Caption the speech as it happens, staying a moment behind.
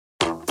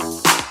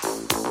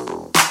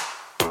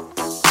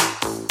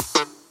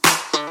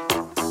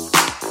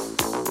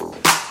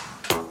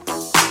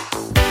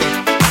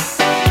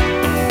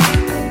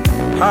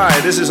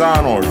Hi, this is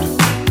Arnold.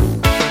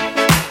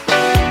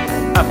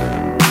 Up,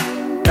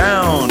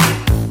 down,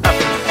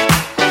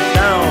 up,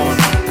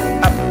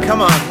 down, up.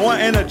 Come on, more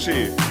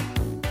energy.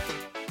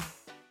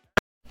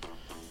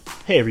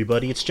 Hey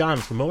everybody, it's John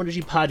from Mo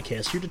Energy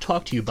Podcast, here to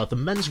talk to you about the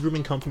men's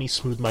grooming company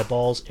Smooth My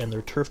Balls and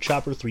their Turf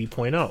Chopper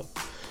 3.0.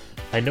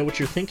 I know what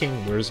you're thinking,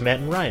 where's Matt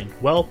and Ryan?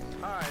 Well,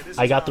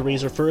 I got the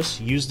razor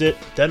first, used it,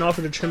 then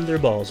offered to trim their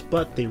balls,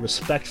 but they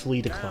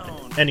respectfully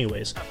declined.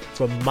 Anyways,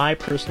 from my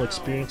personal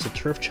experience, the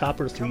Turf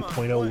Chopper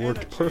 3.0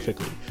 worked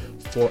perfectly.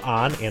 For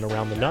on and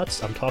around the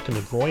nuts, I'm talking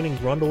the groin and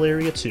grundle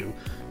area too.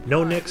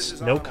 No nicks,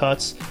 no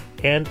cuts,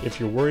 and if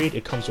you're worried,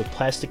 it comes with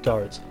plastic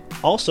guards.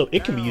 Also,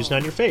 it can be used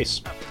on your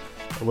face.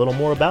 A little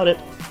more about it,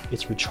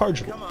 it's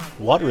rechargeable,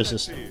 water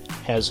resistant,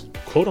 has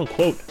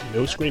quote-unquote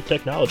no-scrape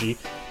technology,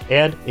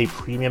 and a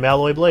premium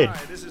alloy blade.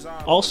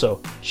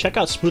 Also, check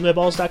out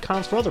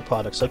smoothmyballs.com for other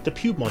products like the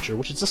Pube Muncher,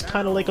 which is just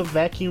kind of like a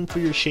vacuum for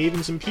your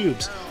shavings and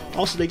pubes.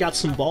 Also, they got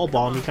some ball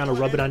balm, you kind of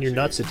rub it on your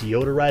nuts, it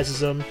deodorizes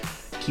them,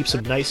 keeps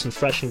them nice and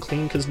fresh and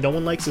clean because no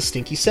one likes a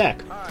stinky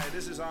sack.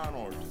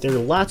 There are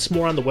lots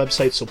more on the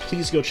website, so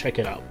please go check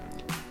it out.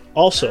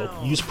 Also,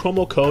 use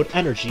promo code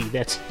ENERGY,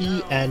 that's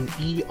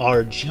ENERGY,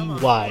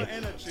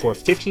 for a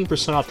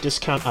 15% off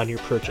discount on your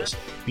purchase.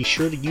 Be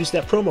sure to use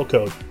that promo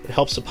code. It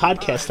helps the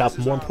podcast out,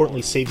 but more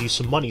importantly, saves you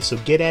some money, so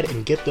get at it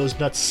and get those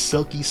nuts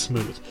silky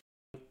smooth.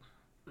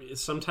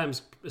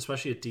 Sometimes,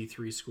 especially at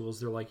D3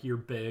 schools, they're like, you're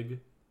big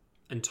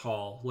and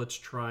tall. Let's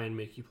try and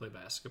make you play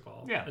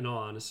basketball. Yeah. In all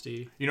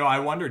honesty. You know, I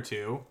wonder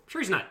too. I'm sure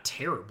he's not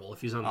terrible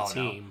if he's on the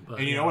team. No. But,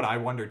 and you know what I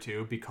wonder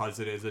too, because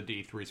it is a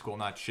D3 school,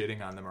 not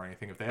shitting on them or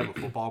anything. If they have a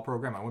football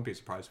program, I wouldn't be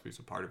surprised if he's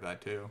a part of that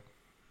too.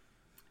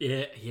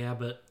 Yeah,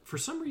 but for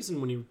some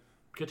reason when you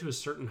get to a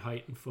certain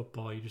height in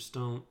football, you just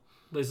don't...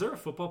 Is there a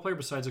football player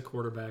besides a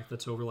quarterback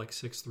that's over like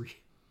 6'3"?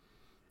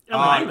 A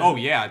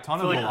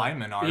ton of the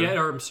linemen are. Yeah,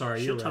 or I'm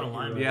sorry, you're ton of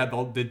right. Yeah,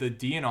 the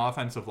D and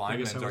offensive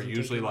linemen I are wasn't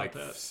usually thinking like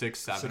about that.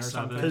 6'7" or 6'7".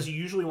 something. Because you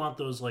usually want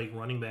those like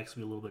running backs to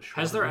be a little bit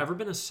shorter. Has there ever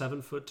been a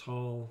 7-foot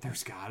tall...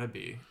 There's gotta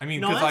be. I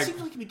mean, No, because that like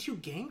seems like it'd be too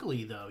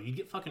gangly though. You'd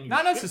get fucking...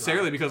 not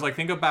necessarily, because like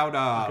think about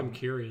I'm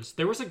curious.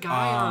 There was a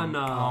guy on...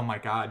 oh my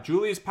god,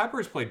 Julius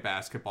Peppers played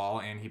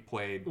basketball and he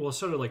played... Well,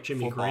 sort of like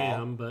Jimmy football.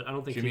 Graham, but I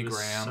don't think Jimmy he was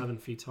Graham. 7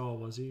 feet tall,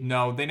 was he?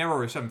 No, they never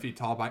were 7 feet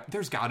tall, but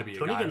there's gotta be a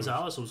Tony guy.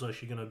 Gonzalez was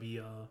actually going to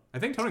be... I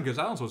think Tony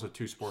Gonzalez was a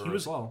two-sporter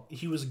as well.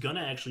 He was going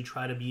to actually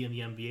try to be in the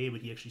NBA, but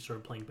he actually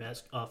started playing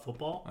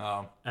football.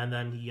 Oh. And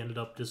then he ended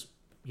up just,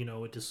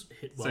 it just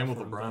hit well. Same with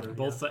for him LeBron. better,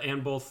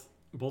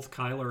 Both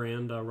Kyler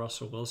and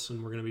Russell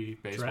Wilson were going to be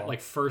Baseball.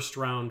 first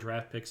round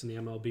draft picks in the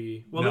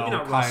MLB. Well, No, maybe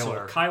not Kyler. Russell.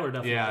 Kyler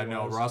definitely. Yeah, was.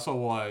 no, Russell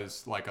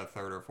was like a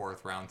third or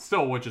fourth round,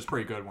 still, which is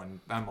pretty good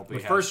when MLB The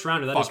has first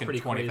rounder, that is fucking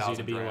pretty crazy 20,000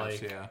 to be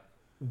drafts, like yeah.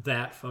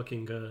 that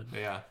fucking good.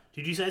 Yeah.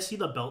 Did you guys see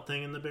the belt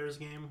thing in the Bears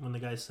game when the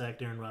guy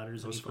sacked Aaron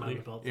Rodgers and he put on funny.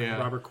 the belt thing? Yeah.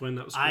 Robert Quinn,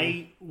 that was cool.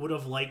 I would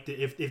have liked it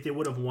if they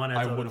would have won.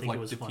 I I would have think it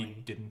liked was if funny.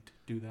 he didn't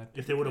do that.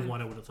 If they would have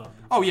won, I would have thought.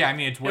 Oh yeah, I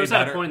mean it's It way was at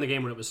better. a point in the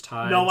game when it was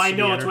tied. No, I so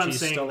know, the that's what I'm energy's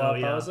saying, still though, up.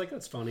 yeah. I was like,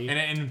 that's funny.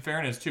 And in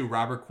fairness too,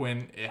 Robert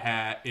Quinn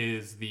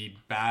is the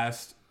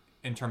best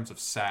in terms of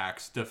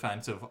sacks,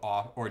 defensive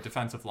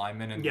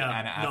lineman in the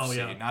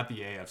NFC, not the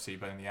AFC,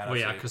 but in the NFC. Oh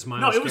yeah, because No,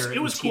 Miles it was Garrett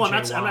it was and cool. I'm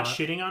TJ not Watt.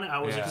 shitting on it. I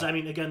was Yeah. because I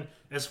mean again,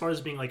 as far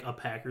as being like a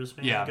Packers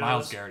fan, Yeah, goes,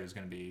 Miles Garrett is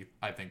going to be,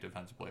 I think,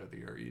 defensive player of the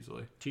year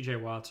easily.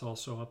 TJ Watt's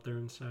also up there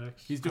in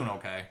sacks. He's doing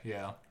okay.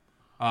 Yeah.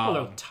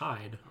 They're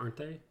tied, aren't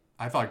they?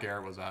 I thought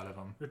Garrett was out of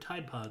him. They're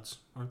Tide Pods,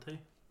 aren't they?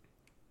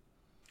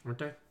 Aren't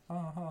they?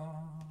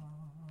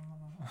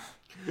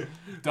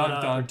 Dun.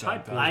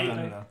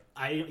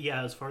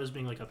 As far as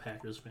being like a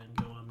Packers fan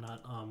go,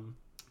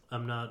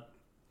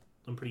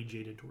 I'm pretty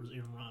jaded towards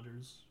Aaron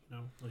Rodgers.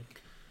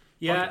 Like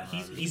Yeah,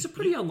 he's a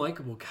pretty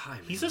unlikable guy.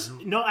 Man. he's just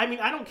no. I mean,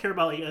 I don't care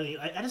about.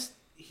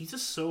 He's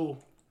just so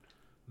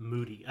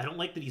moody. I don't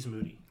like that he's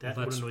moody. That's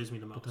what annoys me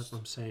the most. But that's what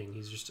I'm saying.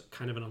 He's just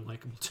kind of an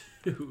unlikable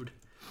dude.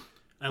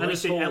 I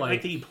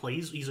like that he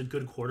plays. He's a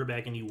good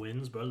quarterback and he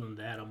wins. But other than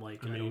that, I'm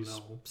like, I don't he's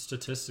know.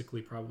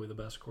 statistically probably the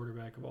best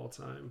quarterback of all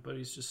time. But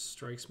he just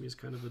strikes me as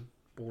kind of a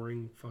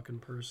boring fucking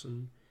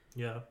person.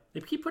 Yeah, They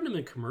keep putting him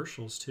in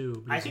commercials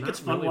too. But I he's think not it's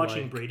fun really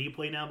watching like, Brady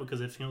play now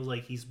because it feels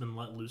like he's been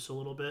let loose a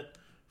little bit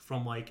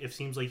from like it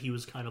seems like he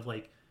was kind of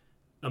like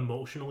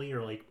emotionally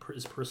or like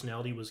his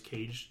personality was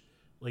caged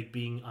like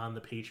being on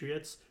the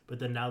Patriots, but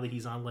then now that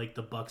he's on like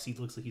the Bucks, he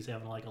looks like he's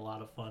having like a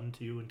lot of fun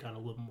too and kind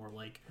of a little more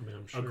like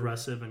I'm sure.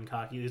 aggressive and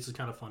cocky. It's just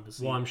kind of fun to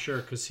see. Well, I'm sure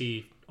because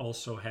he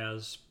also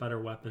has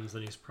better weapons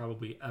than he's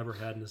probably ever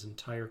had in his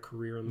entire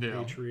career on the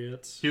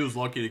Patriots. He was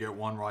lucky to get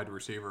one wide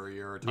receiver a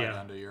year, a tight Yeah.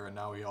 end a year, and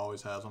now he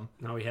always has them.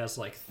 Now he has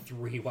like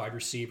 3 wide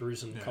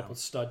receivers and a couple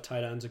stud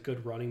tight ends, a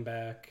good running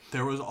back.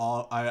 There was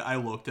I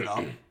looked it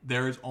up.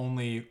 There is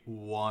only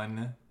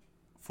one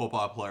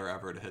football player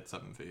ever to hit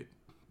 7 feet.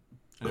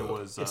 And it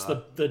was It's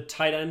the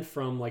tight end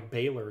from like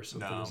Baylor or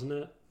something, No. isn't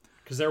it?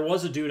 Because there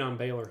was a dude on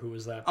Baylor who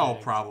was that big. oh,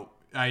 probably.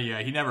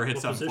 Yeah, he never hit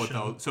 7 foot position?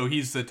 though. So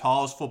he's the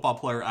tallest football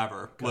player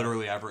ever,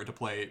 literally ever, to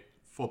play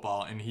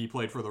football. And he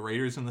played for the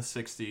Raiders in the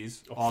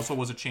 60s. Also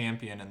was a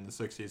champion in the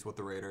 60s with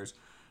the Raiders.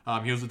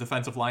 He was a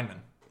defensive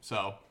lineman.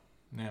 So,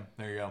 yeah,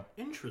 there you go.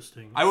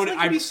 Interesting.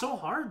 It'd be so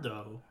hard,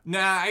 though.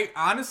 Nah,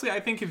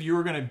 I think if you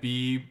were going to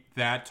be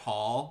that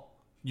tall,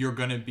 you're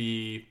going to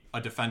be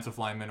a defensive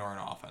lineman or an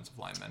offensive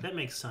lineman. That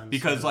makes sense.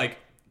 Because,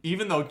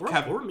 even though...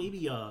 Or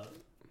maybe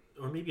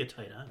a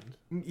tight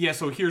end. Yeah,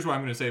 so here's what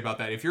I'm going to say about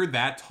that. If you're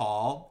that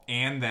tall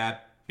and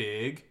that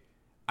big...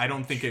 I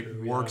don't think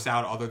it works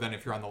out other than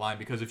if you're on the line,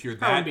 because if you're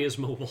that... Probably be as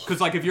mobile. Because,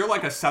 if you're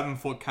like a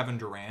 7-foot Kevin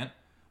Durant,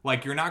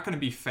 you're not going to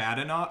be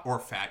you're not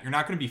going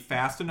to be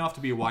fast enough to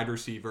be a wide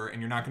receiver, and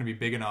you're not going to be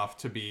big enough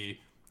to be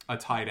a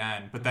tight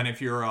end. But then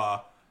if you're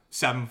a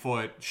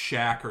 7-foot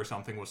Shaq or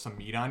something with some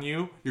meat on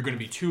you, you're going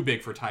to be too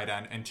big for tight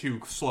end and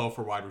too slow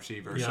for wide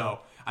receiver. Yeah. So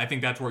I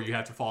think that's where you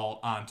have to fall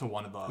onto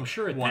one of the I'm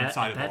sure at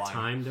that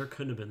time there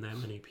couldn't have been that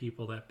many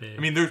people that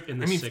big. In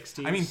the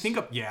 60s. Think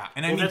of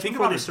that's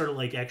before they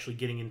started actually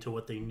getting into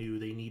what they knew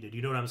they needed.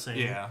 You know what I'm saying?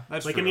 Yeah,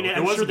 that's true.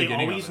 I'm sure they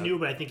always knew,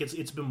 but I think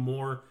it's been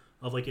more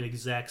of an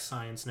exact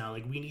science now.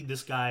 We need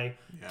this guy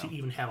to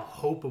even have a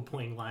hope of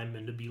playing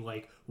lineman to be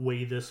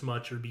weigh this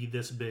much or be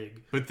this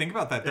big. But think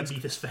about that. That's be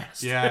this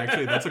fast. Yeah,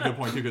 actually, that's a good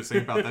point too. Because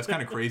think about that's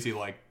kind of crazy.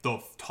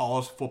 The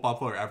tallest football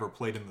player ever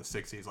played in the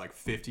 60s,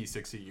 50,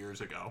 60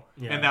 years ago.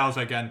 Yeah. And that was,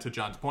 again, to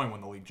John's point,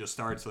 when the league just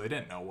started, so they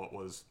didn't know what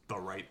was the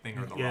right thing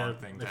or the wrong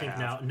thing to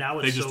have. Now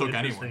it's they just so took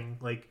interesting.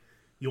 Anyone.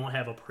 You won't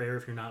have a prayer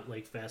if you're not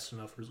fast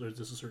enough or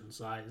just a certain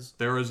size.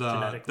 There was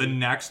the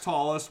next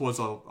tallest was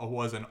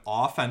an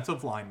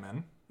offensive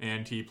lineman,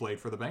 and he played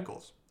for the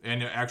Bengals,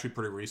 and actually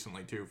pretty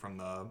recently too, from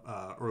the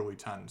early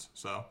 10s.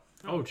 So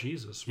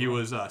Jesus, he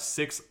was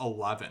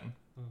 6'11".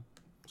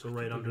 So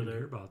right under there.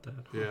 Hear about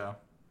that? Yeah.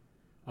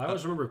 I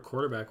always remember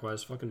quarterback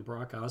wise, fucking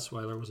Brock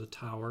Osweiler was a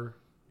tower.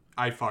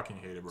 I fucking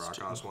hated Brock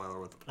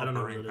Osweiler with a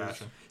burning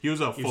passion. He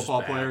was a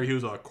football player. He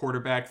was a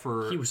quarterback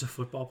for... He was a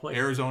football player?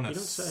 Arizona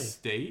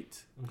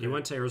State. Okay. He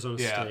went to Arizona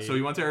State. Yeah, so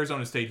he went to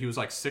Arizona State. He was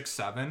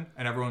 6'7",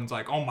 and everyone's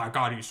like, oh my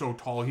God, he's so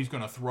tall. He's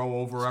going to throw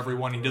over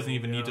everyone. He doesn't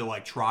even need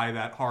to try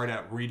that hard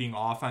at reading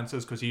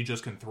offenses because he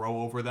just can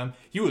throw over them.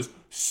 He was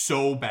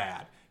so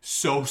bad.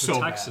 So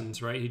Texans,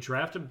 bad. Right? He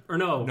drafted, or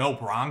no? No,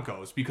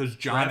 Broncos, because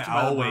John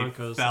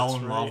Elway fell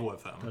in love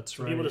with him. That's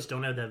right. People just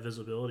don't have that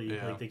visibility.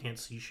 Yeah. They can't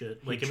see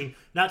shit.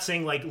 Not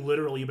saying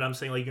literally, but I'm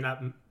saying you're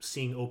not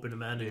seeing open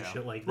men and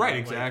shit like that. Right,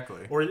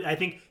 exactly. Or I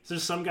think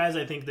there's some guys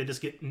they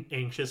just get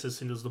anxious as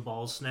soon as the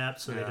ball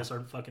snaps, so they just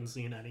aren't fucking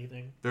seeing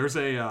anything. There's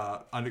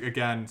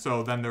again,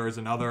 so then there was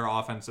another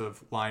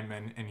offensive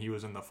lineman, and he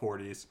was in the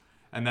 40s.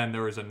 And then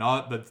there was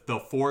another, the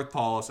fourth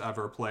tallest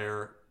ever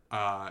player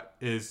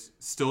is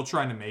still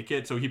trying to make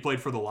it. So he played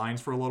for the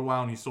Lions for a little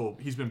while, and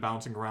he's been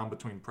bouncing around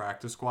between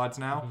practice squads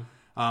now.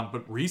 Mm-hmm.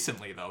 But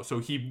recently, though, so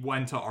he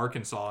went to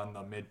Arkansas in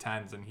the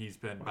mid-10s, and he's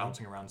been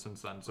bouncing around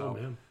since then. So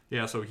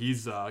so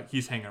he's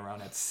hanging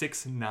around at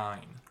 6'9".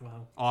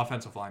 Wow.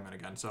 Offensive lineman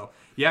again. So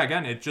yeah,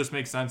 again, it just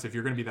makes sense. If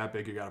you're going to be that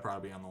big, you got to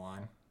probably be on the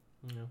line.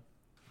 Yeah.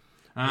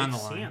 On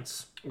makes the line.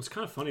 Sense. What's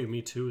kind of funny to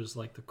me too is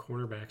the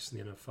cornerbacks in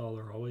the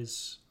NFL are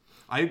always.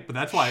 But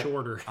that's why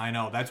shorter. I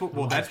know that's what.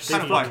 Well, that's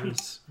kind of why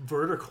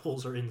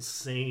verticals are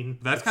insane.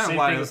 That's kind of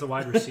why as the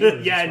wide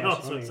receivers. Yeah, I know.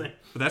 That's what I'm saying.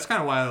 But that's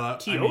kind of why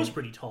T.O. was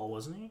pretty tall,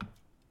 wasn't he?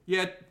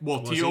 Yeah,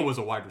 well, T.O. was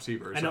a wide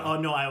receiver.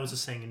 So. No, I was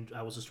just saying.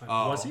 I was just trying.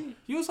 Was he?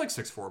 He was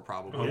 6'4",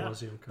 probably. Oh, yeah.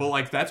 Was he? Okay.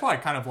 But that's why I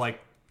kind of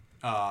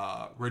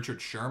Richard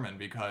Sherman,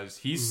 because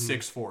he's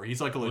 6'4". He's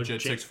a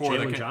legit 6'4".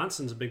 Jalen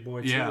Johnson's a big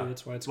boy too. Yeah,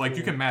 that's why it's cool.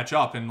 You can match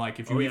up, and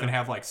if you even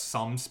have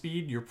some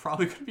speed, you're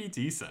probably gonna be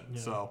decent.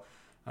 Yeah. So,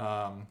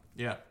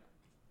 yeah.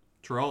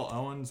 Terrell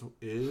Owens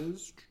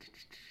is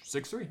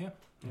 6'3". Yeah.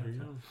 There you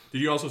go.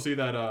 Did you also see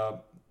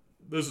that?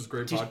 This is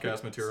great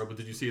podcast material, but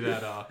did you see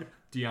that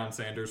Deion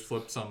Sanders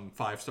flipped some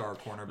 5-star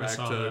cornerback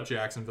to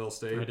Jacksonville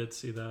State? I did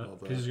see that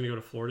because he's gonna go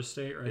to Florida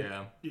State, right?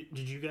 Yeah.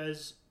 Did you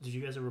guys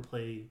ever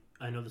play?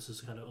 I know this is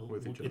kind of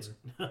with each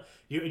other.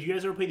 Did you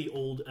guys ever play the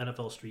old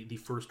NFL Street, the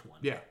first one?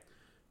 Yeah.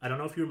 I don't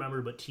know if you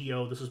remember, but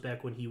T.O. This was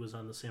back when he was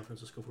on the San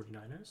Francisco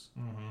 49ers,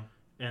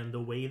 and the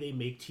way they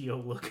make T.O.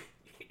 look.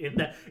 In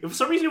that, if for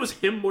some reason it was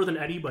him more than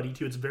anybody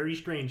too, it's very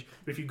strange.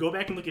 But if you go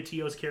back and look at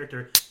T.O.'s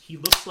character, he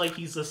looks like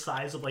he's the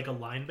size of a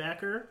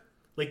linebacker.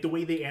 The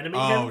way they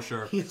animate him,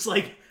 sure, he's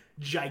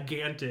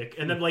gigantic.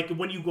 And then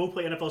when you go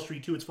play NFL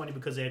Street 2, it's funny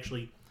because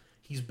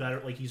he's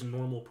better, he's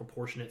normal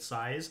proportionate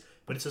size.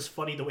 But it's just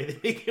funny the way they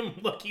make him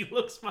look. He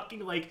looks fucking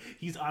like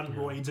he's on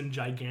roids and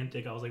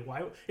gigantic. I was like,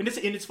 why? And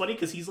it's funny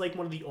because he's one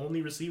of the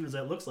only receivers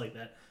that looks like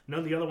that. None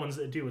of the other ones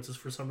that do. It's just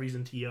for some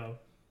reason T.O.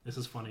 This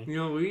is funny.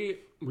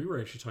 We were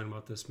actually talking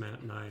about this,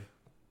 Matt and I,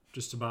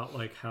 just about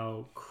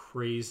how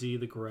crazy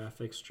the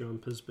graphics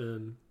jump has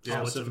been,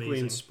 specifically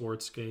in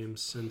sports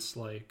games since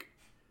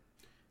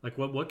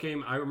what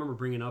game I remember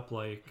bringing up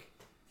we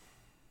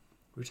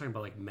were talking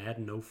about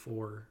Madden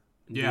 04.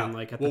 Yeah.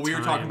 Being, at we the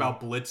were talking about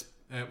Blitz.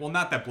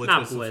 Not that Blitz not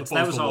was Blitz. supposed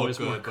that was to always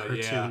look more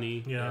good,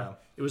 cartoony. Yeah.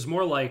 It was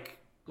more like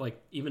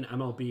even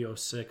MLB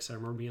 06, I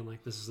remember being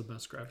this is the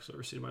best graphics I've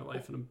ever seen in my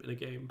life in a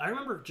game. I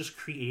remember just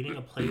creating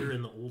a player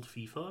in the old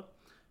FIFA,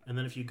 and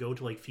then if you go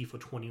to FIFA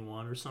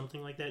 21 or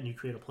something like that, and you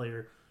create a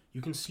player,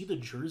 you can see the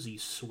jersey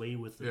sway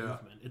with the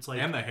movement. It's like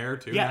and the hair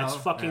too. Yeah, now. it's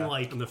fucking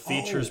like And the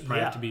features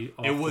probably have to be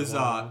off It was the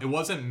wall. it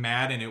wasn't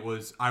Madden. It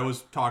was I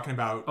was talking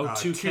about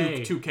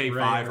 2K 2K5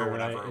 Right, or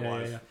whatever right,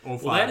 it was. yeah.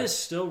 05. Well, that is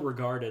still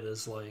regarded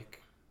as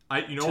like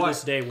you know to what?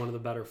 this day one of the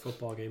better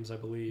football games, I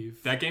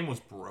believe. That game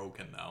was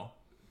broken though.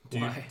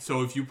 Why?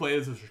 So if you played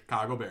as the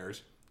Chicago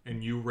Bears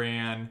and you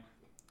ran,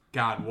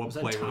 God, what Was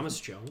play that Thomas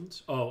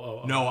Jones?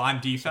 Oh. No, on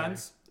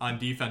defense. On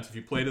defense, if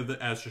you played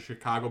as the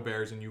Chicago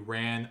Bears and you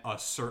ran a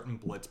certain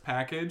blitz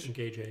package,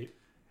 Engage 8.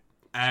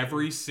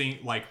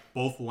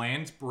 both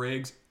Lance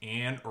Briggs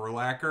and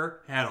Urlacher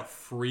had a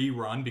free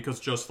run because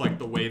just like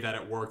the way that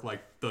it worked,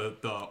 like the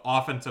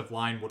offensive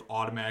line would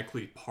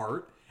automatically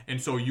part. And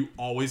so you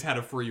always had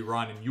a free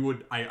run, and you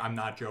would, I'm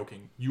not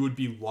joking, you would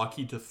be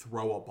lucky to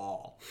throw a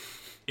ball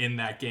in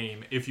that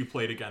game if you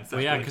played against that.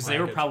 Well, yeah, blitz because they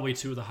were package. probably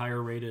two of the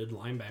higher rated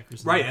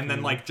linebackers. Right, and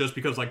then just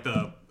because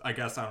the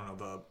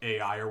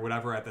AI or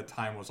whatever at the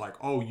time was like,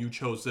 oh, you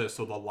chose this,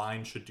 so the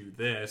line should do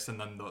this, and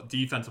then the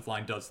defensive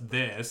line does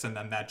this, and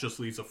then that just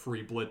leaves a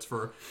free blitz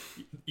for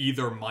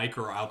either Mike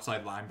or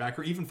outside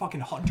linebacker. Even fucking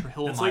Hunter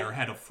Hillmeyer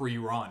had a free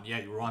run. Yeah,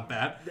 you want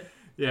that?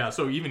 Yeah,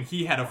 so even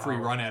he had a free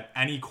run at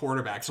any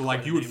quarterback. So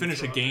you would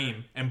finish a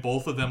game, and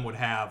both of them would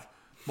have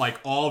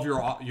all of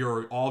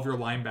your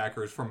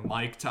linebackers from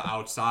Mike to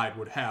outside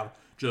would have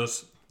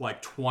just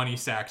 20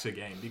 sacks a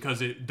game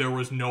because there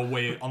was no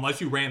way unless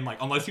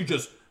you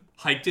just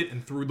hiked it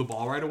and threw the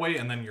ball right away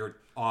and then your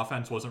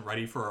offense wasn't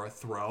ready for a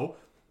throw,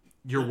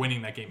 you're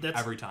winning that game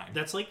every time.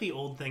 That's like the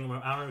old thing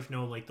where I don't know if you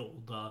know the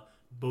old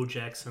Bo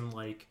Jackson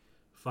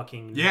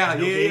fucking yeah.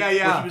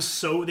 Where he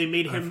was they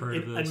made him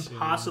this,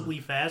 impossibly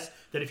fast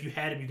that if you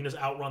had him you can just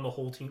outrun the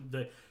whole team.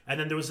 And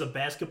then there was a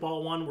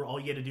basketball one where all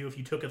you had to do if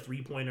you took a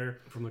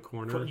 3-pointer from the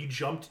corner, you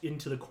jumped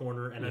into the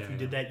corner, and if you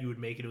did that you would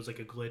make it. It was like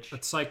a glitch.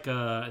 It's like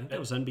I think that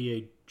was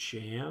NBA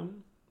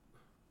Jam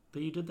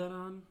that you did that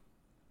on,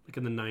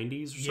 in the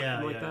 90s or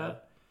something like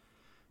that.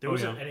 There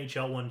was an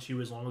NHL one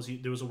too. As long as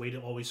there was a way to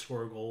always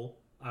score a goal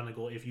on a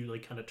goal if you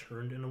kind of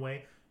turned in a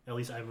way. At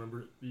least I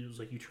remember it was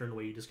you turned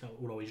away, you just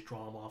would always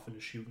draw them off and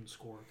just shoot and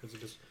score because it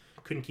just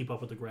couldn't keep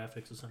up with the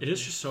graphics. Essentially, it is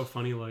just so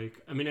funny.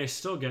 I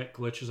still get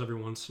glitches every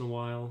once in a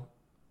while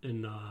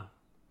in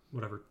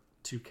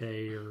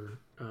 2K or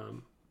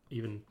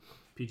even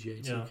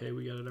PGA 2K. Yeah.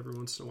 We get it every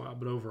once in a while,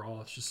 but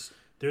overall, it's just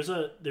there's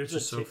a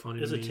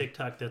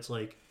TikTok that's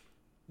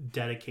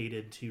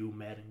dedicated to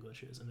Madden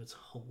glitches, and it's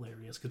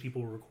hilarious because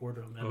people record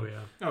them.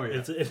 And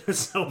it's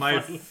so my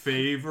funny.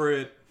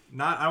 Favorite.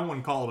 I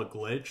wouldn't call it a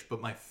glitch,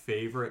 but my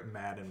favorite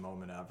Madden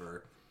moment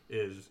ever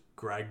is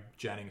Greg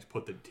Jennings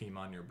put the team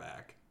on your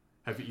back.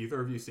 Have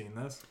either of you seen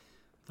this?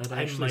 That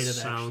actually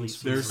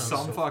sounds. There's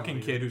some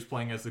fucking kid who's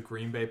playing as the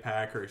Green Bay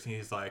Packers, and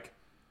he's like,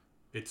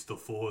 "It's the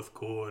fourth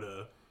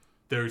quarter.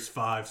 There's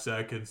 5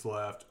 seconds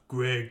left.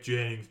 Greg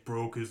Jennings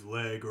broke his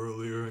leg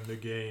earlier in the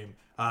game.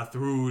 I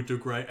threw it to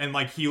Greg," and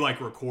he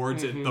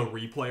records it, the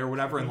replay or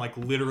whatever, and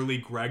literally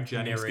Greg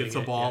Jennings gets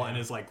the ball and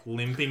is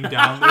limping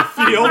down the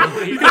field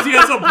because he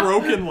has a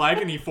broken leg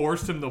and he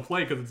forced him to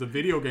play because it's a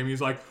video game. He's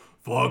like,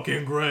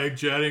 "Fucking Greg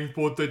Jennings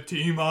put the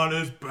team on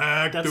his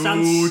back, that dude."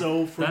 sounds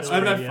so familiar.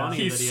 And then funny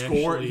he that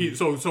he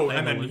scored.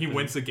 and then he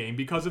wins the game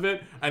because of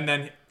it. And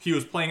then he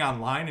was playing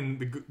online, and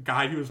the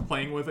guy he was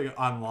playing with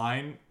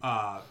online,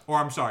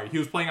 he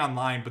was playing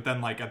online, but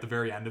then at the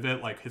very end of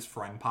it, his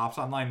friend pops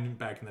online.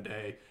 Back in the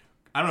day,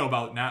 I don't know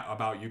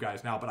about you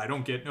guys now, but I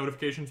don't get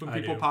notifications when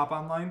people pop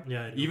online.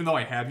 Yeah, even though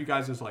I have you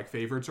guys as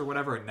favorites or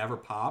whatever, it never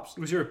pops.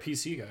 Because you're a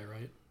PC guy,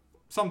 right?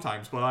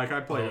 Sometimes, but I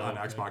play on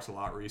Xbox a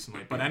lot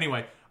recently. But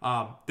anyway,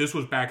 this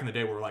was back in the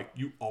day where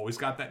you always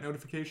got that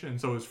notification, and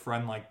so his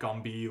friend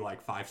Gumby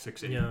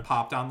 568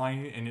 popped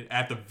online, and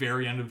at the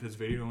very end of his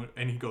video,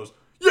 and he goes,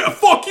 "Yeah,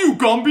 fuck you,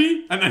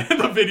 Gumby," and then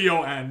the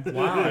video ends.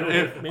 Wow!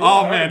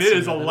 It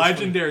is a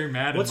legendary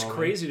Madden. What's moment.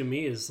 crazy to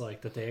me is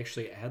that they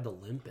actually add the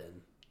limp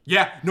in.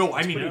 Yeah, no,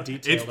 I mean, pretty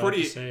it's detailed,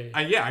 pretty.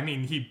 I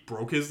mean, he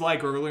broke his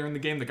leg earlier in the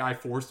game. The guy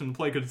forced him to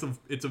play because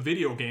it's a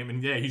video game,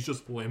 and he's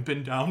just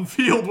limping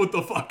downfield with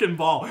the fucking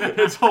ball.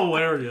 It's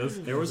hilarious.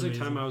 There was a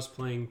time I was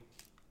playing.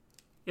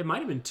 It might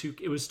have been 2.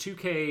 It was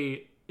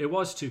 2K. It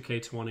was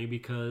 2K20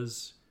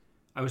 because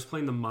I was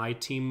playing the My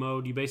Team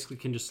mode. You basically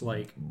can just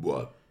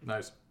What?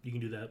 Nice. You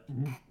can do that.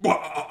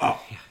 Yeah,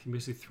 you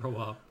basically throw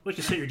up. You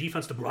set your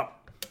defense to.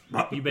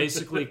 You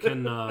basically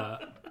can.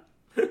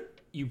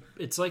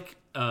 It's like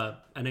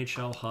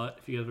NHL Hut.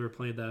 If you ever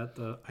played that,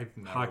 the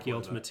Hockey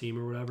Ultimate Team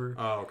or whatever.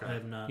 Oh, okay. I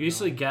have not. You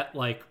basically get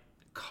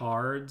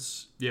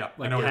cards. Yeah,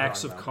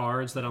 packs of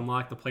cards that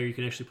unlock the player you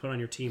can actually put on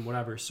your team.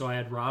 Whatever. So I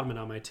had Rodman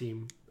on my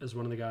team as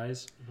one of the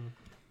guys. Mm-hmm.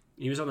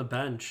 He was on the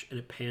bench, and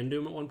it panned to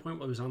him at one point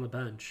while he was on the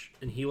bench,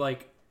 and he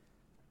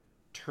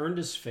turned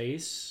his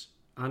face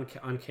on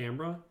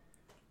camera,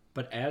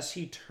 but as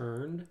he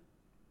turned,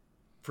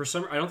 for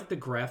some, I don't think the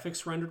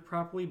graphics rendered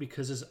properly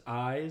because his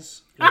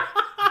eyes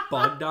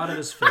bugged out of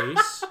his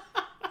face.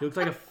 He looked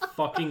like a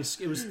fucking.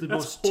 It was the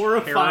most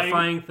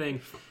terrifying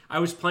thing. I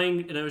was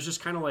playing, and I was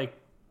just kind of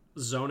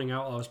zoning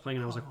out while I was playing,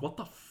 and I was like, "What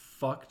the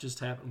fuck just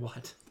happened?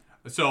 What?"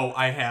 So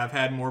I have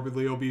had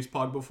Morbidly Obese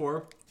Pug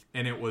before,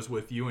 and it was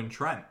with you and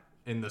Trent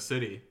in the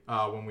city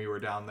when we were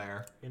down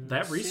there.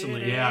 That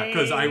recently? Yeah,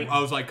 because I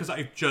was like, because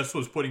I just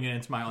was putting it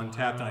into my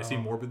Untapped, and I see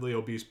Morbidly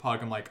Obese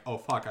Pug. I'm like, oh,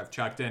 fuck, I've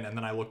checked in. And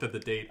then I looked at the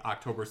date,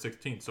 October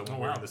 16th. So when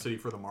we were in the city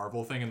for the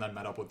Marvel thing, and then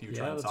met up with you,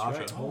 Trent and Sasha.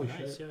 Right. Oh,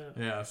 nice, yeah.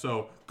 Yeah,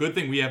 so good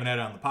thing we haven't had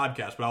it on the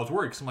podcast, but I was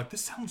worried because I'm like,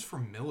 this sounds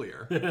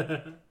familiar.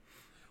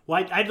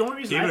 Well, the only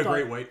reason Gave I it a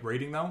thought... great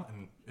rating, though,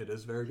 and it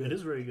is very good. It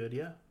is very good,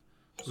 yeah.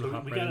 So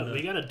we right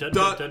got a Da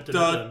da da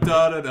da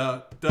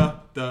da da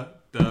da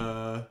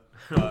da.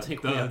 I don't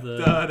think we have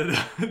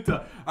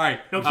the... All right.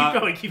 No,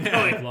 keep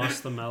going.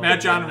 Lost the melody. Matt,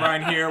 John, and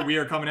Ryan here. We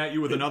are coming at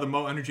you with another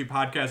Mo Energy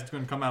podcast. It's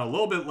going to come out a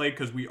little bit late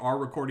because we are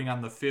recording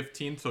on the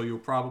 15th, so you'll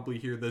probably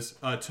hear this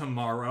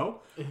tomorrow.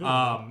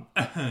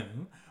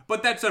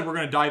 But that said, we're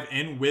going to dive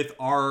in with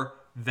our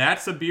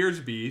That's a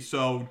Beersby.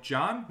 So,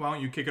 John, why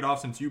don't you kick it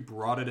off since you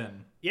brought it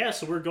in? Yeah,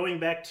 so we're going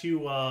back to,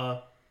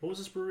 what was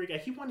this brewery? I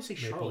keep wanting to say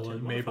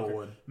Charlatan.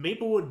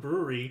 Maplewood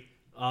Brewery.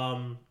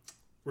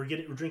 We're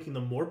drinking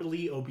the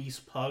Morbidly Obese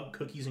Pug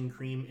Cookies and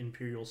Cream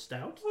Imperial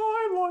Stout.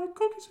 I like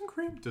cookies and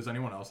cream. Does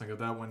anyone else think of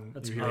that when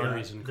That's you hear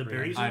berries that? and The cream.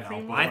 berries and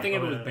cream? I think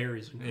of it with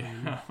berries and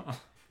cream.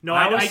 No,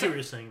 I always see say- what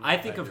you're saying. I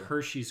think of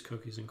Hershey's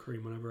cookies and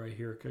cream whenever I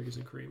hear cookies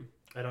and cream.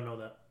 I don't know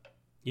that.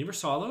 You never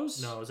saw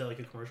those? No, is that like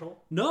a commercial?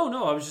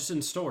 No, I was just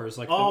in stores.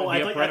 Like, Oh,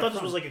 I right thought up this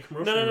front. was like a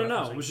commercial. No.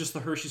 referencing. It was just the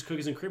Hershey's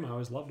cookies and cream. I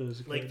always loved it as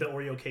a kid. like the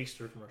Oreo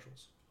Cakester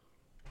commercials.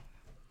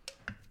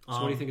 So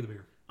what do you think of the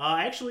beer?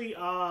 Actually,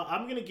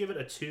 I'm gonna give it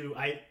a 2.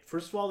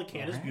 First of all, the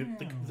can is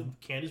beautiful. The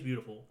can is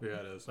beautiful. Yeah,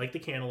 it is. Like the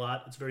can a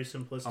lot. It's very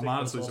simplistic. I'm but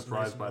honestly it's also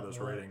surprised nice by and this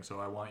well. rating, so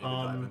I want you to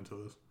dive into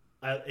this.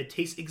 It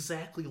tastes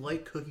exactly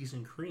like cookies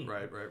and cream.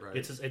 Right.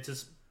 It's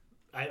just.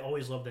 I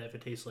always love that if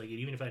it tastes like it,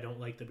 even if I don't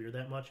like the beer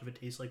that much. If it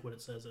tastes like what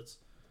it says, it's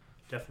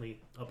definitely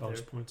up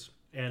Bonus there. points.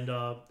 And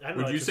I don't know.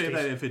 Would it you just say tastes-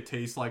 that if it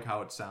tastes like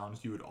how it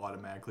sounds, you would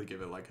automatically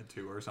give it like a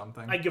 2 or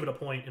something? I give it a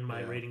point in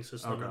my Yeah. rating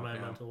system, Okay, in my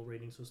yeah. mental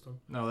rating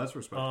system. No, that's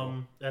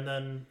respectable. And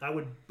then I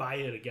would buy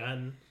it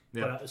again.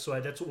 Yeah.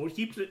 But that's what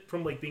keeps it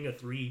from like being a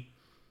 3,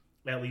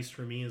 at least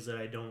for me, is that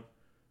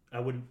I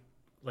wouldn't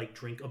like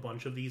drink a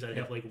bunch of these. I'd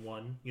have like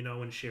one,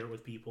 and share it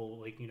with people,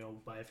 like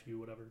buy a few,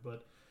 whatever.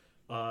 But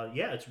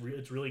yeah, it's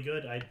really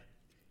good.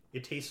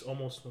 It tastes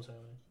almost. What's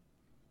happening?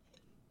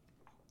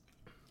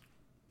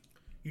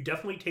 You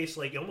definitely taste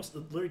like it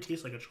literally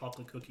tastes like a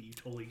chocolate cookie. You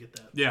totally get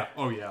that. Yeah.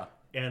 Oh, yeah.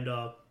 And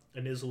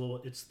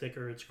it's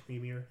thicker, it's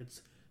creamier, it's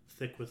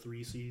thick with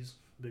Reese's,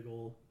 big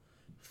old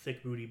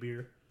thick booty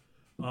beer.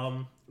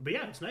 But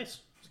yeah, it's nice.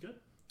 It's good.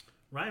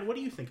 Ryan, what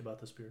do you think about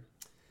this beer?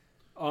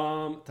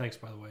 Thanks,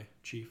 by the way,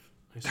 Chief.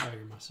 I saw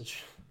your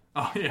message.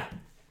 Oh,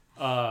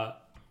 yeah.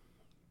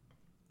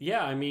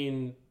 Yeah, I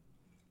mean,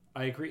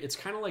 I agree. It's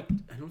kind of like,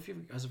 I don't know if you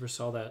guys ever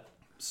saw that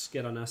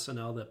skit on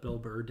SNL that Bill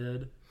Burr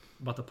did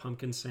about the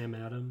Pumpkin Sam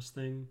Adams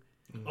thing.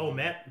 Oh,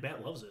 Matt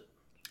loves it.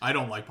 I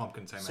don't like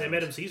pumpkin Sam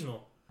Adams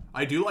seasonal.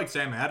 I do like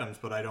Sam Adams,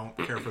 but I don't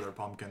care for their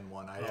pumpkin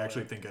one. I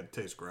actually think it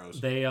tastes gross.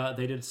 They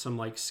did some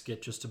like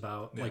skit just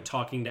about like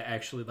talking to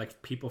actually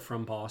like people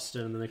from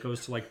Boston, and then it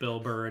goes to like Bill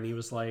Burr, and he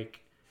was like,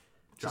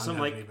 John some,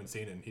 hasn't like- even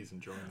seen it, and he's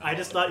enjoying it. I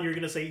just thought you were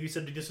gonna say you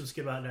did some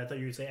skip out, and I thought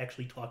you were gonna say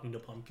actually talking to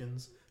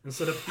pumpkins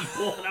instead of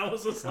people, and I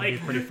was just that'd be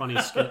like, a pretty funny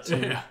skit too.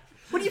 Yeah.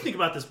 what do you think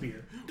about this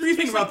beer? What do you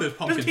think about this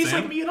pumpkin Doesn't taste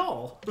Sam? like me at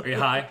all. Are you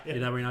high?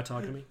 Is that why you're not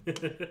talking to me?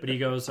 But he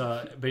goes,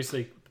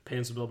 basically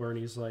pans to Bill Burr, and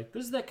he's like,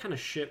 this is that kind of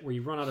shit where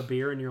you run out of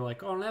beer and you're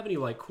like, oh, I don't have any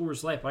like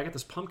Coors Light, but I got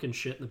this pumpkin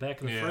shit in the back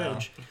of the Yeah.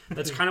 fridge.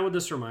 That's kind of what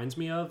this reminds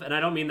me of. And I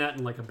don't mean that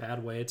in like a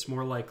bad way. It's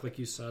more like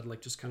you said,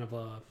 like just kind of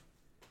a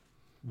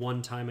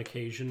one-time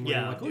occasion where Yeah.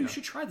 you're like, oh, Yeah. you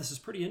should try this. It's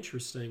pretty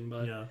interesting.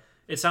 But Yeah.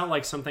 it's not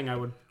like something I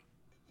would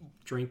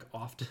drink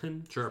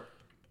often. Sure.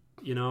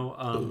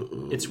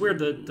 It's weird.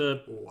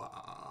 The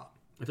Wow.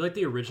 I feel like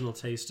the original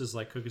taste is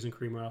like cookies and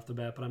cream right off the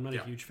bat, but I'm not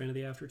Yeah. a huge fan of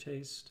the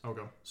aftertaste.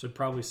 Okay. So I'd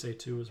probably say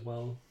 2 as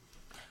well.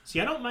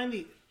 See, I don't mind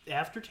the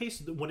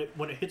aftertaste. When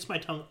it hits my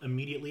tongue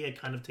immediately, it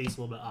kind of tastes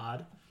a little bit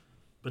odd.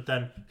 But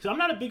then, because I'm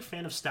not a big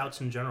fan of stouts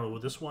in general,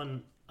 with this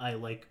one I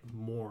like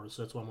more,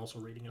 so that's why I'm also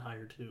rating it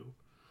higher too.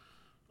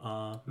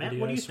 Matt,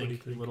 what do you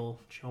think,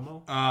 little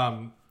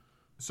chomo?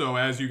 So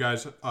as you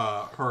guys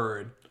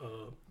heard,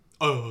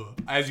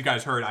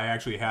 I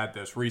actually had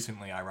this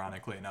recently,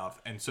 ironically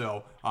enough. And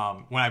so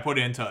when I put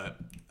it into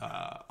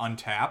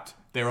Untapped,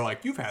 they were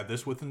like, "You've had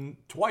this within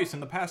twice in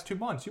the past 2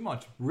 months. You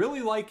must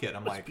really like it."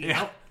 I'm like,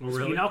 "Yeah, Being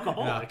really?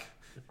 alcoholic.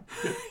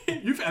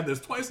 you've had this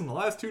twice in the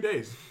last 2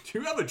 days. Do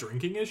you have a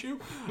drinking issue?"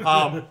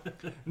 No.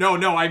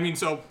 I mean,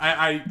 so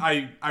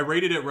I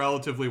rated it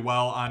relatively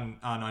well on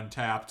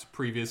Untapped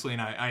previously,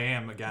 and I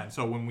am again.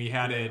 So when we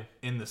had it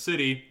in the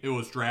city, it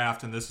was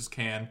draft, and this is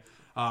can,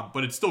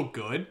 but it's still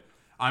good.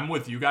 I'm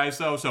with you guys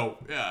though, so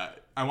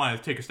I want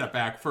to take a step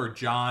back for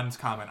John's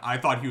comment. I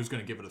thought he was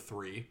going to give it a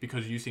 3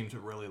 because you seem to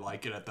really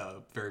like it at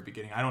the very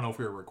beginning. I don't know if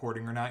we were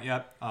recording or not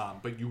yet,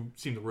 but you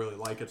seem to really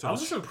like it. So I was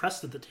just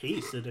impressed at the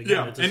taste.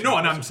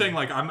 I'm saying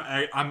like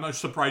I'm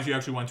surprised you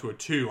actually went to a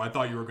 2. I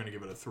thought you were going to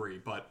give it a 3,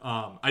 but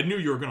I knew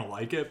you were going to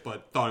like it,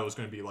 but thought it was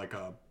going to be like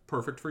a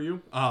perfect for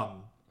you.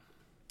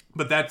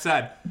 But that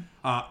said,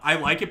 I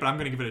like it, but I'm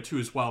going to give it a 2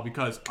 as well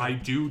because I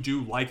do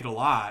like it a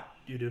lot.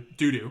 You do?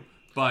 Do.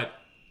 But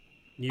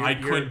I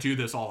couldn't do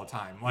this all the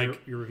time.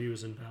 Like your review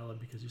is invalid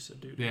because you said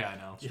dude. Yeah, I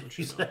know.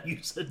 You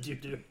said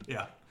do.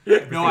 Yeah.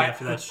 No,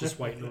 after that's just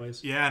white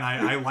noise. Yeah, and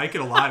I like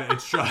it a lot.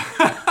 It's just...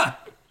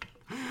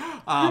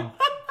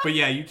 but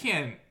yeah, you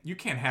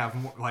can't have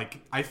more, like,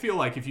 I feel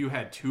like if you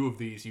had 2 of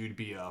these, it would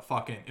be a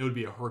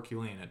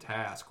Herculean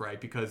task,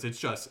 right? Because it's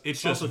just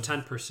also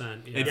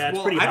 10%. Yeah,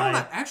 it's pretty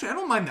high. I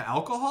don't mind the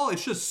alcohol.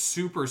 It's just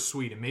super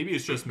sweet, and maybe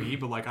it's just me,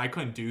 but like I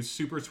couldn't do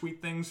super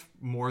sweet things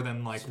more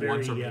than like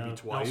once or maybe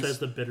twice. It also has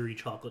the bittery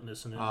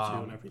chocolateness in it too,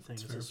 and everything.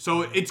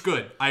 So it's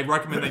good. I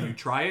recommend that you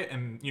try it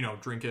and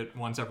drink it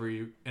once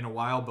every in a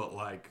while, but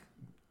like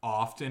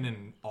often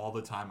and all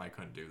the time I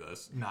couldn't do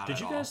this.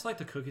 Did you guys like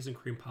the cookies and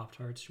cream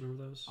Pop-Tarts? Do you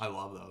remember those? I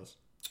love those.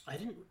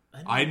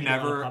 I've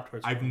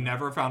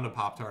never found a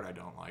Pop-Tart I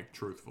don't like,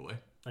 truthfully.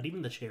 Not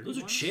even the cherry. Those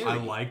are ones? cherry. I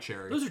like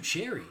cherry. Those are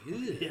cherry.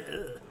 Yeah.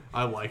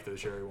 I like the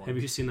cherry ones.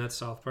 Have you seen that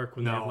South Park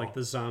when they have like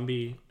the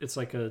zombie? It's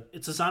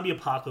a zombie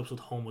apocalypse with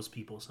homeless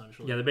people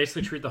essentially. Yeah, they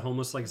basically treat the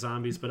homeless like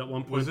zombies, but at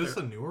one point was this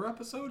a newer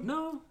episode?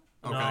 No.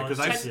 Okay,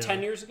 because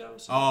 10 years ago.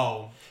 So.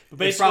 Oh,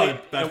 that's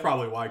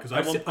probably why. Because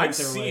I've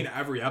seen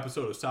every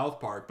episode of South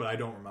Park, but I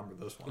don't remember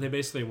this one. They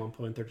basically at one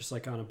point they're just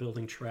like on a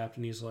building trapped,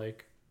 and he's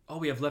like, "Oh,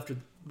 we don't have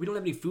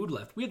any food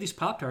left. We have these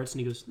Pop-Tarts," and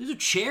he goes, "These are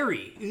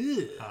cherry."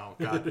 Ugh. Oh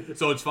god.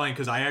 So it's funny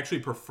because I actually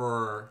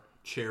prefer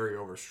cherry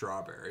over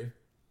strawberry.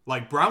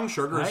 Like brown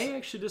sugars. I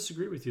actually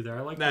disagree with you there.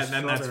 I like that.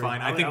 Then that's fine.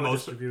 I think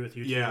most disagree with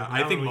you. Yeah, too.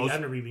 I think most. I've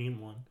never even eaten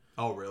one.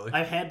 Oh really?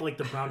 I've had like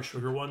the brown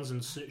sugar ones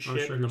and shit,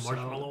 and the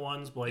marshmallow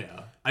ones, but like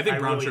I think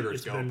brown sugar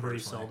is it's been very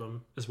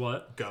seldom. Is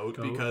what? Goat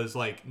because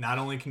like not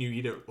only can you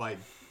eat it like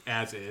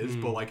as is,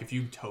 but like if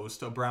you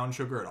toast a brown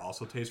sugar, it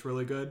also tastes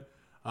really good.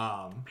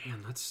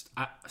 Man, that's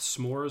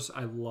s'mores.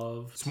 I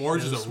love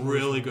s'mores is a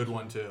really good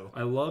one too.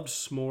 I love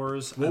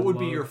s'mores. What would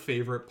be your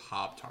favorite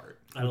Pop-Tart?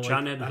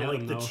 John had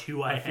like the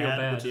 2 I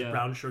had, which is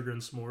brown sugar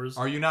and s'mores.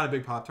 Are you not a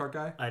big Pop-Tart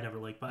guy? I never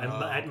liked, but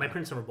my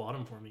parents never bought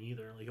them for me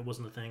either. Like it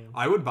wasn't a thing.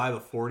 I would buy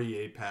the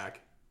 48 pack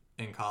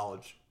in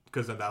college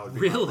because then that would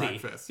be my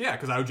breakfast. Yeah,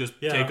 because I would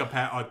just take a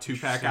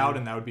 2-pack out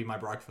and that would be my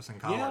breakfast in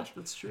college. Yeah,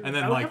 that's true. And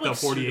then like the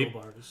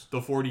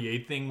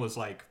 48 thing was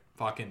like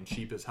fucking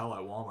cheap as hell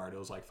at Walmart. It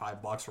was like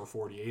 $5 for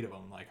 48 of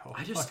them. Like,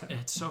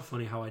 it's so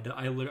funny how I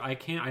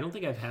don't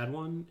think I've had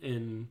one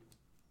in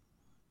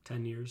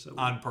 10 years.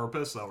 On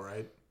purpose though,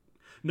 right?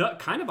 No,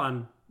 kind of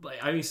on.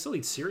 Like, I still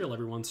eat cereal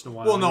every once in a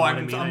while. Well, no,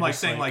 I'm like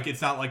saying like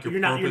it's not like you're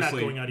purposely. You're not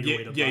going out of your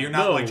way to buy. Yeah, you're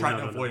not like trying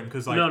to avoid them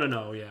because like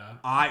no,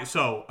 yeah.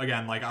 So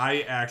again, like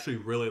I actually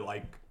really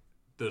like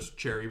this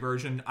cherry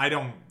version. I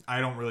don't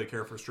really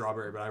care for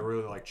strawberry, but I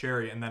really like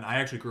cherry. And then I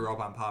actually grew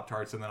up on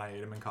Pop-Tarts, and then I ate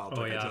them in college,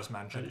 I just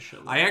mentioned.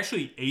 I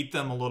actually ate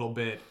them a little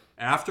bit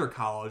after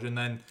college, and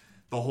then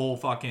the whole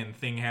fucking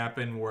thing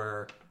happened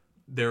where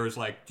there was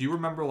like, do you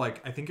remember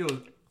like I think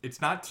it's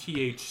not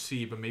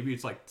THC, but maybe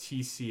it's like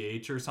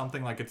TCH or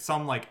something. Like it's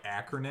some like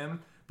acronym,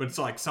 but it's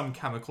like some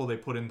chemical they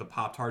put into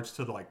Pop-Tarts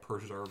to like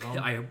preserve them.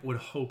 I would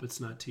hope it's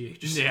not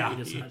THC.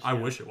 Yeah, I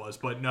wish it was,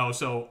 but no.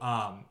 So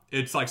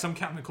it's like some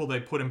chemical they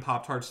put in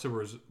Pop-Tarts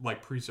to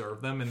like preserve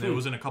them, and it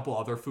was in a couple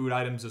other food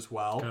items as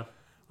well.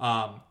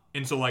 Okay.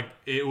 And so like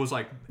it was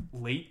like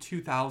late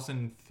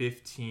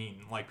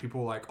 2015. Like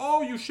people were like,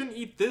 "Oh, you shouldn't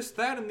eat this,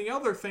 that, and the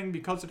other thing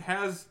because it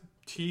has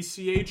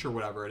TCH or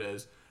whatever it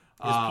is."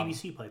 There's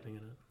PVC piping in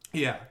it.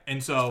 Yeah,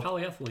 and so there's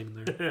polyethylene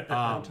in there.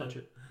 Don't touch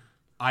it.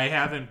 I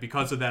haven't,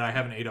 because of that, I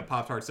haven't ate a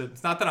Pop-Tart.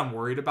 It's not that I'm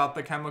worried about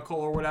the chemical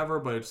or whatever,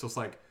 but it's just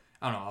like,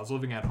 I don't know, I was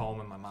living at home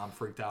and my mom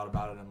freaked out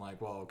about it. And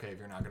like, well, okay, if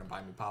you're not going to buy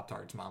me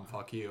Pop-Tarts, Mom,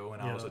 fuck you.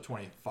 And I was a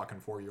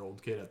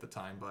 24-year-old kid at the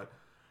time, but...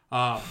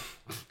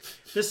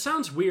 this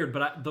sounds weird,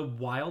 but the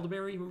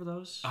Wildberry, remember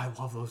those? I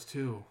love those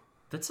too.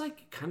 That's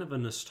like kind of a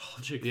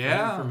nostalgic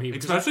thing for me.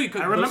 Especially because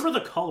I remember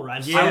the color. I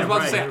was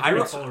about to say,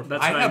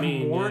 I have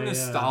mean. more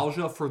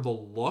nostalgia for the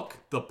look,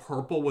 the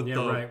purple with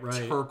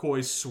the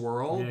turquoise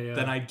swirl,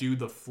 than I do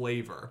the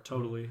flavor.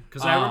 Totally.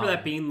 Because I remember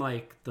that being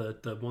like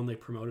the one they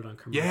promoted on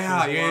commercials.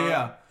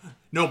 Yeah.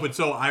 No, but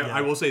so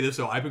I will say this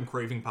though, I've been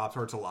craving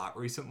Pop-Tarts a lot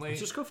recently.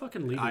 Just go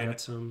fucking leave and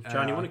get some.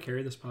 John, you want to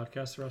carry this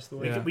podcast the rest of the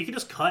way? Yeah. We could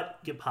just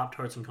get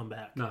Pop-Tarts and come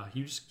back. No,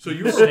 you just. So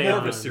you were more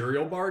of a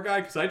cereal bar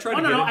guy? Because I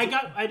tried to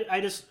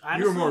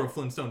get you were more of a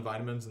Flintstone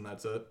Vitamins and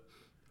that's it.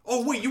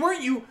 Oh wait,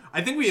 you?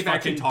 I think we have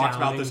actually talked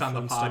about this on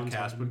the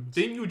podcast, but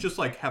didn't you just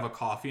like have a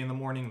coffee in the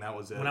morning and that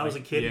was it? When I was a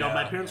kid, no,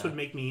 my parents would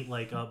make me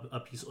like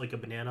a piece, like a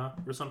banana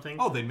or something.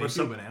 Oh, they'd make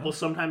you a banana? Well,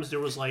 sometimes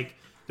there was like,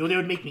 they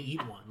would make me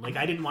eat one. Like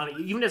I didn't want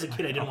to, even as a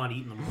kid, I didn't want to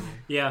eat in the morning.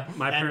 Yeah,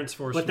 my parents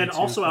forced me to. But then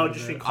also I would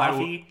just drink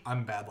coffee.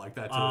 I'm bad like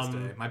that to this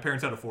day. My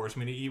parents had to force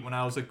me to eat when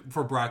I was like,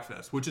 for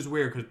breakfast, which is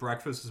weird because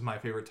breakfast is my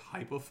favorite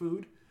type of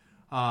food.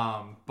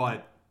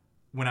 But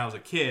when I was a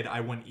kid, I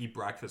wouldn't eat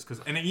breakfast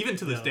and even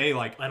to this day,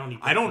 like I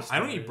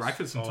don't eat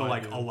breakfast until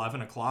like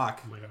 11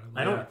 o'clock. Oh my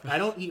God. I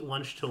don't eat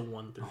lunch till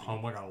 1:30. Oh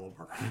my God, I love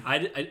burgers.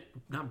 I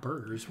not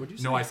burgers. What did you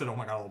say? No, I said oh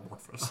my God, I love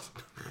breakfast.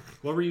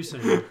 What were you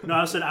saying? No,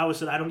 I said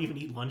I don't even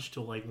eat lunch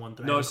till like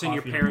 1:30. No, I was saying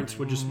your parents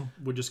would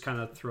just kind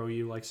of throw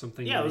you like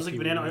something. Yeah, it was like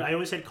banana. I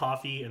always had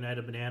coffee and I had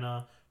a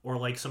banana, or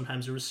like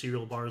sometimes there was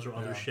cereal bars or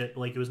other shit.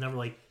 Like it was never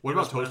like. What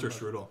about toaster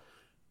strudel?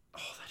 Oh,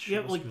 that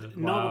shit was good.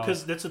 No,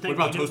 because that's the thing. What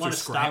about I didn't want to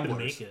toaster stop and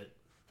scramblers? make it.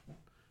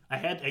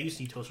 I used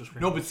to eat toaster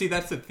scramblers. No, but see,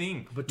 that's the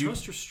thing. But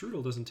toaster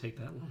strudel doesn't take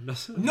that long,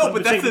 does it? No,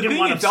 but that's the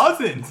thing. It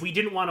doesn't. We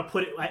didn't want to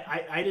put it.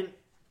 I didn't.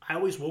 I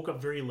always woke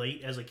up very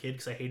late as a kid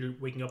because I hated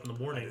waking up in the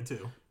morning. I did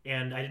too.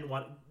 And I didn't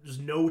want. There's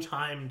no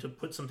time to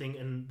put something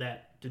in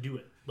that to do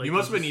it. Like, You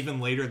must have been even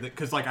later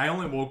because like I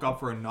only woke up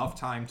for enough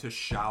time to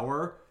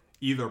shower,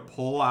 either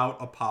pull out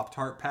a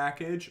Pop-Tart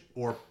package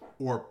or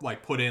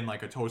like put in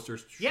like a toaster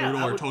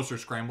strudel or toaster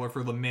scrambler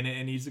for the minute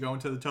it needs to go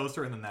into the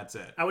toaster, and then that's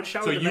it. I would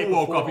shower. So the you night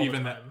woke before up all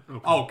even the that. time.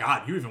 Okay. Oh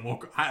God, you even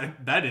woke.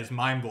 That is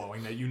mind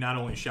blowing that you not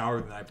only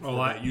showered the night before,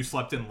 I- that you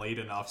slept in late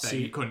enough that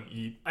you couldn't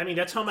eat. I mean,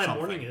 that's how my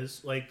something. morning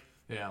is. Like,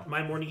 Yeah.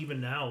 my morning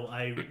even now,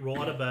 I roll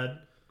out of bed.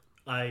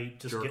 I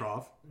just Jerk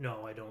off.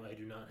 No, I don't. I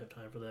do not have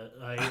time for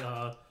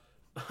that.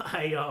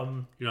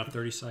 You have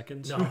 30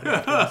 seconds. No,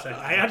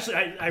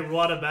 I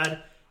roll out of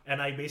bed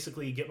and I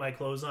basically get my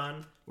clothes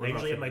on. What I about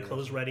usually have my fingers?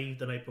 clothes ready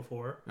the night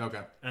before,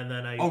 Okay. and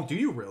then I. Oh, do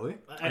you really?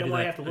 I don't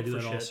want to have to I look do for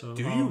that shit also.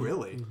 Do you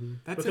really?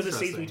 That's because it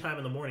saves interesting. me time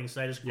in the morning.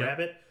 So I just grab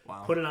it,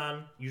 Wow. put it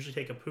on, usually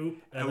take a poop,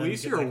 and At then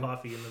least get my you're-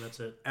 coffee, and then that's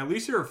it. At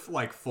least you're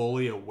like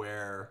fully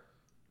aware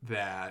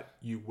that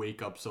you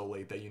wake up so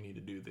late that you need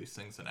to do these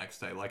things the next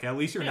day. Like at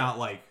least you're not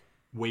like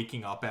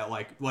waking up at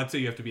like, let's say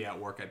you have to be at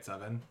work at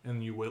 7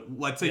 and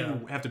let's say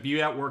you have to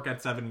be at work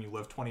at 7 and you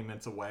live 20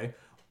 minutes away.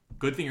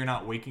 Good thing you're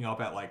not waking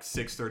up at like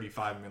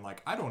 6:35 and being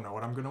like, I don't know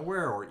what I'm gonna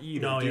wear or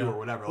eat or do or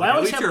whatever. Well, I Like, at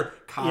always least have- you're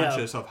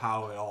conscious of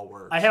how it all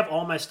works. I have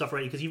all my stuff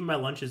ready because even my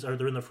lunches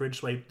they're in the fridge,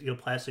 so I get a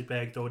plastic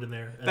bag, throw it in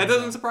there. That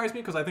doesn't surprise me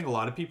because I think a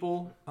lot of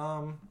people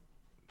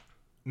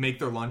make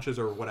their lunches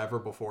or whatever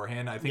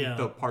beforehand. I think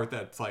the part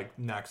that's like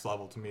next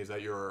level to me is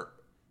that you're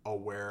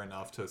aware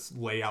enough to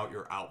lay out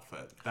your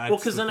outfit. That's Well,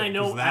 because the then I thing,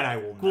 know 'cause that I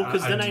will. Well,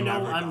 because then I've I know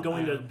never I'm done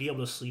going that. to be able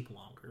to sleep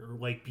longer or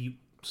like be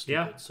stupid.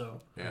 Yeah. So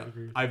Yeah,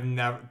 I've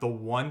never. The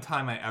one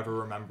time I ever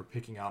remember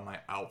picking out my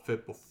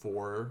outfit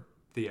before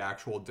the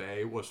actual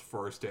day was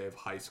first day of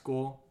high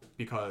school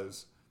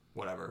because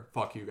whatever,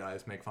 fuck you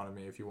guys, make fun of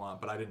me if you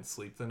want, but I didn't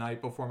sleep the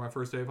night before my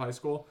first day of high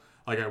school.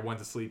 Like I went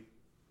to sleep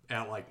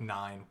at like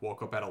 9,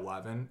 woke up at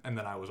 11, and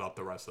then I was up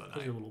the rest of the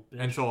night. you're a little bitch.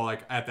 And so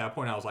like at that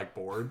point I was like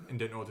bored and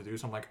didn't know what to do,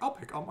 so I'm like, I'll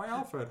pick out my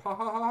outfit. Ha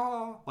ha ha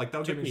ha. Like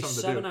that'll give Took me me something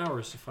to 7 do.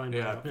 hours to find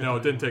Yeah, out. no,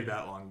 it didn't take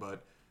that long,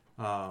 but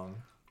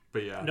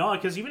yeah. no,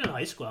 because even in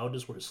high school I would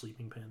just wear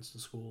sleeping pants to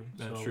school.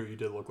 That's so, true. You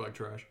did look like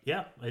trash.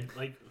 Yeah, I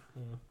like.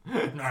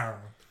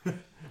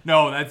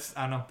 No, that's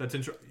I don't know. That's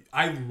interesting.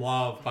 I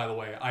love, by the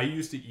way. I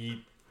used to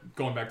eat.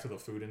 Going back to the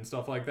food and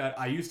stuff like that,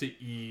 I used to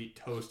eat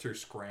toaster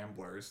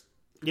scramblers.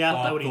 Yeah,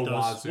 I off would the eat those.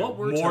 wazoo. What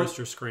were More-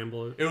 toaster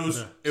scramblers? It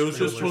was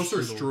just toaster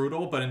strudel.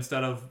 strudel, but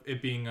instead of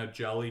it being a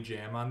jelly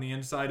jam on the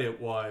inside, it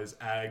was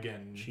egg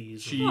and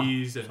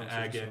Cheese. and Sausage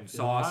egg and and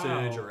stuff.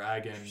 sausage Wow. or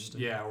egg and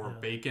Interesting. or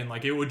bacon.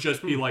 Like it would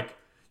just be like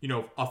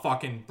a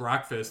fucking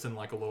breakfast and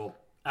like a little.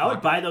 I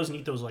would buy those and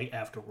eat those like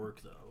after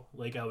work though.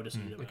 Like I would just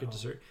eat them Like at a home.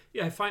 dessert.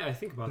 Yeah, I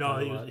think about No,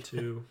 that a it lot was-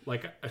 too.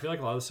 Like I feel like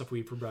a lot of the stuff we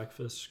eat for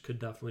breakfast could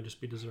definitely just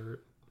be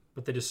dessert,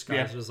 but they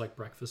disguise it as like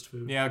breakfast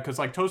food. Yeah, because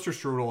like toaster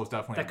strudel is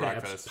definitely That a could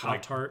have breakfast.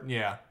 Pop-Tart. Like,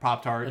 yeah,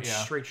 Pop-Tart. That's yeah.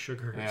 straight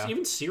sugar. Yeah.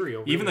 Even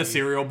cereal. Even the really.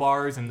 cereal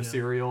bars and the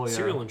cereal. Yeah.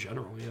 Cereal in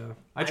general. Yeah.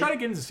 I tried to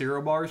get into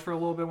cereal bars for a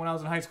little bit when I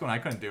was in high school, and I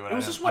couldn't do it. It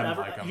was I just didn't- I didn't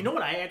whatever. like 'em. You know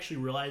what I actually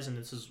realized, and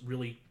this is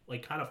really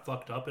like kind of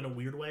fucked up in a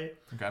weird way.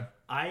 Okay.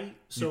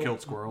 So You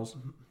killed squirrels.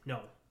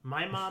 No,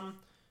 my mom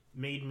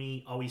made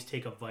me always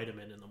take a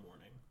vitamin in the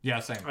morning. Yeah,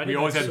 same. I We did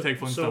always that had to too. take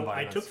Flintstone So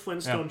I vitamins. took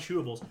Flintstone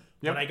chewables.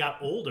 Yep. When I got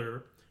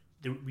older,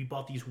 we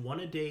bought these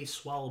 1-a-day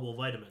swallowable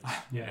vitamins,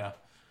 Yeah.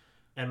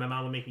 and my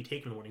mom would make me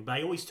take them in the morning. But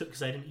I always took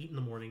because I didn't eat in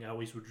the morning. I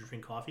always would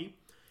drink coffee.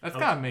 That's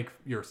gotta make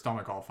your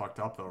stomach all fucked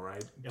up, though,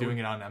 right? Doing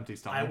it on an empty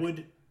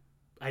stomach.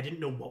 I didn't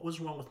know what was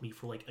wrong with me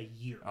for like a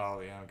year.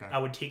 Oh yeah. Okay. I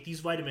would take these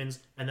vitamins,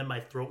 and then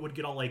my throat would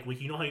get all like,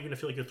 you know how you're gonna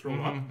feel like you're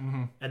throwing up,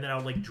 and then I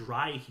would like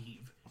dry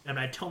heave. And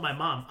I'd tell my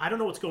mom, I don't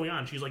know what's going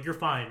on. She's like, you're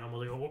fine. I'm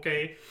like, oh,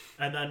 okay.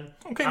 And then,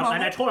 Okay, Mama.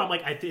 and I told her, I'm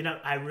like,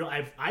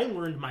 I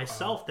learned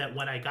myself that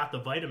when I got the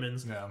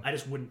vitamins, Yeah. I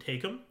just wouldn't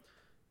take them,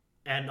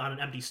 and on an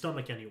empty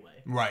stomach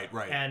anyway. Right.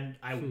 And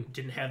I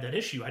didn't have that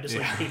issue. I just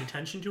like paid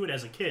attention to it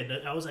as a kid.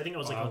 I think I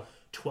was like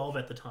 12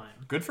 at the time.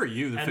 Good for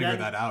you to And figure then-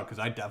 that out, because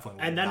I definitely.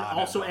 Would And then not have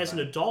also done as an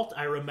that. adult,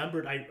 I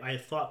remembered, I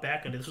thought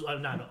back on it. This was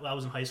I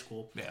was in high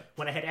school. Yeah.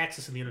 When I had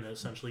access to the internet,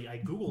 essentially, I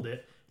Googled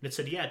it, and it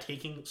said, yeah,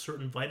 taking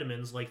certain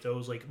vitamins, like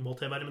those, like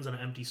multivitamins on an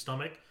empty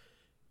stomach,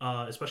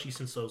 especially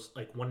since those,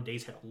 like,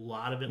 1-a-days had a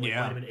lot of it, like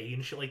Yeah. vitamin A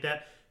and shit like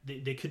that,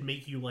 they could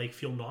make you, like,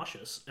 feel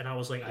nauseous. And I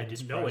was like, I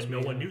didn't know surprised it. No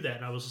me, one yeah. knew that.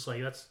 And I was just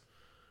like, that's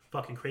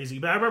fucking crazy.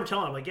 But I remember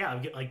telling him, like, yeah, I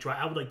would get, like,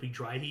 I would, like, be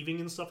dry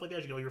heaving and stuff like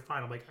that. She'd go, you're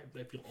fine. I'm like,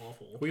 I feel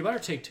awful. Well, you better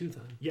take 2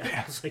 then.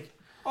 Yeah. It's like,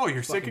 Oh,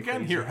 you're sick again?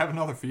 crazy. Here, have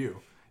another for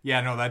you.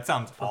 Yeah, no, that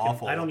sounds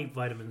awful. I don't eat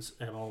vitamins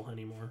at all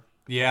anymore.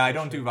 Yeah, I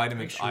don't do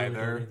vitamins Actually, I don't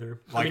either.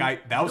 either.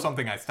 Like that was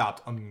something I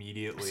stopped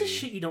immediately. This is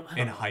shit you don't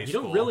in high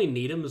school. You don't really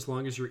need them as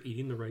long as you're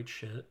eating the right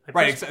shit.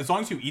 Right, as long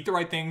as you eat the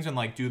right things and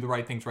like do the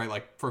right things right.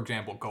 Like for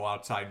example, go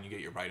outside and you get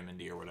your vitamin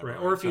D or whatever. Right.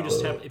 Or if you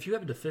just have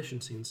a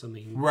deficiency in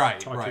something. You right.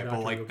 talk to your doctor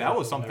But like and that go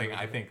was get something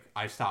whatever. I think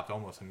I stopped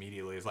almost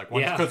immediately. It's like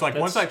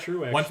that's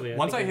true, actually.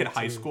 once I think hit did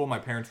high too. school, my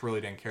parents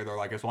really didn't care. They're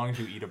like, as long as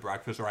you eat a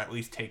breakfast or at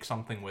least take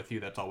something with you,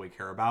 that's all we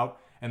care about.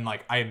 And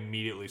like I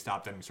immediately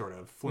stopped any sort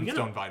of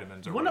Flintstone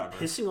vitamins or You end whatever. up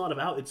pissing a lot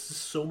about. It's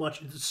just so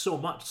much. It's so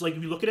much. It's like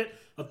if you look at it,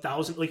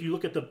 1,000. Like you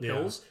look at the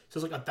pills, it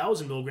says like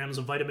 1,000 milligrams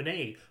of vitamin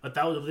A,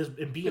 1,000 of this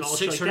and B, and all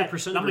shit like that.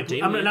 600% And I'm of like,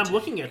 daily I'm intake.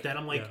 looking at that.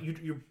 I'm like,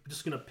 you're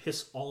just gonna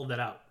piss all of that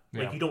out.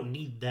 Like Yeah. you don't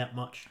need that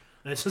much.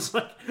 And it's just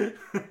like,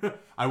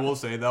 I will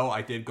say though,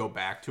 I did go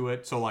back to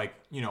it. So like,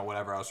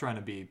 whatever, I was trying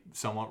to be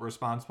somewhat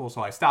responsible.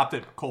 So I stopped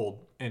it cold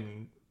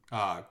in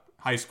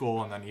high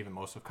school and then even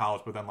most of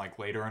college. But then like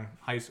later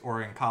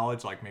in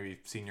college, like maybe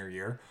senior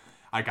year,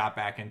 I got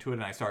back into it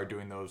and I started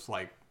doing those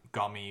like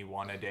gummy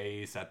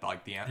one-a-days at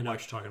like the end. I know what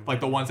you're talking about. Like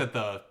the ones that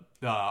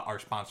are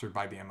sponsored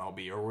by the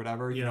MLB or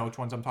whatever. You know which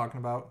ones I'm talking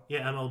about?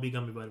 yeah, MLB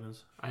gummy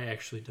vitamins. I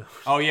actually don't.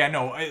 Oh yeah,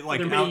 no, like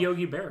They're many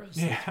Yogi Berras.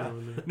 yeah,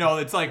 no,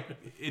 it's like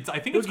I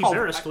think it's Yogi called.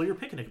 Berra stole your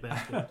picnic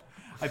basket.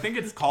 I think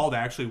it's called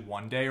actually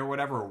One Day or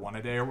whatever, or One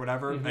a Day or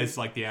whatever. Mm-hmm. It's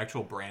like the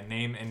actual brand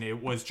name, and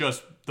it was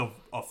just the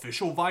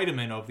official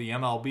vitamin of the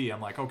MLB.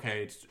 I'm like,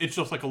 okay, it's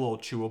just like a little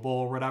chewable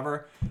or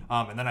whatever.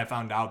 And then I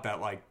found out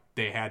that like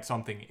they had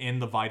something in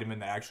the vitamin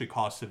that actually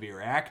caused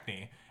severe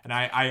acne, and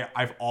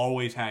I've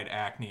always had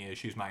acne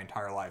issues my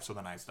entire life. So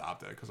then I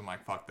stopped it because I'm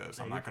like, fuck this,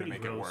 I'm you're not gonna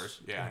pretty make it gross.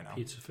 worse. Yeah, I know.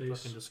 Pizza face.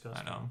 Fucking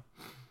disgusting. I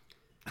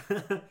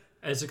know.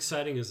 As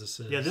exciting as this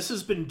is. Yeah, this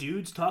has been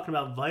dudes talking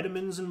about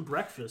vitamins and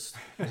breakfast.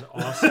 as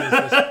awesome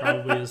as this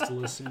probably is to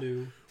listen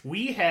to.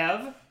 We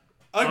have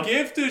A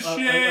gift a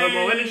exchange.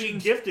 Mo Energy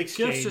gift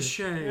exchange. Just a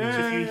shame. So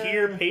if you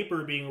hear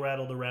paper being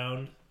rattled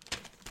around,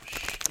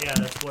 yeah,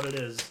 that's what it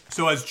is.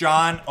 So as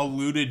John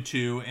alluded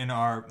to in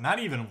our, not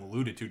even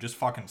alluded to, just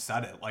fucking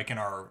said it, like in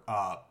our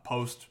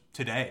post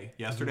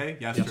yesterday.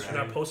 In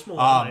our Post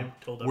Malone, I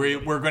told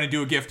everybody. We're going to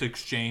do a gift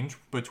exchange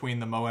between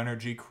the Mo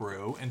Energy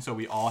crew, and so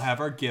we all have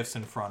our gifts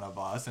in front of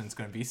us, and it's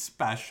going to be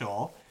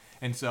special.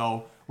 And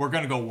so we're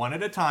going to go one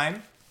at a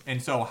time. And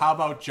so how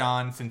about,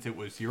 John, since it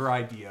was your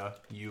idea,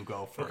 you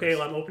go first. Okay,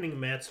 well, I'm opening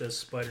Matt says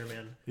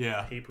Spider-Man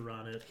Yeah. paper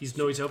on it. He's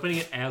opening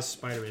it as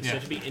Spider-Man. So you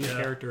have to be in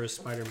character as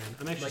Spider-Man.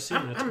 I'm actually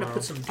seeing that I'm gonna tomorrow.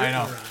 put some I glitter know.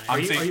 on it. I'm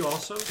Are saying- you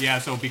also? Yeah,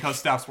 so because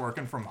Steph's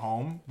working from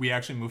home, we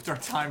actually moved our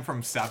time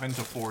from 7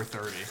 to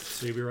 4:30.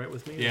 So you'll be right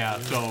with me? Yeah,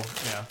 so,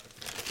 yeah.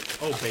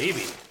 Oh,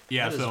 baby.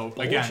 Yeah, That is so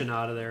bulging again,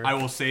 out of there. I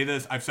will say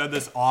this. I've said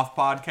this off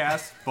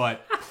podcast,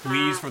 but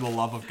please, for the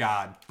love of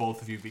God,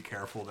 both of you be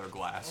careful. They're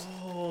glass.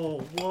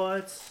 Oh,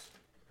 what?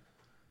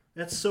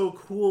 That's so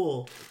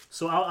cool.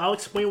 So I'll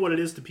explain what it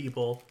is to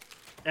people.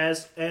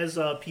 As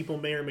people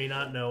may or may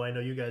not know, I know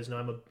you guys know,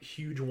 I'm a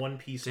huge One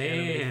Piece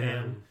anime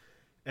fan.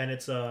 And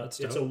it's a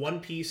dope. One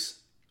Piece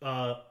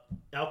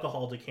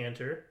alcohol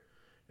decanter.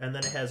 And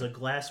then it has a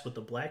glass with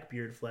the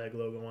Blackbeard flag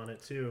logo on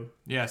it, too.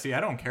 Yeah, see, I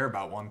don't care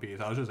about One Piece.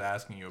 I was just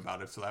asking you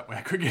about it so that way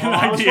I could get Oh, an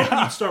I was hoping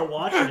idea. you'd start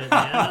watching it,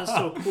 man. That's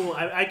so cool.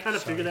 I kind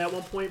of figured that at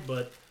one point,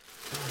 but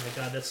oh my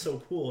god, that's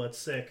so cool. That's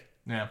sick.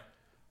 Yeah,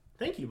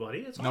 Thank you,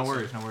 buddy. That's no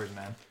awesome. worries,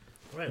 man.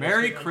 All right,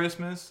 Merry let's get on.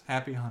 Christmas,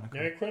 Happy Hanukkah.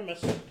 Merry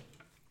Christmas.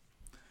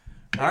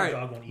 All right.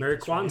 Dog won't eat Merry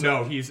this one. Kwanzaa.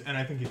 No, and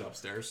I think he's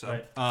upstairs. So,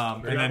 Right.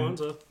 and Merry then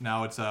Kwanzaa.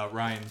 now it's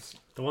Ryan's.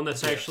 The one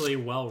that's actually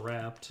well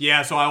wrapped.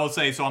 Yeah, so I will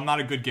say, so I'm not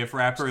a good gift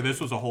wrapper.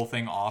 This was a whole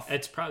thing off.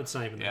 It's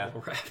not even Yeah. that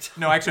well wrapped.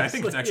 No, actually, I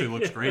think it actually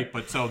looks great.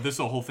 But so this is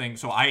a whole thing.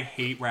 So I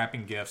hate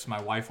wrapping gifts.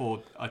 My wife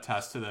will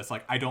attest to this.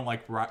 Like, I don't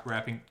like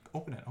wrapping.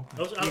 Open it.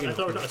 I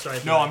thought we were sorry.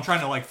 No, I'm trying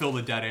to like fill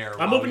the dead air.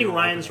 I'm while opening you're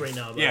Ryan's opening.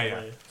 right now. By Yeah, the yeah.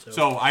 way,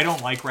 So I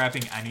don't like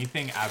wrapping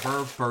anything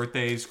ever.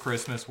 Birthdays,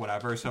 Christmas,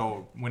 whatever.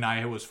 So when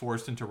I was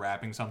forced into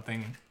wrapping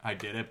something, I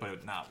did it,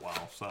 but not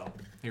well. So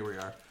here we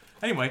are.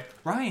 Anyway,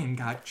 Ryan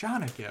got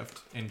John a gift,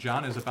 and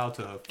John is about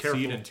to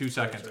see it in 2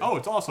 seconds. Sorry. Oh,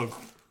 it's also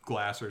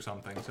glass or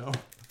something. So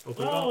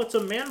Open it oh, up. it's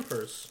a man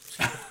purse.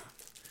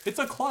 it's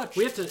a clutch.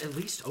 We have to at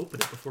least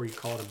open it before you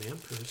call it a man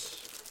purse.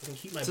 I can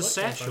keep my It's a butt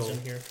satchel. tampons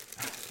in here.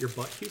 Your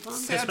butt coupon?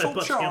 That's my Satchel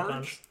butt charge.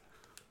 tampons.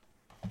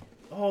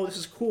 Oh, this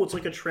is cool. It's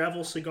like a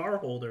travel cigar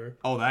holder.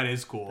 Oh, that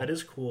is cool. That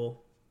is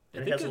cool.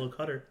 And it think has a it- little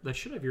cutter. That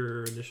should have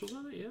your initials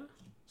on it, yeah?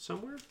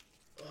 Somewhere?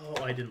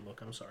 Oh, I didn't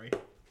look. I'm sorry.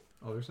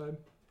 Other side.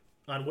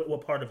 On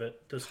what part of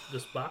it? This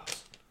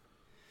box?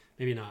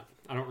 Maybe not.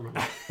 I don't remember.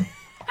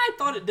 I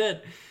thought it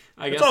did.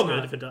 I It's guess all not.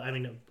 good if it does. I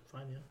mean,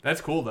 fine, yeah.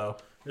 That's cool though.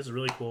 This is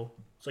really cool.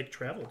 It's like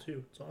travel,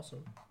 too. It's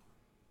awesome. Oh,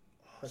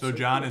 that's So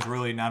John cool. is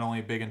really not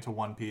only big into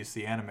One Piece,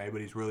 the anime, but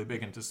he's really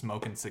big into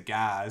smoking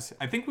cigars.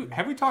 I think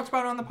have we talked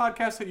about it on the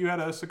podcast that you had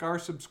a cigar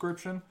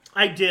subscription?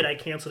 I did. I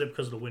canceled it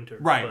because of the winter.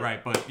 Right, but-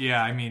 right. But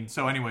yeah, I mean,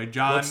 so anyway,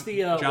 John, What's the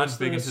John's what's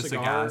big the into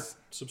cigar cigars.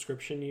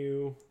 subscription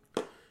you...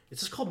 It's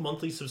just called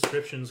monthly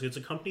subscriptions. It's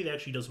a company that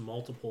actually does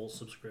multiple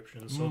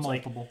subscriptions. So it's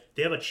Multiple. like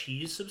they have a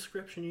cheese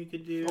subscription you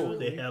could do. Oh,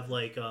 really? They have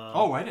like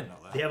I didn't know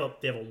that.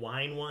 they have a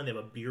wine one. They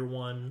have a beer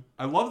one.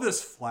 I love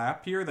this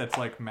flap here that's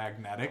like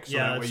magnetic, so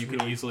Yeah, that way it's you can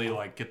really easily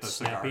like get the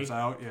Snappy. cigars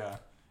out. Yeah,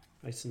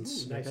 Nice and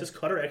Nice. snappy. This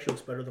cutter actually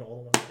looks better than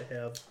all the ones they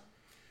have.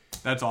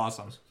 that's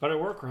awesome. But at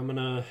work, I'm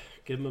gonna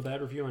give them a bad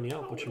review on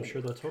Yelp, which I'm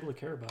sure they'll totally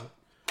care about.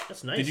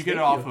 That's nice. Did you get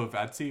it off of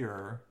Etsy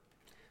or?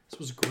 This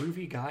was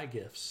Groovy Guy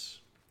Gifts.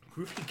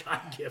 Groovy Guy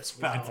Gifts?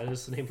 Wow. That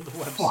is the name of the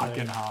website.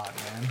 Fucking hot,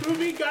 man.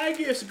 Groovy Guy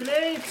Gifts,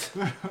 great.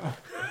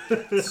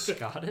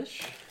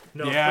 Scottish?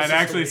 No, Yeah, this it is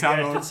actually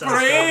yeah, sounds it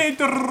great.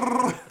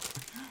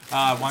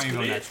 Why don't you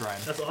go next,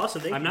 Ryan? That's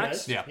awesome. Thank I'm you,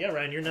 next? guys. Yeah.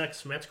 Ryan, you're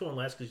next. Matt's going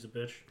last because he's a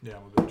bitch. Yeah,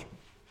 I'm a bitch.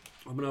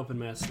 I'm gonna open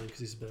Matt's thing because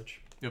he's a bitch.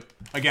 Yep.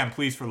 Again,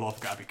 please, for the love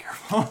of God, be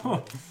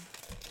careful.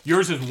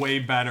 Yours is way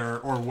better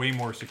or way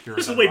more secure.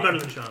 This is than way mine. better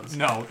than Sean's.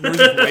 No, yours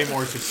is way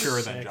more secure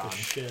than Sack of John's.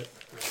 shit.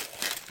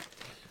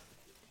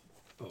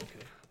 Okay.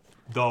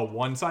 The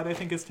one side I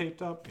think is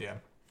taped up. Yeah.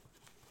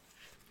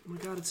 Oh my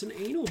god, it's an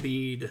anal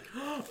bead.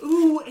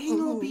 Ooh,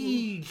 anal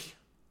bead.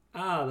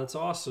 Ah, that's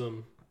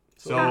awesome.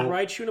 So So-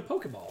 Raichu and a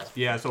Pokeball.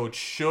 Yeah, so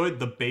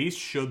the base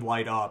should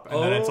light up,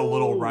 and then it's a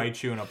little Oh.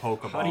 Raichu and a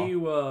Pokeball. How do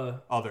you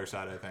Other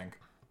side, I think.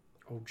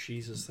 Oh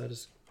Jesus, that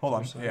is Hold on.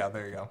 other side. Yeah,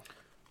 there you go.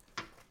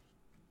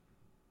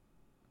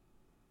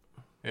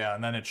 Yeah,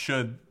 and then it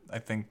should, I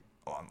think.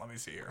 Hold on, let me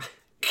see here.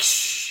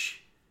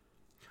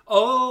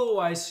 Oh,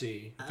 I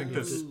see. I think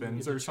this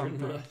spins or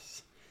something.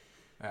 Nice.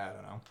 I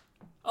don't know.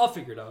 I'll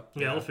figure it out.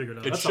 Yeah, we'll figure it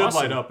out. It That's should awesome.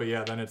 light up, but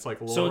yeah, then it's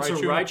like a So little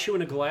it's Raichu. a Raichu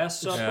and a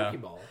glass Yeah.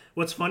 Pokeball.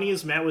 What's funny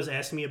is Matt was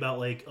asking me about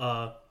like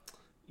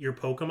your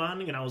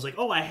Pokemon, and I was like,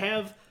 oh, I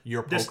have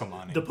Your this-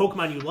 Pokemon. the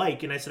Pokemon you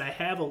like, and I said I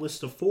have a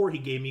list of 4 he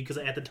gave me because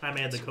at the time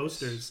I had the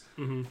coasters.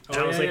 And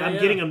I was like, I'm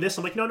getting him this.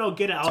 I'm like, no,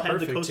 get it. I'll have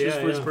the perfect. coasters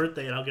Yeah, for his yeah.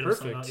 birthday, and I'll get him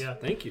some Perfect. out. Yeah.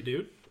 Thank you,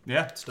 dude.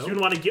 Yeah. You didn't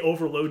want to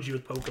overload you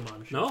with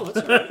Pokemon. No,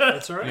 that's all right.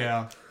 That's all right.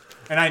 Yeah.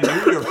 And I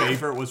knew your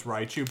favorite was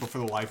Raichu, but for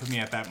the life of me,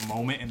 at that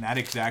moment, in that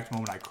exact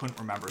moment, I couldn't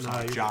remember. So I'm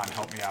like, you're John,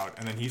 help me out.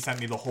 And then he sent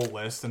me the whole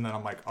list, and then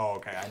I'm like, oh,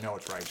 okay, I know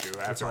it's Raichu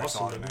after I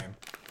saw the awesome, man. name.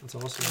 That's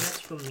awesome. That's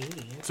from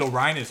me. So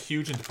Ryan is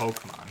huge into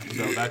Pokemon,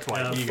 so that's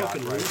why Yeah, he got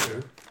Fucking Raichu.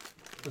 loser.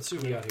 Let's see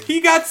what we got here.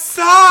 He got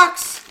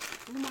socks!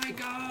 Oh my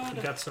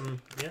god. Got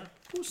some, yeah.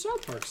 Oh,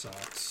 South Park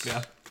socks.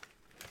 Yeah.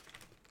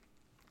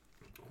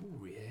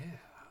 Oh yeah,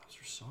 those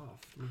are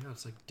soft. Oh my god,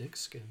 it's like dick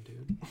skin,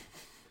 dude.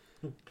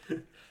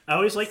 I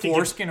always like to give.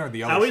 Foreskin or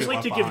the other I always shit like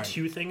left to give behind.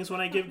 2 things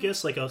when I give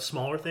gifts, like a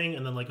smaller thing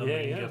and then like a Yeah,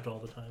 main yeah. gift all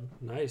the time.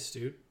 Nice,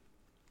 dude.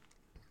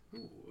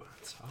 Ooh,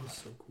 that's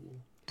so cool.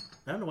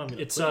 I don't know why I'm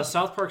gonna. It's put it.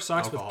 South Park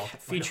socks Alcohol.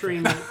 with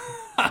featuring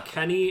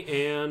Kenny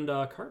and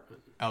Cartman.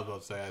 I was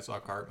about to say I saw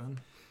Cartman.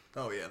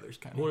 Oh yeah, there's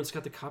Kenny. Oh, and it's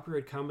got the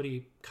copyright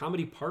comedy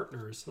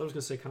partners. I was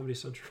gonna say Comedy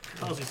Central.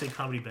 I was gonna say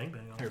comedy bang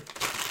bang. On. Here.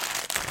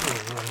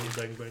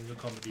 Bang bang, the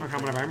comedy.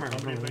 Comedy bang bang.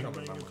 Comedy bang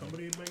bang,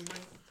 comedy bang bang.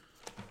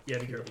 Yeah,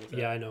 be careful with that.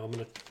 Yeah, I know. I'm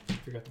gonna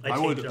figure out the. I I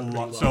taped would it up pretty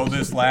love. well. So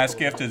this last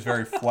gift is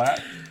very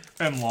flat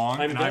and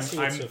long, I'm and guessing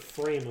I'm it's a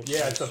frame. Of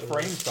yeah, it's a some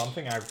frame sort.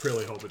 something. I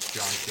really hope it's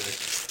John's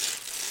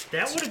dick.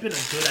 That would have been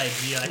a good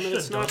idea. I I should mean, have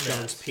it's done not that.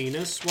 John's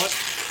penis. What?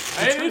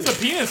 Hey, it's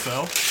a penis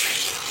though.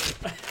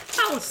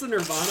 Oh, it's the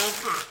Nirvana.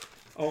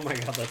 Oh my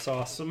god, that's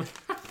awesome.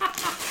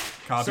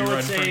 Copyright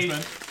it's a-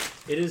 infringement.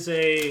 It is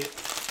a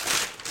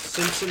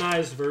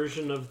Simpsonized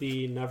version of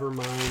the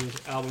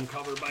Nevermind album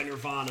cover by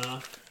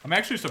Nirvana. I'm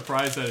actually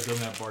surprised that it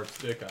doesn't have Bart's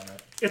dick on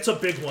it. It's a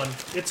big one.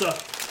 It's a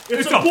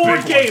It's a a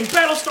board big game.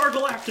 Battlestar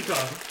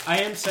Galactica. I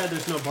am sad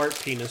there's no Bart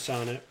penis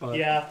on it, but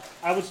Yeah,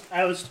 I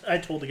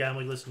told the guy, I'm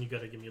like, listen, you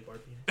gotta give me a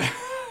Barbie.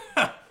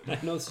 I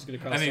know this is gonna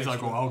cost. And he's like,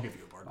 extra. well, I'll give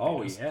you a Bart. Oh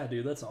penis. yeah,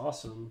 dude, that's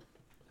awesome.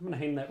 I'm gonna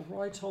hang that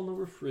right on the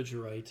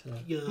refrigerator.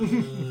 Yeah.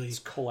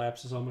 Just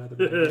collapses on my other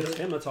bed.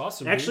 Damn, that's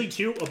awesome. dude. Actually,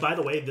 too. Oh, by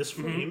the way, this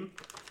frame,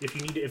 if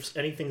you need to, if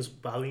anything's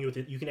bothering you with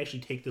it, you can actually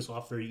take this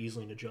off very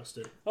easily and adjust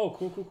it. Oh,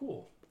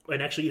 cool.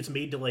 And actually, it's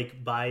made to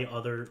like buy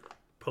other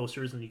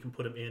posters, and you can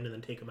put them in and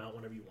then take them out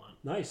whenever you want.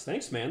 Nice,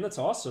 thanks, man. That's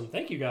awesome.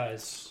 Thank you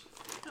guys.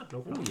 Yeah,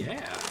 no problem.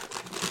 Yeah.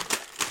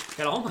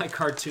 Got all my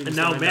cartoons. And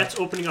now lined Matt's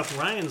up. opening up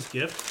Ryan's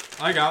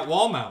gift. I got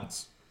wall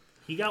mounts.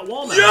 He got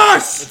walnuts.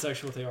 Yes! That's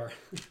actually what they are.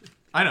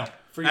 I know.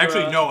 For your,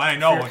 Actually, no, I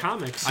know. for your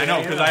comics. I know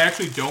Yeah, because yeah. I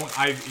actually don't.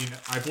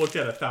 I've looked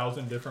at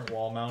 1,000 different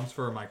wall mounts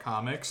for my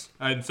comics,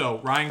 and so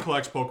Ryan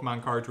collects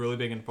Pokemon cards, really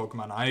big into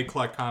Pokemon. I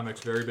collect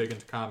comics, very big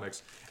into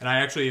comics,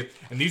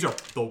 and these are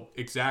the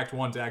exact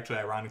ones. Actually,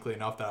 ironically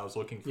enough, that I was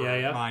looking for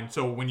Yeah. mine.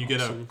 So when you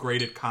get a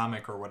graded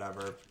comic or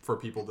whatever, for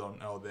people who don't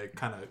know, they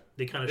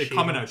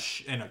come in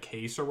a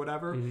case or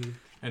whatever,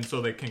 and so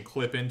they can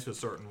clip into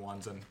certain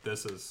ones, and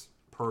this is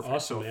perfect.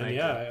 Awesome, so man. thank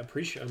Yeah, I you.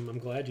 appreciate. I'm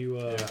glad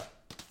you.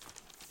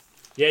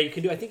 Yeah, you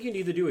can do. I think you can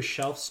either do a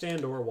shelf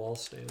stand or a wall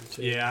stand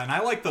too. Yeah, and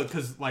I like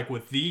because like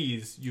with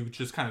these, you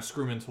just kind of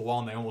screw them into the wall,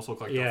 and they almost look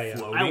like they're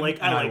floating. I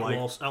like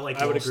walls. I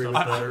would agree with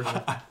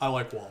that. I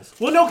like walls.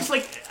 Well, no, because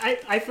like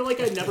I feel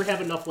like I never have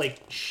enough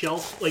like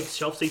shelf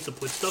space to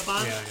put stuff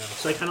on. Yeah.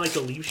 So I kind of like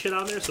to leave shit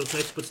on there, so it's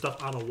nice to put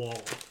stuff on a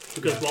wall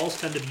because walls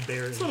tend to be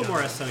bare. It's a little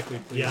more aesthetically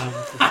pleasing. Yeah,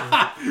 for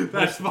sure.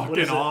 That's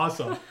fucking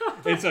awesome.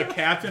 It's a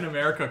Captain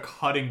America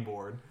cutting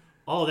board.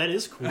 Oh, that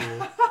is cool.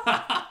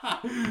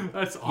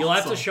 That's awesome. You'll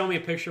have to show me a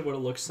picture of what it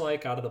looks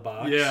like out of the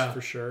box. Yeah,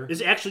 for sure. Do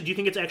you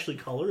think it's actually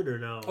colored or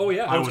no? Oh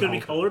yeah, it's gonna be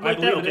colored like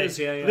that. It is.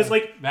 Yeah. Because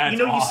like that's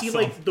you see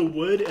like the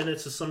wood and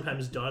it's just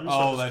sometimes done. So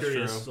I'm that's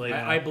curious, true. Like,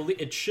 I believe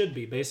it should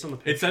be based on the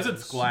pictures. It says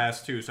it's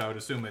glass too, so I would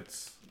assume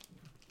it's.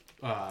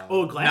 glass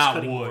not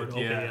cutting wood. board.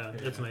 Okay, Yeah,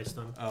 that's nice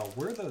done.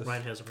 Where are those?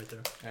 Ryan has them right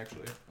there.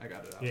 Actually, I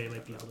got it out. Yeah, you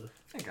might be able to.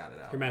 I got it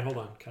out. Here, Matt, hold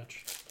on.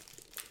 Catch.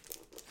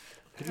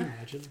 Could you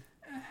imagine?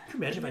 Can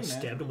you imagine if I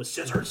stabbed him with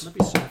scissors? That'd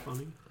be so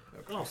funny.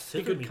 Oh,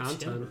 good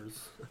content.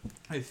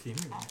 I see.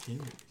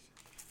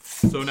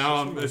 So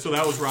now, so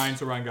that was Ryan.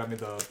 So Ryan got me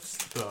the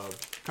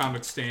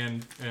comic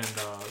stand and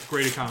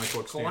graded comic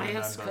book stand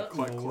Glass and then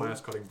cutting board.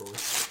 glass cutting board.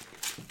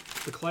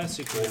 The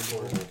classic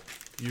board.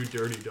 You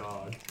dirty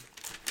dog.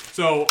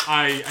 So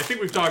I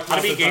think we've talked about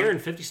How to be this gayer in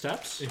 50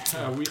 steps.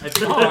 I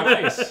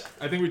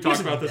think we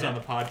talked about this on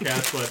the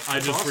podcast, but I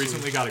just awesome.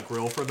 recently got a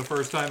grill for the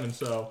first time, and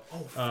so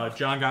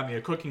John got me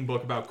a cooking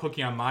book about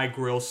cooking on my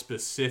grill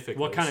specifically.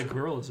 What kind of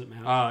grill is it,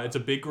 man? It's a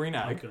Big Green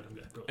Egg. I'm good.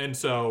 And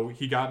so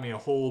he got me a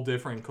whole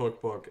different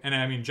cookbook. And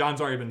I mean, John's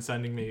already been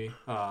sending me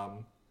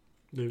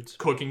Nudes.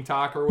 cooking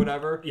talk or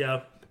whatever.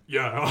 Yeah.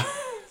 Yeah.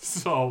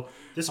 So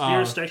This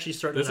beer is actually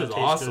starting this to is taste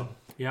awesome.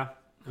 good. Yeah.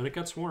 When it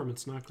gets warm,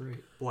 it's not great.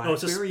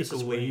 Blackberry it's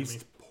just waiting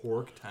glazed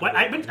pork tender. Well,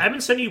 I've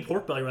been sending you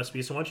pork belly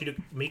recipes, so I want you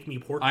to make me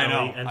pork belly.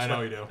 I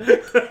know you do.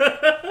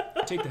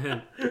 Take the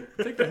hint.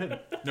 Take the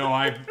hint. No,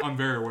 I'm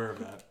very aware of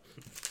that.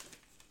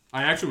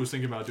 I actually was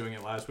thinking about doing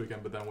it last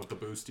weekend, but then with the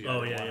boosty.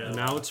 Yeah.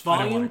 Now it's I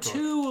didn't volume wanna cook.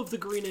 2 of the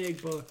Green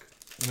Egg book.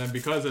 And then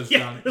because as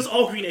Yeah, there's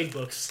all green egg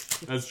books.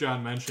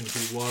 John mentioned,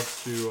 he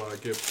loves to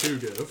give 2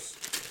 gifts.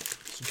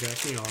 So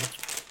jack me off.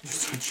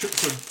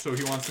 So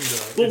he wants me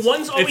to. Well, it's-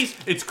 one's always-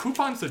 it's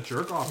coupons to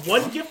jerk off.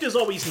 One gift is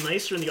always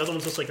nicer, and the other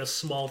one's just like a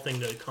small thing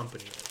to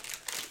accompany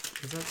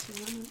it. Is that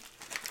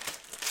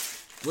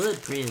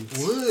Wood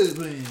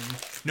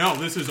prints. No,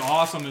 this is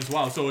awesome as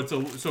well. So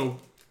so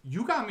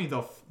you got me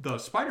the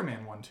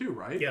Spider-Man one too,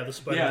 right? Yeah, the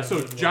Spider-Man. Yeah, so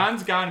one.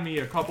 John's gotten me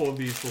a couple of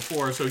these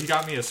before. So he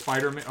got me a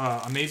Spider-Man,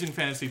 Amazing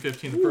Fantasy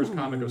 15, the first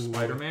comic of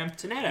Spider-Man.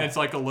 It's an edit. And it's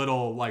like a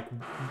little like.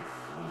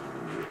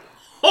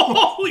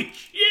 Holy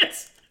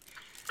shit!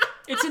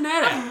 It's an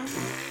edit.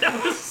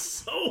 That was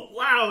so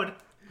loud.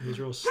 It was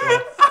real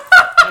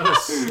that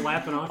was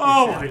slapping off your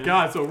Oh shirt, my man.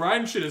 god! So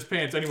Ryan shit his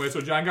pants anyway.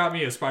 So John got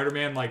me a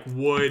Spider-Man like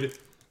wood,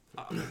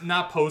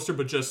 not poster,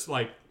 but just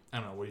like I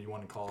don't know what you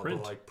want to call it,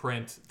 Print. but like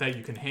print that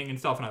you can hang and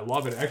stuff. And I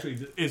love it. It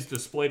actually is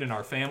displayed in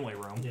our family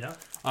room. Yeah.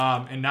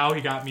 And now he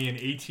got me an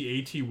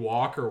AT-AT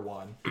Walker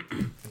one,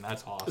 and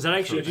that's awesome. Is that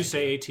actually? So Did you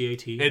say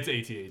AT-AT? it's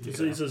AT-AT?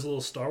 He's this little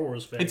Star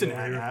Wars fan. It's an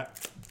over here.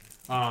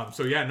 AT.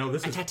 So yeah, no,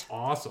 this is AT-AT.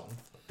 awesome.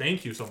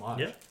 Thank you so much.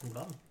 Yeah. No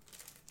problem.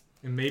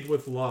 And made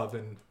with love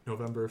in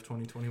November of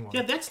 2021.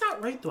 Yeah, that's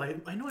not right though.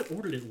 I know I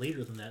ordered it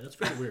later than that. That's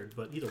very weird,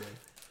 but either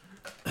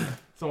way.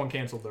 Someone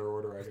canceled their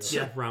order, I guess.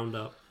 Yeah. Round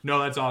up. No,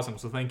 that's awesome.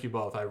 So thank you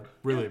both. I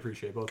really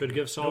appreciate both. Good of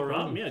you. gifts all No around.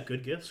 problem. Yeah,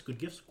 good gifts. Good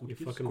gifts. Good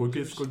gifts. fucking Good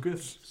gifts, good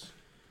gifts.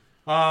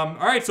 All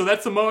right, so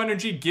that's the Mo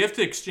Energy gift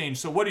exchange.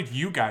 So what did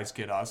you guys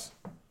get us?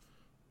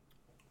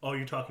 Oh,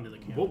 you're talking to the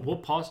camera. We'll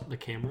pause the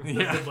camera.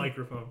 Yeah. The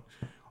microphone.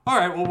 All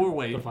right, well we'll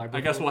wait. The vibraphone.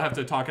 I guess we'll have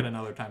to talk at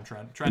another time.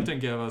 Trent didn't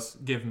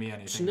give me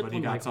anything, Snip but he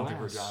on my got something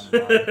for glass.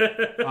 John.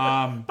 And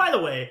I. By the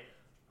way,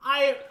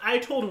 I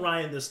told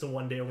Ryan this the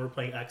one day when we were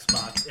playing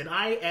Xbox, and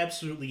I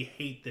absolutely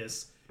hate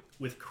this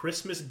with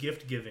Christmas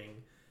gift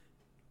giving,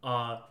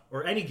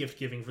 or any gift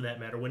giving for that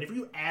matter. Whenever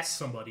you ask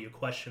somebody a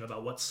question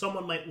about what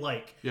someone might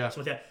like, Yeah.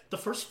 something like that, the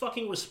first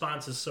fucking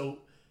response is so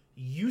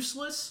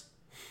useless.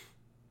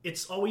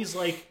 It's always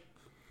like,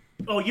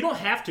 oh, you don't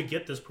have to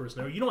get this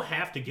person, or you don't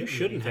have to get me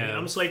shouldn't anything. have. And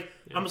I'm just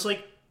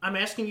like, I'm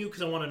asking you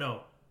because I want to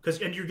know.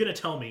 And you're gonna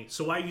tell me,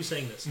 so why are you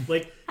saying this?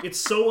 Like, it's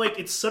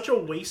such a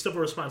waste of a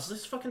response.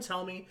 Just fucking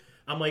tell me.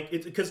 I'm like,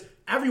 it's because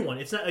everyone.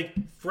 It's not like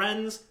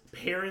friends,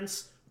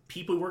 parents,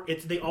 people who work.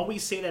 They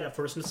always say that at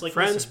first, and it's like,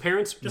 Friends, listen,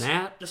 parents, just,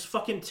 Matt. just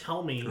fucking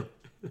tell me,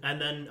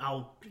 and then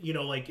I'll,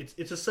 like, it's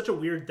just such a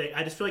weird thing.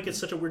 I just feel like it's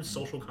such a weird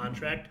social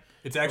contract.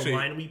 It's actually- a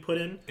line we put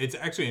in. It's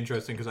actually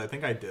interesting because I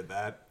think I did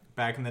that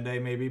back in the day,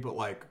 maybe, but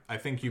like I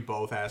think you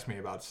both asked me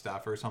about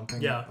stuff or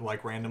something, Yeah.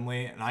 like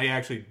randomly, and I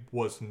actually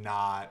was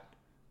not.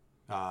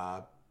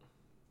 I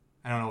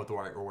don't know what the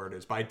right word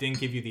is, but I didn't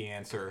give you the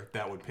answer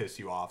that would piss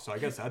you off. So I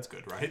guess that's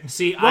good, right?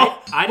 See,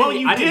 Well, I well,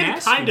 didn't, you I didn't did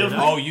ask kind you of. that.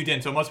 Oh, you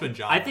didn't. So it must have been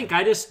John. I think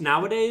I just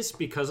nowadays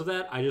because of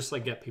that I just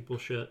like get people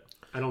shit.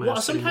 I don't Well,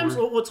 ask sometimes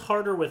anymore. what's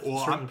harder with certain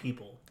I'm-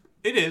 people.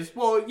 It is.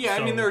 Well, yeah,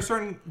 I mean, there are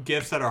certain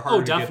gifts that are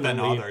harder to get than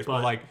others,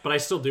 but I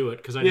still do it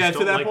because I yeah, just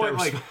to don't that point,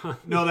 that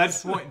like, no,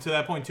 that's point to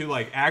that point too.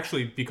 Like,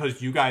 actually,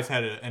 because you guys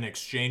had an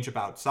exchange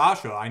about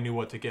Sasha, I knew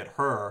what to get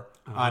her,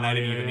 and I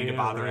didn't even need to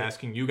bother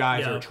asking you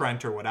guys or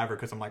Trent or whatever,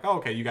 because I'm like, oh,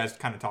 okay, you guys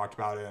kind of talked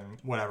about it and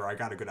whatever. I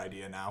got a good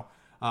idea now.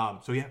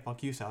 So yeah,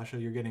 fuck you, Sasha.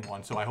 You're getting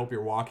one. So I hope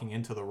you're walking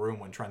into the room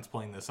when Trent's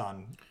playing this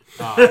on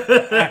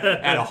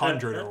at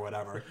 100 or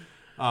whatever.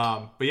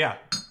 But yeah.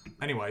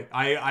 Anyway,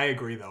 I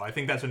agree though. I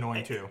think that's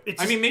annoying too.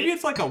 I mean, maybe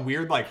it's like a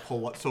weird like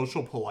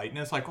social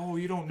politeness, like, oh,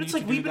 you don't need to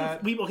do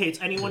that. Okay, it's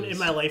anyone in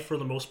my life for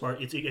the most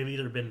part. It's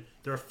either been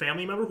they're a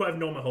family member who I've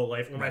known my whole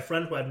life, or my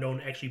friend who I've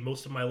known actually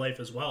most of my life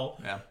as well.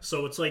 Yeah.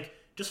 So it's like,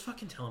 just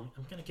fucking tell me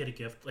I'm gonna get a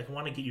gift. Like, I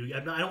want to get you. I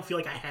don't feel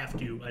like I have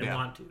to. I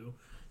want to.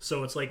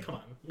 So it's like, come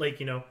on, like,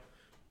 you know.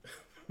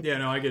 Yeah,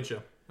 no, I get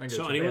you.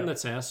 So anyone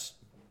that's asked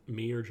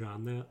me or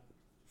John that,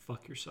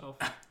 fuck yourself.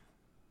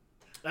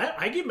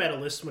 I gave Matt a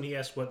list when he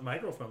asked what my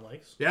girlfriend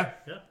likes. Yeah.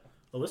 Yeah.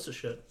 A list of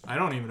shit. I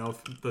don't even know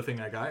if the thing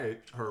I got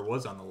her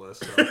was on the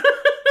list. So.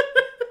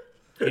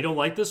 You don't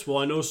like this? Well,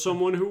 I know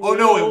someone who. Oh,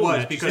 no, it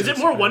was. Because is it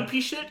more One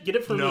Piece shit? Get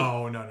it for me.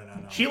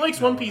 No. She likes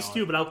One Piece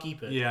too, but I'll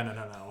keep it. Yeah,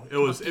 no. It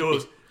was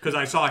because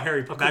I saw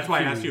Harry Potter. That's why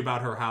I asked you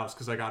about her house,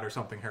 because I got her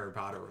something Harry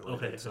Potter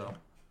related. Okay. So,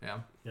 yeah.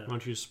 Why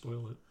don't you just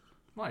spoil it?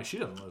 Why? She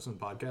doesn't listen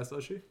to podcasts,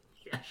 does she?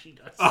 Yeah, she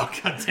does. Oh,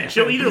 goddamn.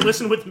 She'll either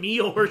listen with me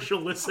or she'll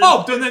listen.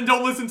 Oh, then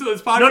don't listen to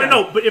this podcast.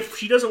 No. But if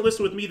she doesn't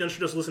listen with me, then she'll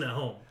just listen at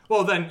home.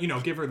 Well, then,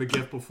 give her the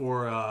gift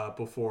before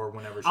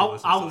whenever she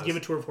listens. I'll give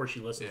it to her before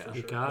she listens. Yeah. For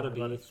You sure. gotta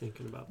be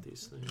thinking about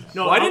these things.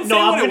 No, I didn't say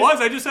what it was.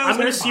 I just said it was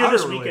I'm going to Harry see her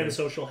this Potter weekend, related.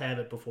 so she'll have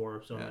it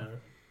before. So Yeah.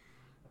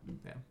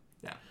 Yeah.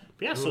 Yeah.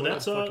 Yeah, so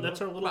that's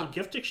our little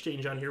gift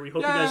exchange on here. We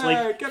hope you guys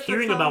like gift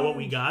hearing about what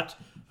we exchange. got.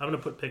 I'm gonna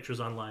put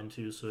pictures online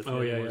too, so if Oh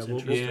yeah. anyone's We'll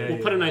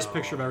interested, put a nice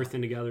picture of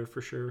everything together for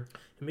sure.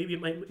 and maybe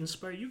it might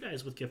inspire you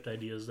guys with gift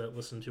ideas that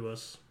listen to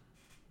us.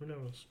 Who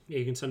knows? Yeah,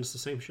 you can send us the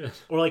same shit.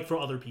 Or like for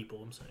other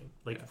people, I'm saying,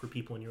 like for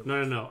people in your.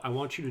 No. I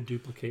want you to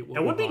duplicate what.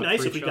 It would be bought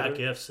nice for if we each got other.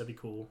 gifts. That'd be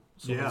cool.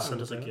 So Yeah.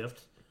 send us a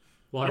gift.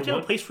 Well, I have to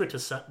have a place for it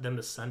to them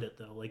to send it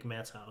though, like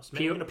Matt's house.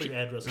 Matt, I'm gonna put your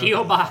address. on PO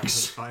there. box.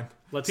 That's fine.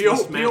 Let's P.O.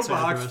 list Matt's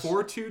Box address.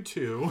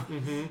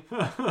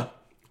 422.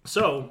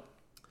 So,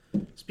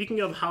 speaking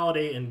of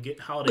holidays and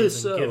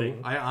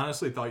giving, I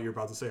honestly thought you were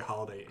about to say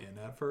Holiday Inn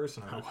at first.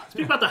 And I'm like,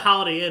 speaking about the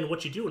Holiday Inn,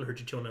 what you doing? Heard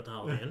you chilling at the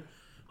Holiday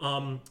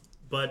Inn.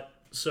 But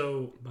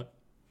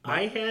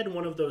I had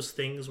one of those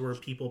things where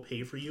people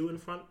pay for you in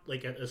front,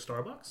 like at a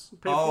Starbucks.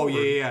 oh,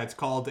 yeah. It's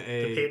called a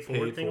pay it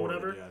forward thing or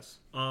whatever? Yes.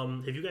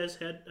 Have you guys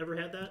ever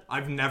had that?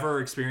 I've never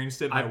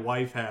experienced it. My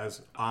wife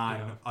has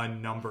on a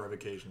number of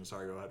occasions.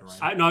 Sorry, go ahead,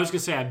 Ryan. I was gonna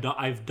say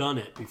I've done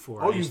it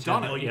before. Oh, I used you've to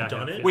done have it? Oh, you've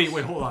done it? Wait,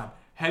 hold on.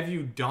 Have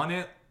you done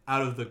it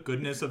out of the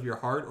goodness of your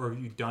heart, or have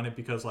you done it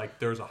because like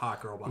there's a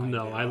hot girl behind you?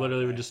 No, I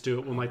literally would just do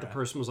it when like the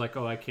person was like,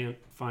 "Oh, I can't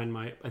find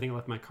I think I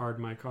left my card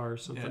in my car or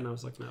something." Yeah. And I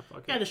was like, "Nah,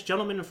 fuck Yeah, it." this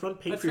gentleman in front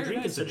paid That's for your very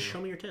drink and nice said, of you.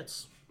 "Show me your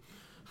tits."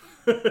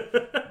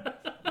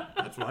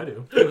 That's what I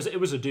do. It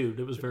was a dude.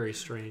 It was very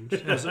strange.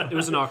 It was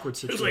an awkward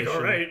He was situation. like,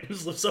 "All right,"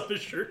 just lifts up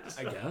his shirt.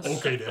 I guess.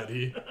 Okay,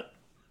 Daddy.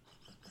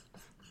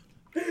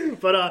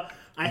 But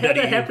I had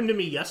that happen to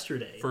me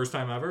yesterday. First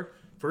time ever?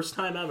 First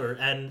time ever.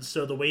 And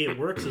so the way it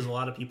works is a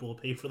lot of people will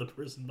pay for the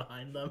person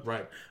behind them.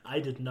 Right. I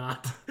did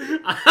not.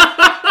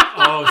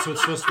 Oh, so it's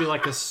supposed to be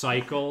like a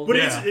cycle. But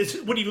Yeah.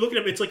 it's when you look at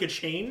it, it's like a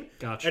chain.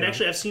 Gotcha. And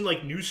actually, I've seen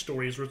like news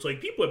stories where it's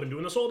like people have been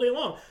doing this all day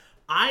long.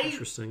 I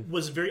Interesting.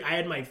 I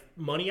had my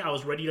money, I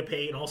was ready to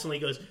pay, and all of a sudden he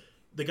goes,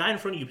 "The guy in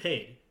front of you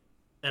paid,"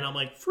 and I'm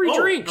like, Free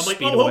 "Oh." drinks, I'm like,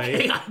 speed "Oh, away.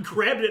 okay." I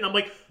grabbed it and I'm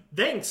like,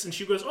 "Thanks," and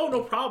she goes, "Oh,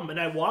 no problem." And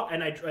I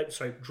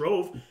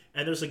drove,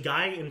 and there's a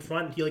guy in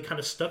front. And he like kind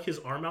of stuck his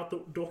arm out the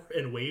door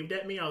and waved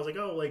at me. I was like,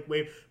 "Oh, like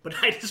wave," but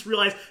I just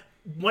realized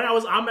when I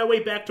was on my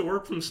way back to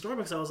work from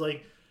Starbucks, I was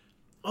like,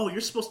 "Oh,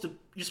 you're supposed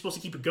to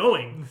keep it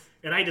going,"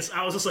 and I was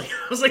like,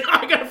 "Oh,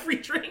 I got a free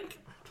drink."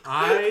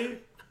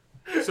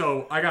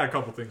 So I got a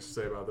couple things to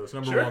say about this.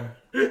 Number Sure.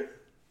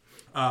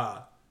 one,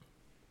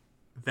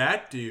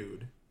 that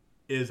dude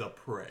is a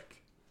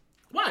prick.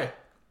 Why?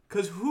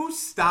 Cause who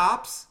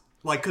stops?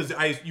 Like,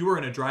 you were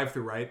in a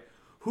drive-thru, right?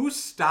 Who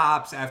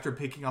stops after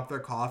picking up their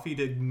coffee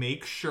to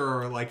make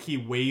sure, like, he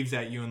waves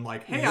at you and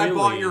like, "Hey, I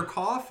bought Really? your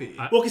coffee."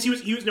 Well, because he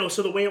was no.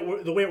 So the way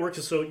it works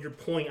is so you're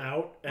pulling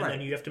out and Right.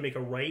 then you have to make a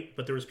right,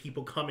 but there was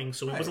people coming,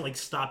 so it wasn't like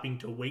stopping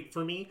to wait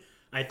for me.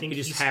 I think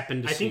He just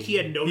happened to I think see he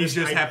had you. noticed.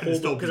 He just I happened to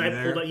pulled still because be I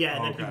there? pulled. Yeah,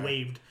 and then Okay. he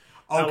waved.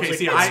 I was Okay, like,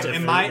 see, that's in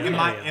different.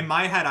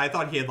 my head, I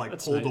thought he had like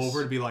That's pulled nice.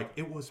 over to be like,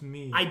 "It was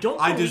me. I don't.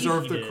 I believe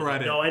deserve he the did.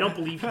 credit." No, I don't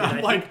believe he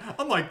did.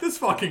 I'm like this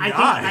fucking I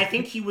guy.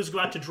 think he was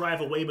about to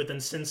drive away, but then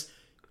since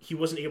he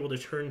wasn't able to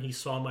turn, he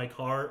saw my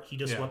car. He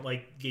just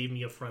gave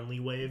me a friendly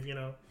wave. You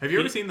know. Have you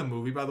ever seen the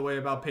movie, by the way,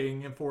 about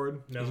paying it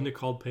forward? No. Isn't it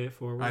called Pay It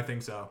Forward? I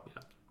think so.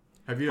 Yeah.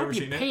 Have you ever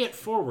You seen pay it? it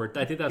forward.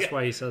 I think that's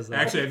why he says that.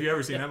 Actually, have you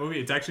ever seen that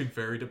movie? It's actually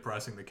very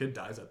depressing. The kid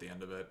dies at the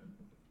end of it.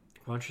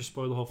 Why don't you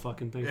spoil the whole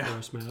fucking thing for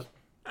us, Matt?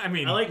 I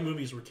mean, I like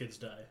movies where kids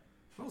die.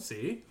 we'll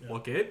see.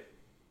 Look it.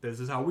 This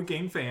is how we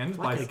gain fans.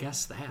 I could have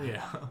guessed that.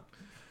 Yeah.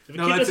 If a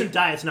kid doesn't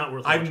die, it's not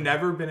worth it. I've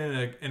never been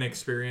in an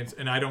experience,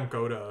 and I don't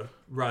go to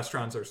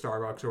restaurants or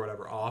Starbucks or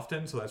whatever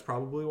often, so that's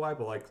probably why,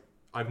 but like,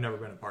 I've never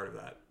been a part of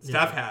that.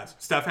 Steph has.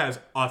 Steph has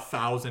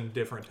 1,000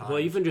 different times. Well,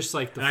 even just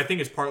like and I think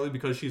it's partly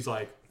because she's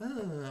like,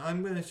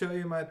 I'm going to show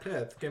you my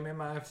tits. Give me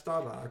my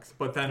Starbucks.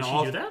 But then Does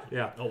she do that?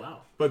 Yeah. Oh,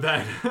 wow. But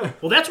then...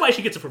 well, that's why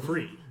she gets it for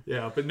free.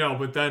 Yeah, but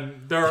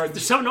then there are...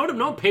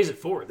 no one pays it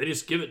forward. They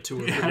just give it to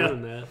her for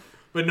doing that.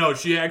 But no,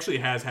 she actually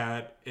has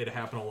had it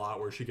happen a lot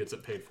where she gets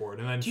it paid for it.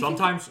 And then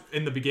sometimes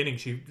in the beginning,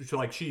 she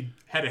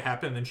had it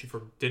happen and then she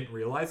didn't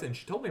realize it. And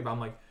she told me about it. I'm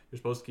like, you're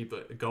supposed to keep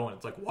it going.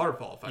 It's like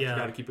waterfall effect. Yeah. You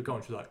got to keep it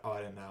going. She's like, oh, I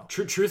didn't know.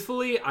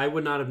 Truthfully, I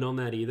would not have known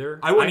that either.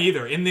 I wouldn't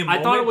either. In the moment,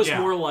 I thought it was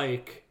more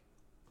like,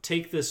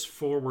 take this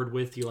forward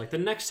with you. Like the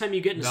next time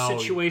you get in a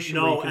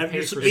situation where you can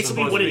pay for basically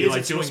something. what it is, like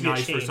it's doing supposed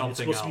nice to be a for chain.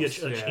 something It's supposed else.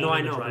 to be a chain. No,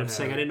 I know. drive I'm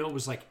saying through. I didn't know it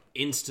was like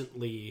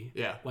instantly,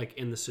 like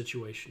in the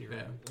situation you're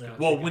in. Yeah.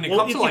 Well, when it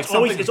comes to like it's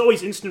something, it's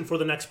always instant for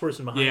the next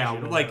person behind you,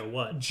 no like matter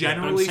what.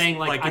 generally, I'm saying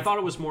like I if- thought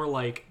it was more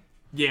like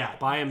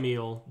buy a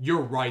meal.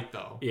 You're right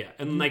though. Yeah,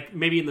 and like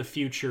maybe in the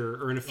future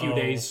or in a few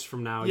days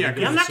from now. Yeah, you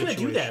get Yeah, I'm a not going to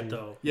do situation. that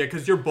though. Yeah,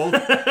 because you're both.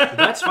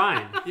 That's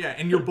fine. Yeah,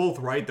 and you're both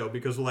right though,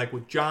 because like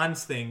with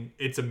John's thing,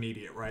 it's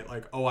immediate, right?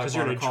 Like, oh, I 'Cause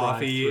you're bought a gonna drive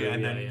coffee, through,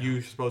 and yeah, then yeah.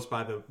 you're supposed to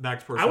buy the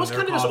next person. I was their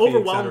kind of just coffee, et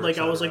overwhelmed. cetera, Like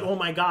et I was like, cetera. oh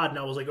my god, and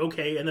I was like,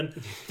 okay. And then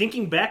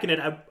thinking back in it,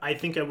 I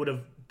think I would have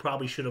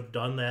probably should have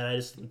done that. I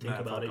just didn't think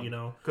about it, you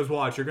know. Because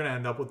watch, you're gonna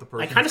end up with the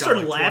person. I kind of who's got,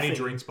 started like 20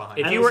 laughing. drinks behind.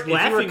 If I you was were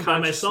laughing by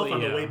myself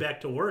on the consciously, way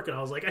back to work, and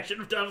I was like, I should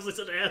have done. I was like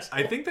such an asshole.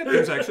 I think that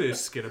there's actually a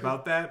skit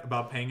about that,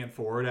 about paying it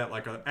forward at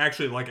like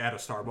actually like at a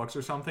Starbucks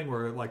or something,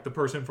 where like the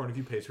person in front of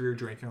you pays for your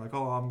drink, and you're like,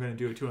 oh, I'm gonna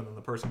do it too, and then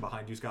the person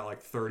behind you's got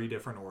like 30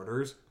 different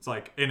orders. It's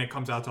like, and it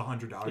comes out to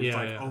 $100. It's Yeah,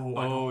 like,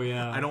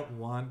 yeah. I don't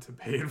want to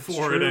pay it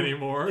for it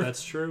anymore.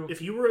 That's true.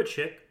 If you were a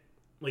chick,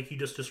 like you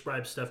just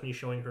described Stephanie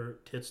showing her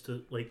tits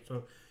to like,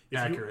 so if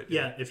Accurate, You,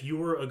 yeah. If you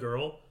were a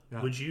girl,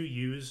 would you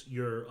use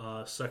your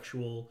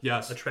sexual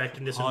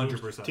attractiveness and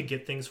moves 100%. to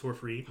get things for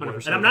free?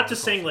 100%. And I'm not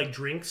just saying like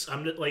drinks.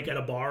 I'm just, like at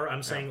a bar.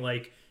 I'm saying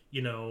like,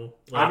 you know,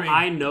 like,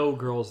 I know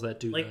girls that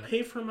do like that.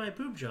 pay for my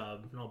boob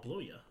job and I'll blow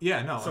you.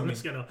 Yeah, no, So I mean,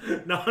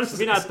 no, I'm just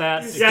Maybe not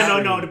that.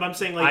 Yeah, no. But I'm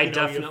saying like I you know,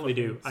 definitely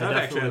do. I Steph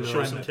actually definitely had a know. show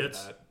friend some that did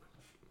tits. that.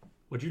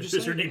 What'd you just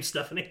Is say? her name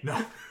Stephanie?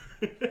 No.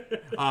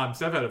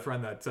 Steph had a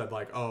friend that said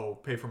like, oh,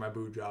 pay for my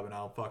boob job and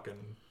I'll fucking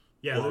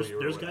Yeah, blow there's you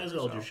or there's whatever, guys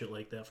that'll so. do shit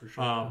like that for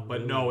sure.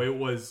 But no, it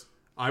was.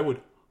 I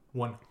would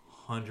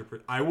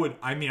 100%. I would.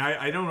 I mean,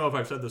 I don't know if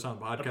I've said this on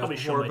I podcast probably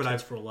show before, my but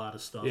tits I've. for a lot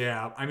of stuff.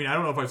 Yeah, I mean, I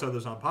don't know if I've said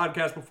this on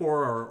podcast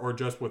before or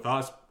just with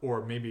us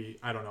or maybe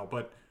I don't know,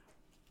 but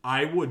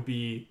I would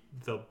be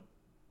the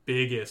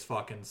biggest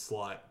fucking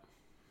slut.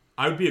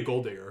 I would be a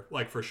gold digger,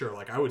 like for sure.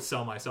 Like I would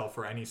sell myself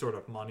for any sort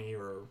of money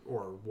or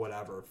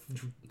whatever.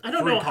 I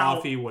don't Free know how-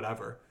 coffee,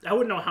 whatever. I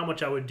wouldn't know how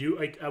much I would do.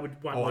 I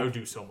would want. Oh, like, I would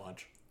do so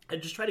much.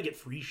 I'd just try to get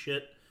free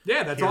shit.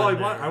 Yeah, that's Here all I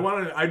and want.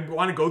 there. I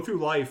want to go through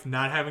life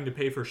not having to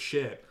pay for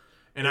shit,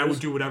 and I would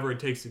do whatever it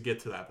takes to get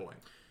to that point.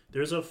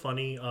 There's a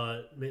funny,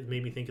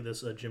 made me think of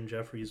this Jim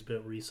Jeffries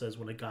bit where he says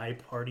when a guy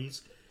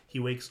parties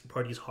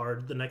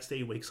hard the next day,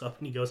 he wakes up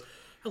and he goes,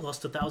 I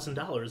lost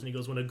 $1,000. And he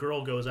goes, when a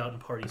girl goes out and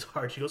parties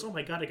hard, she goes, oh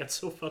my god, I got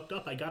so fucked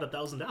up, I got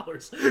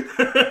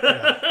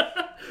 $1,000.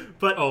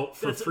 But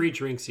For free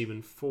drinks,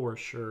 even for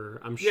sure.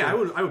 I'm sure. Yeah,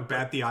 I would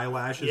bat the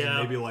eyelashes Yeah.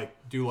 and maybe like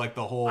do like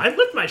the whole. I'd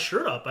lift my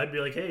shirt up. I'd be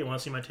like, hey, you want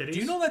to see my titties? Do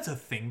you know that's a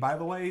thing, by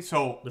the way?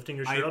 So lifting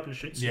your shirt up and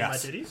seeing my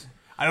titties?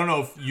 I don't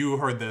know if you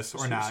heard this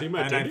or not, see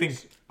my and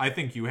titties? I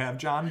think you have,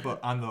 John.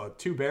 But on the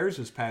Two Bears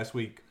this past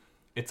week,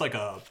 it's like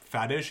a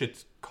fetish.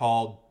 It's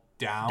called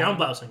down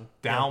blousing.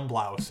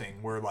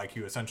 blousing, where like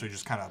you essentially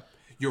just kind of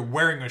you're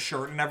wearing a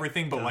shirt and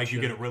everything, but like you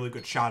get a really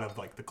good shot of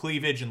like the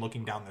cleavage and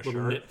looking down the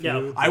shirt.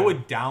 Yeah. I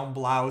would down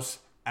blouse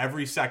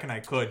every second I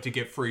could to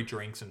get free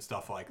drinks and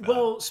stuff like that.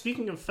 Well,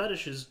 speaking of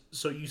fetishes,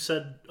 so you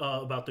said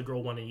about the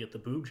girl wanting to get the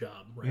boob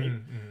job, right?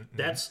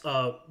 That's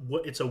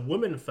it's a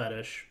woman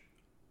fetish.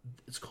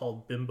 It's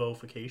called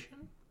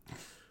bimbofication.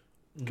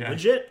 Okay.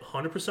 Legit,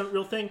 100%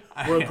 real thing.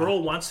 Where a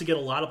girl wants to get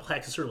a lot of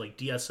plaques, sort of like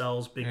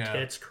DSLs, big Yeah.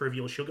 tits,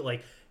 curvy. She'll get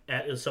like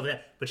stuff like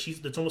that. But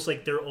it's almost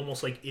like they're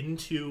almost like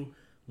into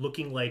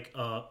looking like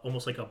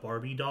almost like a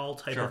Barbie doll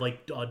type Sure. of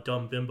like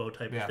dumb bimbo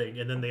type Yeah. of thing.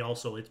 And then they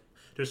also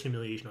there's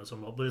humiliation on some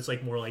level, but it's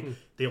like more like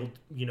they'll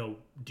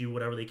do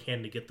whatever they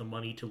can to get the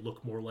money to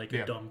look more like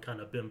a dumb kind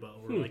of bimbo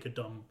or like a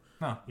dumb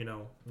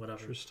whatever.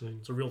 Interesting.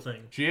 It's a real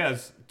thing. she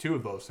has two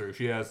of those through.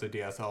 She has the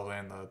DSL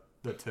and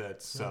the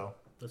tits. So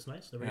That's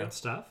nice. There we Good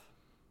stuff.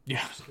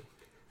 yeah, go.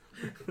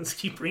 Let's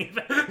keep bringing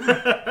it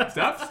back.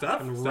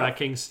 stuff.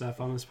 Wrecking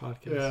stuff on this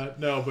podcast. Yeah,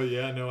 no, but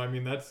yeah, no. I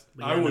mean, that's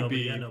But I yeah, would no, but be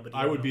yeah, no, but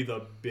I yeah, would no. be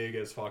the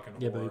biggest fucking.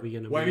 Yeah, but whore. we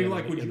gotta- Well, I we mean,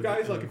 gotta- like, would we you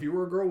gotta- guys like if you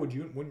were a girl, would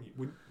you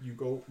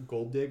go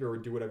gold dig or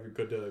do whatever you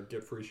could to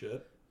get free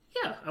shit?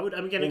 Yeah, I would.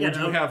 I mean, Or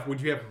again,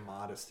 would you have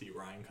modesty,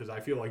 Ryan? Because I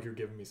feel like you're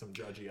giving me some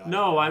judgy eyes.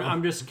 No, right now.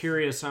 I'm just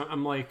curious.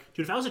 I'm like,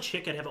 dude, if I was a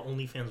chick, I'd have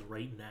OnlyFans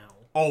right now.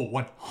 Oh,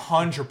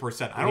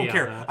 100%. I don't Yeah,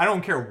 care. that. I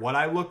don't care what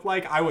I look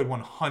like. I would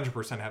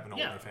 100% have an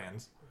Yeah.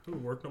 OnlyFans. It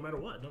would work no matter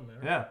what. Don't matter.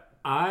 Yeah.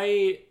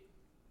 I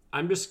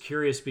I'm just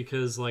curious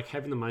because, like,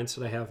 having the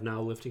mindset I have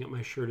now, lifting up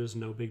my shirt is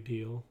no big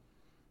deal.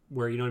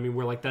 Where, you know what I mean?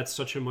 Where, like, that's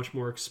such a much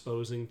more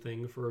exposing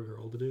thing for a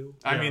girl to do.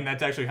 I mean,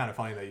 that's actually kind of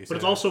funny that you said. But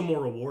it's also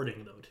more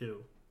rewarding though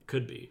too.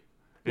 Could be.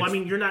 Well, I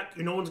mean,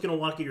 no one's gonna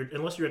walk at your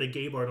unless you're at a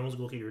gay bar. No one's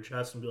gonna look at your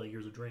chest and be like,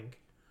 "Here's a drink."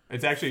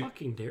 It's actually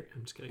Fucking dare.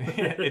 I'm just kidding.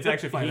 it's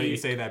actually funny that you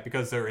say that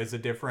because there is a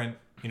different,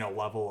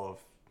 level of,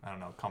 I don't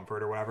know,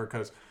 comfort or whatever.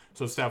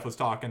 So Steph was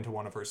talking to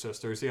one of her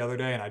sisters the other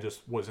day, and I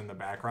just was in the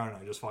background,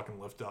 and I just fucking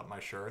lifted up my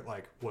shirt,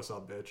 like, "What's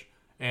up, bitch?"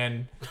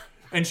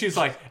 And she's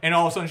like, and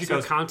all of a sudden she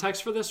goes,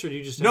 context for this, or do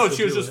you just no?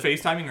 She was just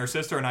FaceTiming her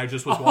sister, and I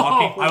just was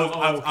walking.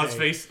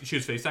 Okay. She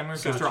was FaceTiming her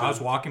sister. I was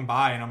walking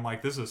by, and I'm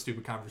like, "This is a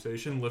stupid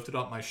conversation." Lifted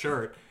up my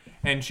shirt,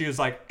 and she was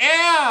like, "Ew,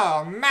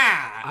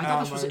 Matt." I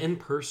thought this was in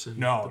person.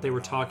 No, that they were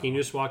talking. You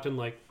just walked in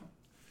like,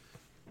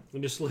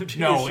 and just lifted.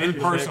 No, your in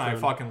shirt person, I back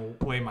fucking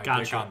lay my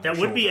Gotcha. dick on. That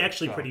their would be shoulder,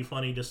 actually so. pretty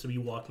funny just to be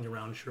walking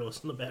around shirtless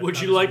in the back. Would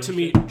you like to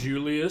meet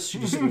Julius? You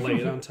just lay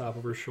it on top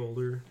of her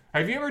shoulder.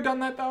 Have you ever done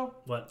that though?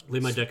 What? Lay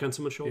my dick on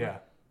someone's shoulder? Yeah.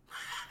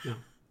 No.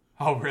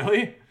 Oh,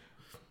 really?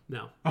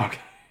 No. Okay.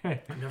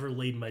 I've never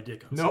laid my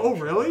dick on. No,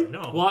 someone's really? shoulder.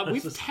 No. Well, That's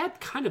we've just- had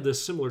kind of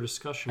this similar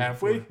discussion. Have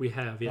before. we? We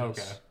have, yes.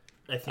 Okay.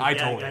 I think I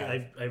totally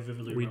I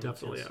vividly We remember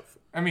definitely this. have.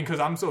 I mean, because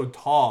I'm so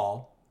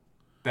tall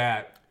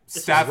that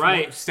is Steph,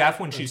 right.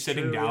 when she's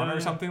sitting true, down yeah. or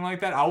something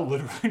like that, I'll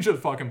literally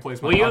just fucking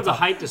place my Well, you have nuts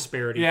the on- height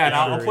disparity. Yeah, and for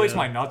I'll sure, place yeah.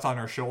 my nuts on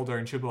her shoulder,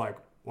 and she'll be like,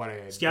 "What are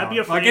you?" See, I'd be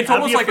afraid. Like, it's I'd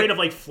almost be like afraid a, of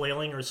like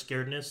flailing or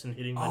scaredness and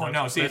hitting my oh nuts.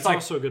 no, see, That's it's like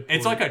also a good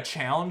it's point. like a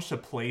challenge to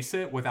place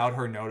it without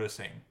her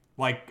noticing.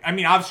 Like, I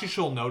mean, obviously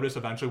she'll notice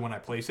eventually when I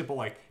place it, but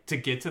like to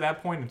get to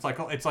that point, it's like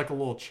a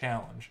little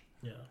challenge.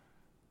 Yeah.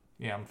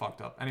 Yeah, I'm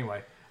fucked up.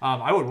 Anyway,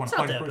 I would not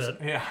that 100%.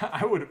 bad. Yeah,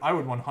 I would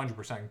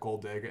 100%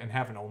 gold dig and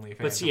have an OnlyFans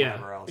But or yeah,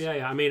 whatever else.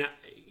 yeah. I mean,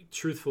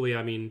 truthfully,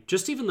 I mean,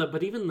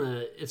 even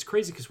the, it's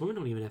crazy because women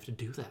don't even have to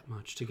do that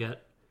much to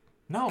get.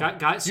 No,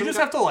 Guys, you some just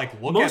guy- have to like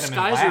look at Most them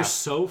guys and are laugh.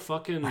 so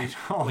fucking like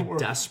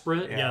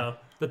desperate Yeah.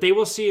 that they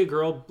will see a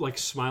girl like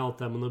smile at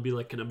them and they'll be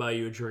like, "Can I buy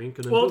you a drink?"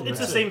 And then Well, boom, it's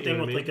the that's same it, thing you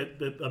know with what I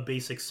mean? like a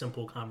basic,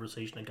 simple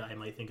conversation a guy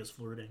might think is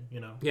flirting.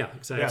 Yeah,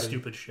 exactly.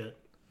 Stupid shit.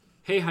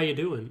 Hey, how you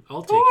doing?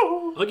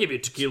 I'll give you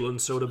tequila and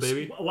soda,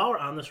 baby. While we're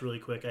on this, really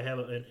quick, I have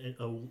a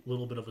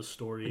little bit of a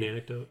story. An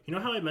anecdote. You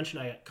know how I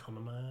mentioned I got cum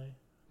in my eye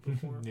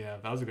before? Yeah,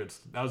 that was a good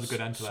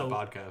end to So-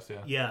 that podcast.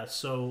 Yeah, Yeah,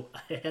 so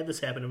I had this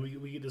happen, and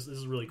we this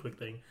is a really quick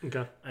thing.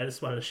 Okay. I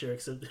just wanted to share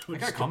because I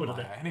got cum in my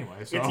eye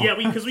anyway. So Yeah,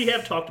 because we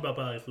have talked about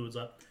bodily fluids.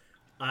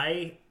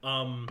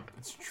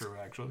 it's true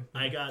actually.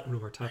 I got One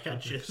of our top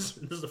topics. jizz.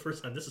 This is the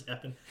first time this has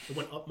happened. It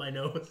went up my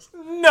nose.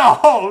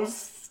 No,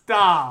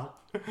 stop.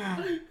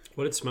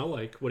 What it smell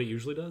like? What it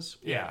usually does?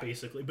 Yeah,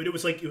 Basically, but it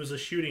was a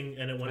shooting,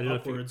 and it went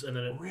didn't think- upwards, and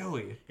then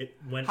really. it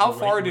went. How right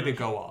far in did my- it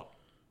go up?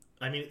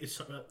 I mean, it's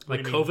what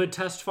Like do you mean? COVID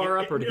test far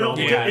up, or did it No,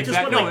 go? Yeah, it just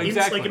exactly. went No, like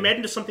exactly. like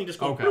imagine just something just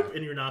go Okay. boop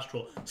in your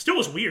nostril. Still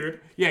was weird.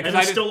 Yeah, 'cause and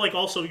I it's did- still like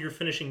also you're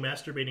finishing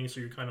masturbating, so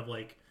you're kind of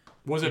like,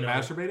 Was it know.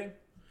 masturbating?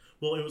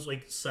 well, it was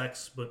like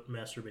sex but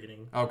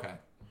masturbating. Okay,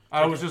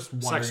 I was just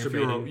wondering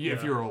Sexturbating,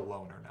 if you were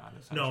alone or not.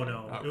 No, essentially.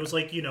 Okay. it was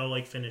like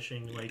like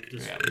finishing like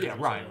just Yeah,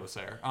 Ryan was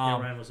there.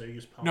 Yeah, Ryan was there. You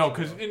just No,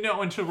 polished because it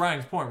out. and to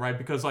Ryan's point, right?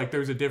 Because like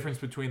there's a difference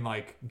between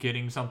like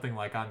getting something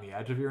like on the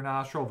edge of your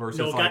nostril versus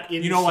No, it like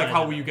got like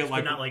how inside you of get it,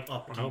 like but not like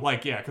up. Deep.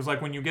 like yeah, because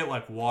like when you get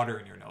like water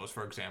in your nose,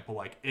 for example,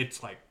 like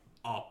it's like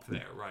up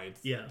there, right?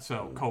 Yeah.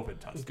 So COVID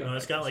test. No,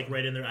 it's got like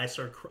right in there. I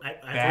started. I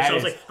That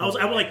was is like, I was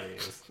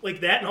hilarious. like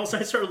that, and also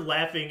I started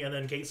laughing, and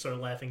then Kate started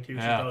laughing too. She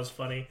Yeah. thought it was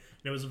funny,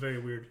 and it was a very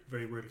weird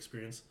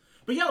experience.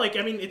 But yeah, like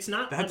I mean, it's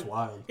not. That's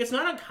wild. It's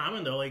not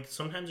uncommon though. Like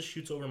sometimes it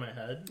shoots over my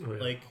head. Oh, yeah.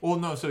 Like Well,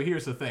 no. So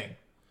here's the thing.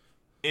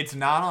 It's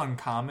not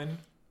uncommon.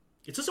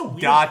 it's just a weird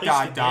place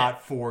to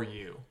get. For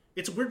you.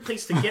 It's a weird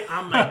place to get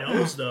on my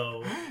nose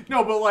though.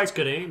 No, but like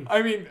Good aim.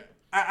 I mean,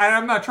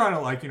 I'm not trying to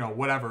like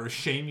whatever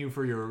shame you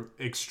for your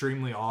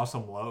extremely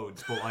awesome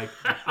loads, but like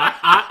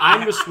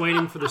I'm just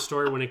waiting for the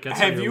story when it gets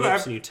Have on your you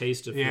lips ever- and you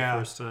taste it for Yeah.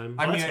 the first time.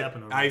 I mean, that's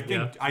happened I already.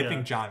 think Yeah. I Yeah.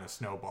 think John has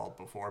snowballed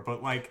before,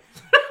 but like,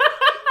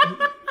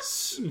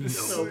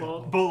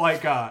 Snowball. but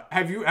like,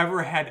 have you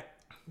ever had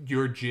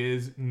your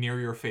jizz near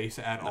your face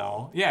at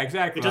all? Yeah,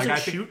 exactly. It doesn't like,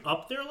 I think, shoot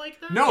up there like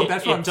that. No,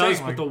 that's what I'm does, saying.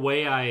 but Like, the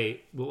way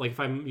like if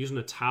I'm using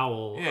a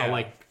towel, Yeah.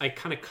 I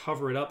kind of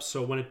cover it up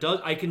so when it does,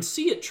 I can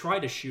see it try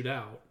to shoot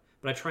out,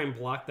 but I try and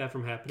block that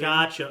from happening.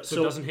 Gotcha. So,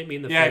 So- it doesn't hit me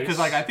in the yeah, face. because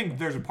like I think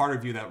there's a part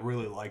of you that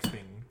really likes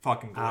being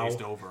fucking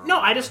glazed over. No,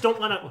 I just don't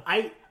want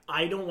to.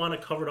 I don't want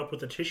to cover it up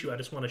with a tissue. I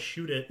just want to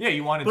shoot it. Yeah,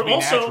 you want it But to be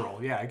also, natural.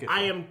 Yeah, I get.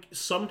 I that. am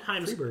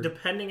sometimes, Freebird.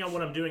 depending on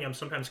what I'm doing, I'm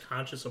sometimes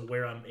conscious of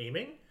where I'm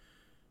aiming.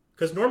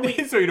 Because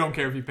normally, So you don't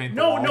care if you paint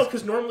the no, walls?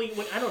 because normally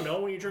when I don't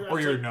know when you're Or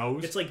it's your like,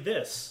 nose? it's like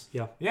this.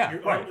 yeah. Yeah,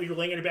 Your right. you're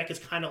laying on your back. It's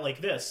kind of like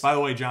this, By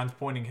the way, John's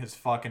pointing his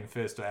fucking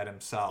fist at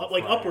himself.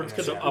 like right? upwards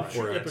because Yeah, of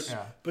yeah, upwards.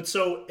 Yeah. But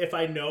so if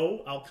I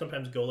know, I'll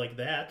sometimes go like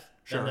that,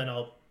 Sure. and then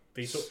I'll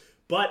face.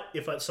 But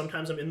if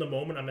sometimes I'm in the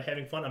moment, I'm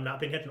having fun, I'm not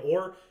paying attention,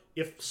 or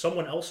if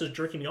someone else is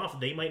jerking me off,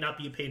 they might not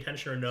be paying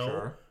attention or know.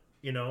 Sure.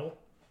 You know,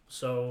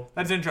 so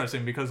That's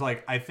interesting because,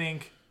 like, I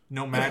think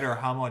no matter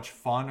how much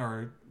fun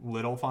or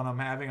little fun I'm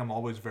having, I'm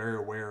always very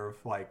aware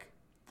of like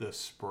the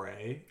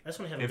spray. I just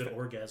want to have a good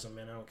orgasm,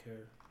 man. I don't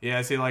care. Yeah,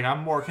 see, like, I'm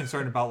more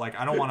concerned about, like,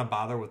 I don't want to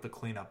bother with the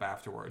cleanup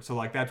afterwards. So,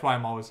 like, that's why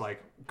I'm always,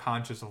 like,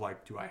 conscious of,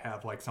 like, do I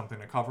have, like, something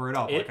to cover it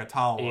up, like a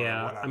towel or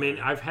whatever. I mean,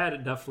 I've had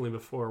it definitely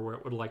before where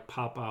it would, like,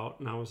 pop out,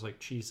 and I was like,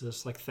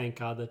 Jesus, like, thank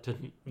God that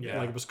didn't,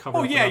 like, it was covered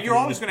up. Oh, yeah, you're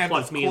always going to have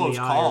those close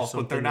calls,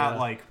 but they're not, yeah.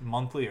 like,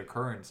 monthly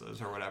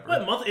occurrences or whatever.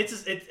 But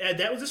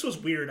this was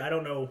weird. I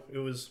don't know. It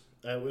was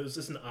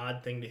just an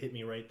odd thing to hit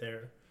me right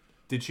there.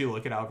 Did she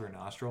lick it out of your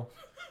nostril?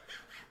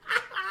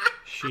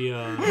 She,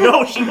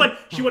 No, she went,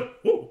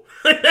 whoa.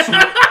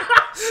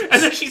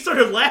 And then she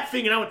started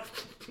laughing, and I went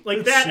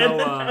like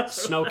that.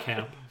 Snow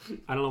cap.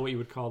 I don't know what you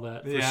would call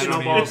that. Yeah,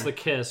 Snowballs the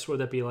kiss. Would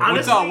that be like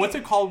What's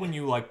it called when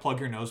you like plug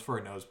your nose for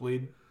a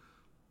nosebleed?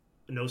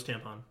 A nose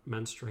tampon.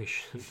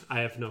 Menstruation.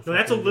 I have no. No,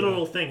 that's a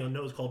literal thing. A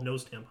nose called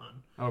nose tampon.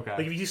 Okay.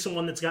 Like if you see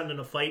someone that's gotten in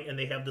a fight and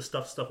they have the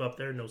stuff up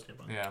there, nose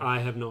tampon. Yeah. I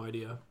have no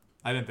idea.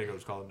 I didn't think it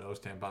was called a nose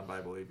tampon, but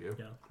I believe you.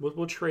 Yeah.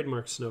 We'll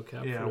trademark snow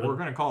cap. Yeah, for we're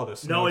gonna call it a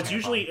snow No, it's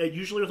tampon.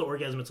 usually with the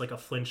orgasm, it's like a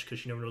flinch because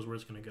she never knows where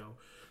it's gonna go.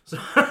 So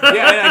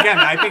Yeah, and again,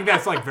 I think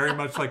that's like very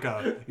much like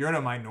you're in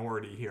a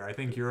minority here. I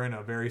think you're in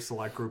a very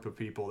select group of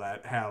people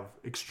that have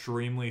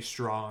extremely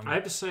strong, I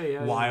have to say,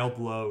 wild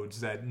loads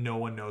that no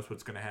one knows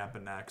what's going to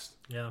happen next.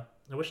 yeah,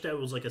 I wish that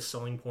was like a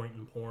selling point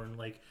in porn,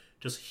 like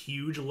just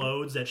huge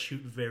loads that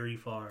shoot very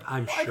far.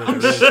 I'm sure.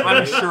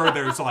 I'm sure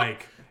there's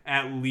like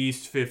at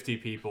least 50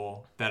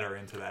 people that are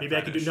into that. Maybe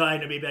I could do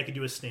maybe I could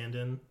do a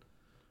stand-in,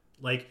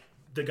 like.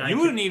 The guy you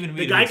wouldn't even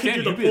be the guy could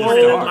do the you'd be the porn,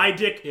 star. and my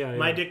dick, Yeah, yeah.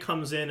 my dick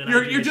comes in, and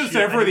You're just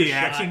there for the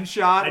action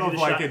shot of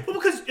like a.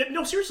 Well, because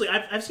no, seriously,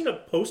 I've seen a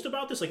post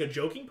about this, like a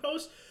joking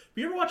post.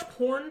 But you ever watch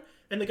porn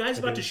and the guy's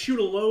about to shoot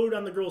a load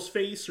on the girl's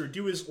face or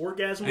do his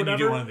orgasm, And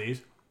whatever? you do one of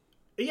these.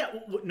 Yeah,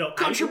 no.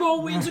 Country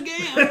Bowl wins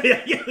again.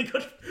 yeah.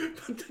 But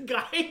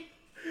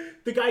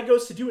the guy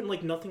goes to do it and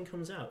like nothing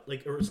comes out,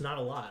 like or it's not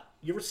a lot.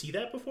 You ever see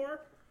that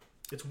before?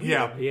 It's weird.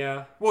 Yeah.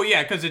 Yeah. Well,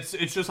 yeah, because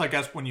it's just I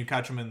guess when you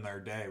catch them in their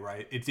day,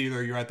 right? It's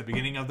either you're at the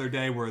beginning of their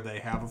day where they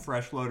have a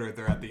fresh load, or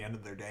they're at the end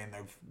of their day and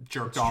they've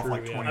jerked off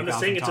like 20,000 I'm just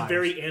saying it's times. a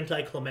very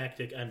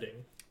anticlimactic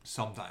ending.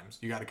 Sometimes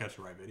you got to catch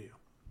the right video.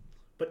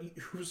 But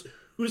who's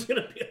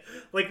gonna be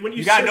like when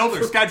You got to search know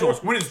their for schedules.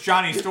 porn- When is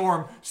Johnny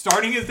Storm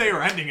starting his day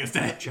or ending his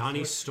day?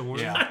 Johnny Storm.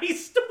 Yeah. Johnny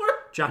Storm.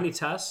 Johnny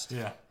Test.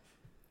 Yeah.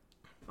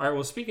 All right.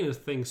 Well, speaking of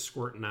things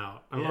squirting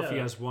out, I don't know if you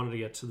Yeah. guys wanted to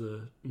get to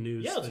the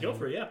news. Yeah, let's go thing.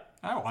 for it. Yeah.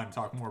 I want to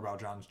talk more about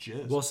John's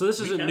jizz. Well, so this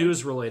isn't can.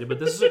 news related, but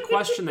this is a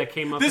question that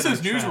came up. this in is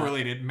our news chat.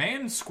 related.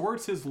 Man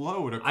squirts his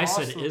load across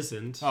I said the...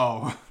 isn't.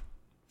 Oh.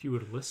 If you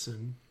would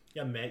listen.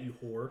 Yeah, Matt, you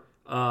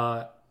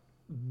whore.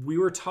 We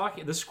were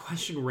talking. This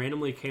question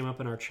randomly came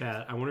up in our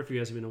chat. I wonder if you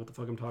guys even know what the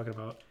fuck I'm talking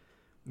about.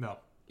 No.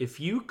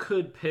 If you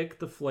could pick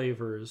the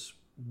flavors,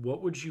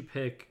 what would you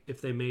pick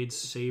if they made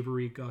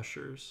savory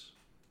gushers?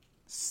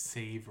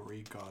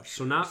 Savory gush.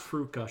 So not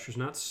fruit gushers,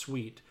 not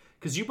sweet.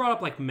 Because you brought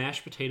up like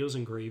mashed potatoes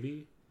and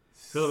gravy.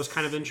 I feel that was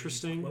kind of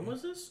interesting. When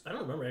was this? I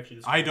don't remember actually.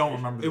 This I don't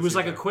remember this It was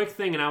like either. a quick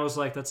thing, and I was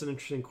like, "That's an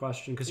interesting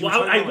question." Because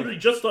Well, I literally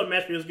just thought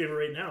mashed potatoes gave it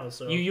right now.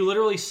 So you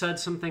literally said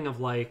something of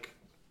like,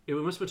 it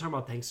must have been talking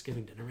about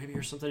Thanksgiving dinner maybe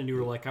or something, and you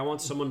were like, "I want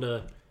someone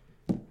to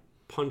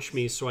punch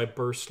me so I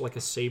burst like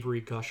a savory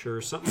gusher,"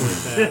 or something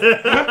like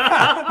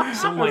that.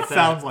 Something like that.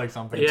 Sounds like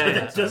something. Yeah.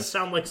 that does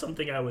sound like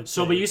something I would.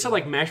 So, say, but you said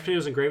like mashed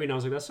potatoes and gravy, and I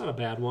was like, "That's not a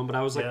bad one." But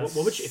I was like, Yeah,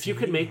 "What would you, if you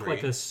could make like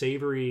savory. a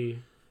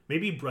savory?"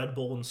 maybe bread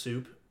bowl and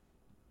soup.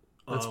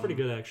 That's pretty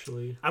good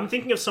actually. I'm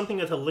thinking of something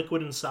that's a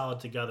liquid and solid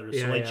together. So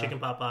Yeah, like yeah. chicken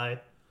pot pie.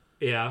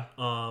 Yeah.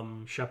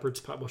 Shepherd's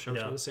pie. Well, shepherd's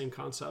Yeah. not the same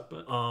concept,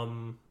 but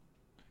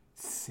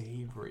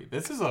Savory.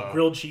 This is a...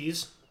 Grilled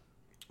cheese.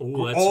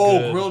 oh, that's Oh,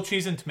 good. grilled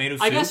cheese and tomato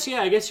soup. I guess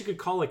I guess you could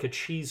call like a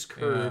cheese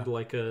curd Yeah.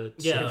 like a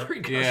Yeah. savory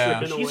gusher. Yeah.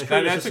 in a Cheese way.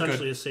 curd is that's a good-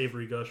 essentially a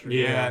savory gusher.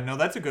 Yeah, no,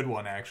 that's a good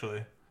one,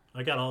 actually.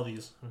 I got all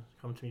these.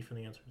 Come to me for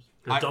the answers.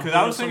 Because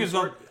I was thinking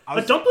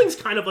A dumpling's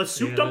kind of a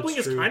soup Yeah, dumpling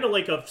that's is true. kind of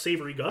like a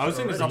savory gusher. I was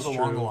thinking already. something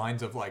along true. the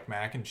lines of like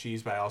mac and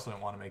cheese, but I also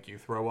didn't want to make you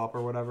throw up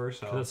or whatever.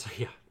 So That's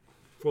yeah.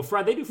 Well,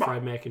 they do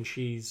fried mac and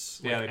cheese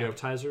like Yeah, they do.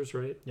 appetizers,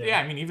 right? yeah,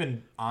 I mean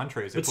even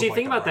entrees. But see,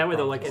 think about it that way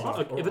though. Like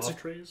Or if it's off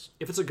trays.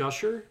 if it's a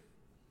gusher,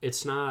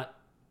 it's not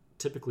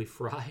typically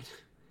fried.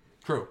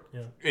 true.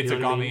 Yeah. It's You a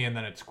know what I gummy mean? and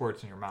then it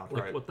squirts in your mouth,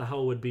 Like right? what the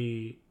hell would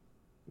be?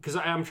 Because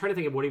I'm trying to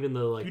think of what even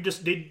the like You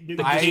just they.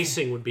 the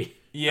casing would be.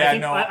 Yeah,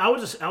 no. I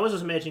was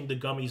just imagining the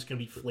gummies gonna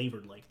be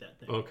flavored like that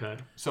thing, Okay,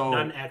 so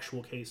not an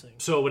actual casing.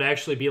 so it would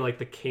actually be like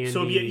the candy.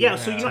 So yeah,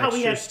 so you know how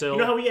we texture had still? you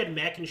know how we had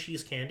mac and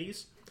cheese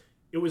candies?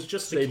 It was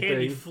just the Same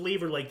candy thing.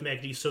 flavored like mac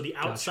and cheese. So the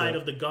outside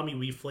of the gummy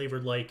we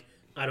flavored like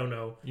I don't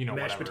know, mashed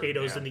whatever,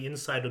 potatoes, yeah. and the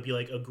inside would be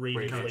like a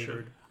gravy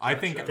flavored. I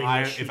think thing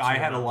that shoots if I in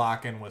had your to mouth.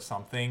 lock in with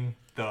something,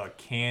 the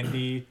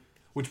candy.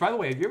 Which, by the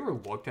way, have you ever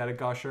looked at a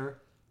gusher?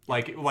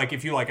 Like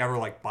if you like ever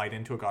like bite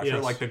into a gusher,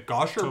 Yes. like the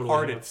gusher Totally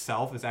part have.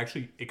 itself is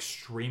actually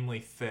extremely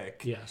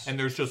thick. Yes. And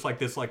there's just like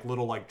this like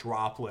little like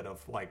droplet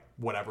of like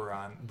whatever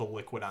on the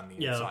liquid on the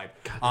Yeah. inside.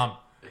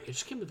 It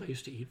just came that I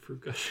used to eat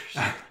fruit gushers.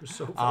 They're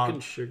so fucking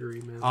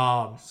sugary, man.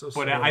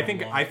 But I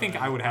think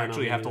I would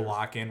actually have to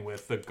lock in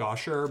with the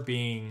gusher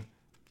being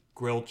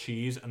grilled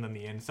cheese and then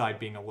the inside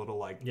being a little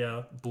like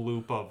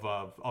bloop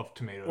of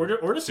tomato.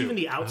 Or just soup. even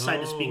the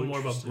outside just being more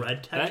of a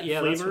bread type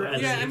flavor.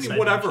 That's I mean,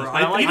 whatever.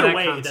 Either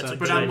way, that's a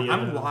good idea.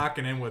 I'm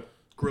locking in with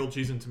grilled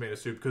cheese and tomato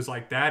soup because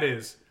like that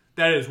is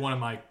one of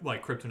my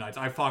like kryptonites.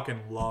 I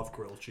fucking love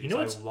grilled cheese.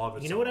 I love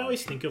it. You know what I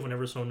always think of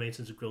whenever someone makes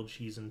a grilled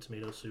cheese and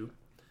tomato soup?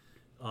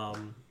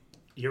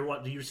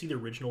 Do you see the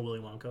original Willy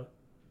Wonka?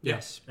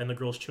 Yes. And the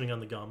girl's chewing on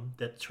the gum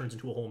that turns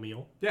into a whole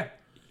meal. Yeah.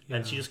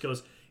 And she just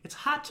goes, "It's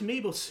hot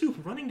tomato soup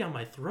running down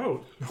my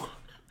throat."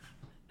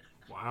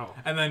 Wow.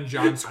 And then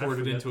John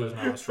squirted into his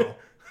nostril.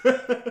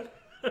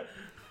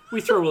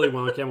 We throw Willy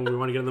Wonka when we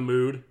want to get in the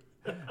mood.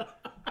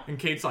 And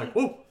Kate's like,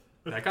 "Whoa,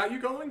 that got you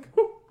going?"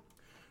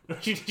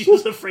 She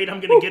was afraid I'm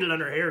going to get it on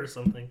her hair or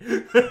something.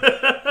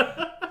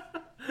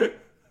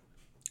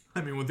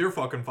 I mean, with your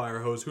fucking fire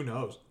hose, who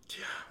knows?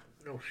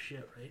 No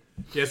shit, right?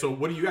 Yeah, so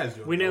what are you guys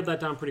doing? We nailed that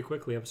down pretty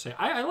quickly, I would say.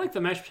 I like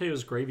the mashed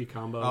potatoes gravy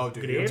combo. Oh,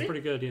 dude. It's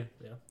pretty good, yeah.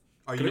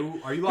 Are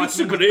you locked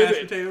in with gravy.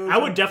 mashed potatoes? I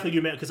would definitely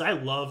do mashed because I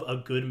love a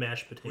good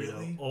mashed potato.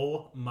 Really?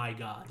 Oh my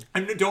god!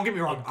 And don't get me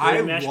wrong, Good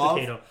I mashed love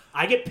potato.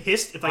 I get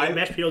pissed if I get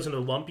mashed potatoes in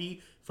the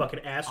lumpy fucking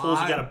assholes.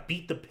 You I- gotta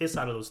beat the piss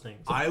out of those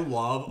things. I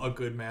love a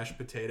good mashed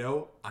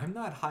potato. I'm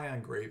not high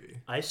on gravy.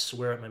 I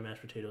swear at my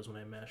mashed potatoes when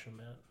I mash them,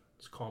 Matt.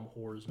 Just call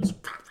them whores. And just...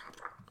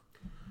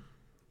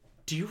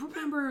 Do you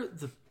remember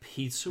the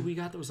pizza we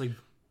got that was like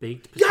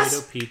baked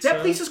potato pizza?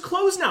 That place is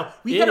closed now.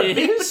 We It got a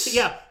baked is? potato.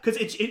 Yeah, because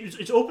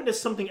it's opened as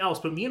something else.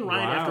 But me and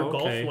Ryan after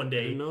golf one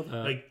day, Didn't know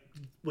that. like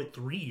what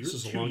 3 years,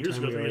 This is a 2 long years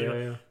time ago, 3 ago,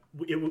 years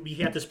ago, we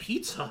had this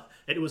pizza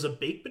and it was a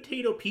baked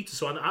potato pizza.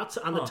 So on the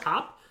outside, on the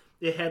top,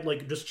 it had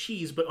like just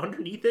cheese, but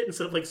underneath it,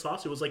 instead of like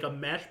sauce, it was like a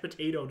mashed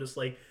potato, just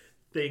like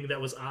thing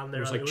that was on there.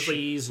 It was like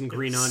cheese and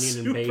green onion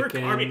and bacon.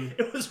 Carby.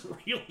 It was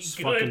really It's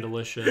good. fucking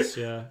delicious,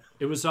 yeah.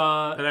 It was,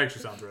 That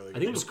actually sounds really good. I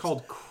think it was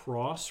called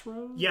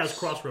Crossroads? Yeah, it's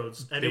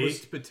Crossroads, and it was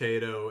baked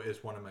potato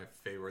is one of my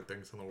favorite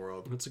things in the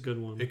world. That's a good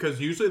one.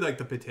 Because usually like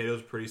the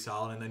potato's pretty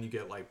solid and then you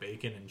get like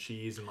bacon and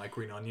cheese and like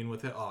green onion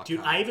with it. Oh, dude.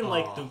 God. I even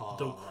like the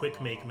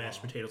quick make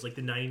mashed potatoes, like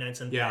the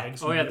 99-cent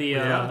bags. Oh, yeah,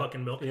 with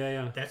fucking milk.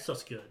 Yeah. That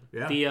stuff's good.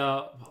 Yeah.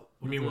 The,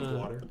 you mean with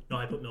water? No,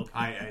 I put milk.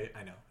 I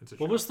know. It's a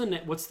what was the,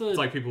 what's the... It's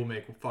like people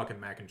make fucking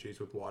mac and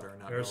cheese with water and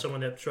not There's milk. someone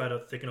that tried to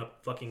thicken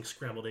up fucking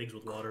scrambled eggs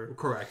with water.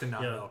 Correct, and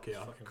not Yeah, milk, yeah.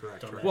 fucking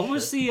Correct. dumbass. What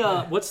was the,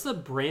 what's the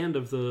brand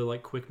of the,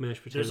 like, quick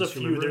mashed potatoes? There's a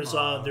Do you few.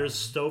 remember? There's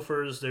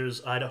Stouffer's.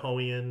 There's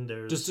Idahoan.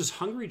 There's Does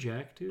Hungry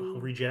Jack do?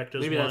 Hungry Jack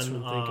does Maybe one. that's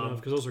what I'm thinking of,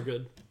 because those are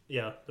good.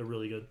 Yeah, they're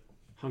really good.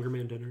 Hunger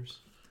Man dinners.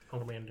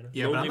 Hungry Man dinner.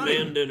 Yeah, but Lonely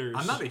Man dinners.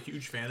 I'm not a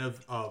huge fan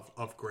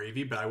of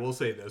gravy, but I will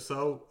say this,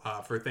 though.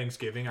 For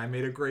Thanksgiving, I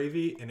made a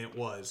gravy, and it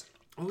was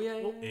Oh, yeah.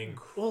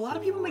 incredible. Well, a lot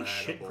of people make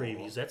shit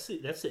gravies. That's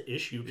the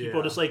issue. People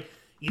Yeah. just like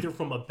either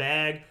from a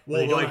bag, or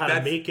Well, they don't like, know how to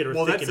that's- make it or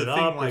well, that's thicken it the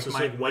thing, up. like, It's just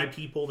my- like white my-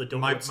 people that don't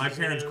My know what seasoning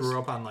parents is. grew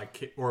up on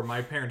like, or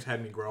my parents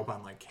had me grow up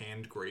on like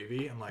canned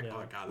gravy. I'm like,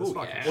 oh god, this Ooh,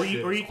 fucking yeah.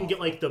 shit Or you is can get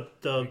like the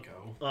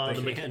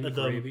Canned the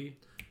gravy.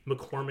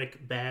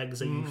 McCormick bags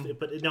that you,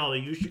 but no,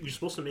 you're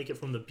supposed to make it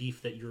from the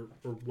beef that you're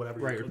or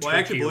whatever. Right, You're or Well,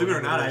 actually, believe it or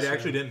whatever not, it I is,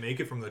 actually didn't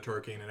make it from the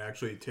turkey, and it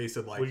actually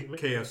tasted like What'd you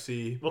make?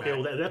 KFC. Okay,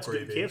 well mac that's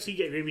gravy. good. KFC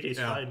gravy tastes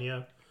Yeah. fine.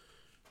 Yeah,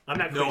 I'm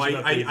not. No, Crazy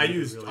about I gravy,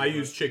 used really, I but-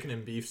 used chicken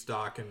and beef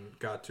stock and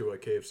got to a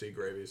KFC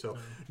gravy. So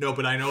no,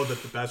 but I know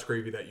that the best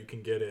gravy that you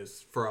can get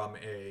is from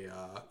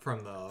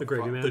the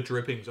gravy man? the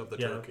drippings of the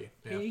Yeah. turkey.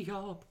 Yeah. Hey,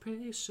 y'all, prepare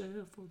yourself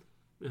for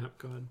the... Oh,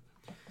 God.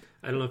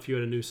 I don't know if you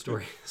had a news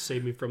story.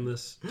 Save me from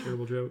this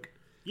terrible joke.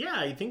 Yeah,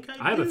 I think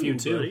I have a do, few,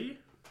 too. buddy.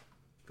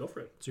 Go for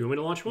it. Do you want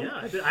me to launch one?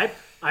 Yeah,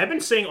 I've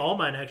been saying all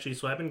mine actually,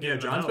 so I've been Yeah,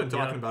 getting John's them been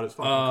out. talking about his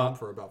fucking cum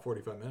for about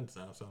 45 minutes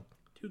now. So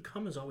Dude,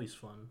 cum is always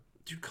fun.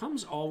 Dude,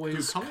 Cum's always...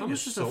 Dude, cum Cum is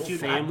is just so a fun.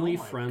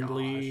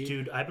 family-friendly...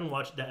 Dude, I've been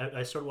watching that.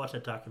 I started watching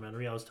that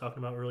documentary I was talking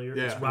about earlier.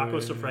 Yeah. It's Rocco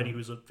Siffredi,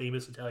 who's a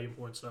famous Italian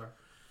porn star.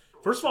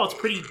 First of all, it's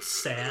pretty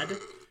sad,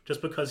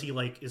 just because he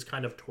like is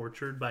kind of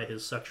tortured by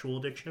his sexual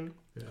addiction.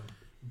 yeah,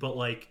 But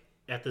like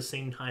at the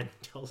same time,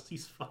 tells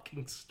these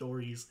fucking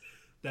stories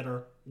that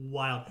are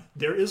wild.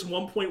 There is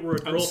one point where a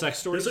girl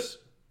sex there's stories?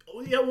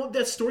 well,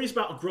 that story's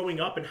about growing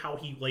up and how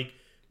he like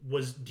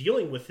was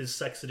dealing with his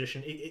sex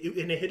addiction,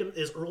 and it hit him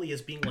as early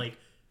as being like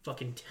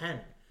fucking 10.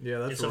 yeah,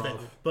 that's And so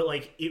rough. but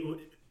like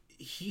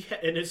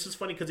and it's just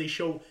funny because they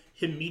show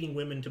him meeting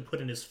women to put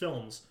in his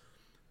films,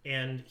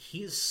 and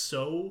he is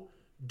so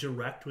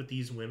direct with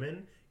these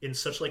women in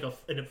such like a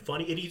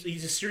funny, and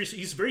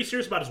he's very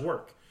serious about his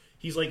work.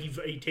 He's like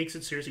he takes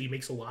it seriously. He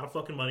makes a lot of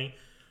fucking money,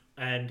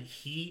 and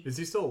Is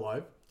he still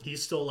alive?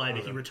 he's still alive.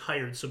 He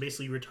retired, so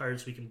basically he retired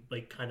so he can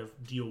like kind of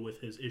deal with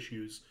his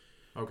issues.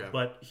 Okay,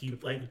 But he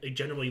like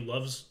generally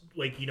loves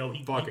like he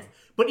Fucking.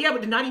 but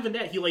not even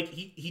that.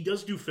 He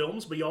does do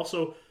films, but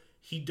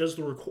he does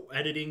the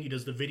editing, he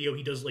does the video,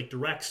 he does like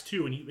directs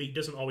too, and he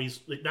doesn't always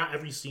like not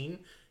every scene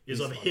is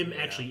of him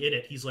actually in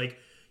it. He's like,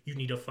 you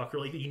need to fuck her,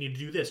 like you need to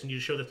do this, you need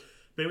to show this.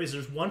 But anyways,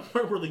 there's one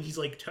part where like, he's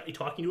like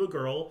talking to a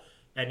girl,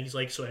 And he's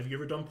like, so have you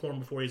ever done porn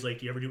before? He's like,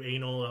 do you ever do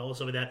anal and all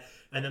stuff like that?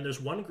 And then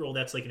there's one girl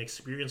that's like an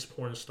experienced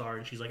porn star,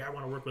 and she's like, I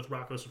want to work with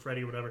Rocco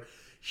Siffredi or whatever.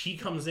 She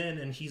comes in,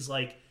 and he's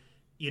like,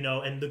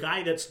 and the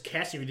guy that's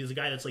casting her, the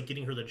guy that's like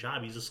getting her the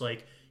job, he's just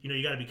like,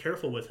 you got to be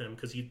careful with him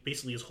because he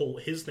basically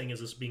his thing is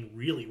just being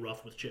really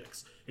rough with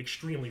chicks,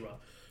 extremely rough.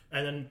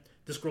 And then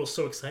this girl's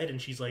so excited,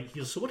 and he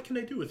goes, so what can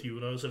I do with you?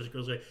 And all this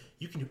girl's like,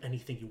 you can do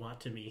anything you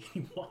want to me.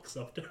 He walks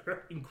up to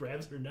her and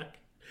grabs her neck,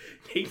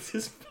 takes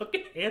his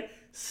fucking hand,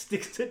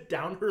 sticks it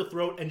down her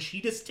throat, and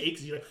she just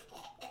takes it,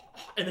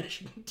 and then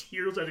she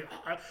tears, and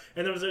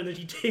then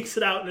she takes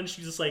it out, and then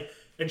she's just like,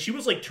 and she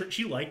was like,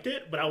 she liked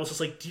it, but I was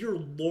just like, dear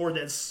Lord,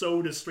 that's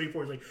so just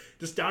straightforward, like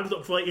just down to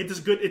the, like, it's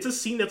good. It's a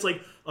scene that's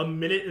like a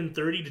minute and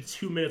 30 to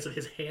 2 minutes of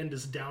his hand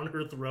just down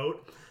her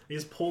throat. He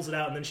just pulls it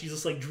out, and then she's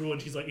just like drooling.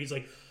 He's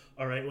like,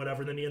 all right,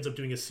 whatever. And then he ends up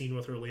doing a scene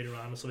with her later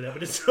on and stuff like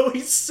that. But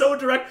he's so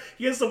direct.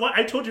 He has the one.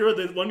 I told you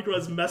the one girl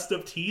has messed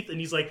up teeth, and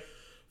he's like,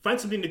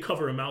 find something to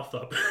cover her mouth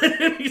up.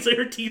 And he's like,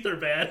 her teeth are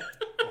bad.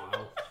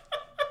 Wow.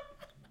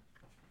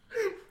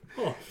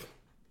 Oh,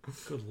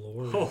 good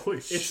Lord.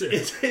 Holy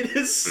shit. It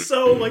is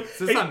so like. Is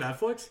this on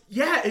Netflix?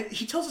 Yeah,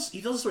 he tells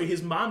a story.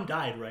 His mom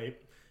died, right,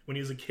 when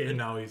he was a kid. And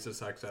now he's a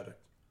sex addict.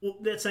 Well,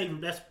 that's So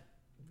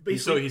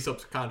basically. he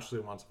subconsciously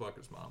wants to fuck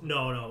his mom.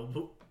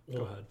 No.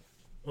 Go ahead.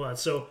 Hold on.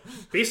 So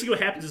basically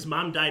what happens is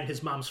mom died, and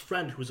his mom's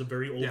friend, who was a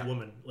very old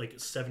woman, like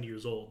 70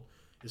 years old,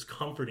 is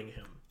comforting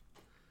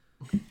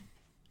him.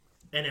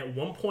 And at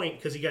one point,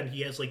 because again,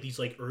 he has like these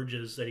like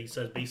urges that he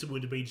says basically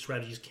the way he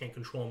describes, he just can't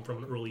control them from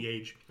an early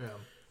age. Yeah.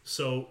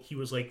 So he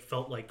was like,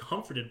 felt like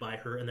comforted by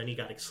her, and then he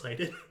got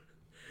excited.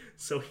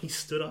 So he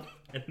stood up,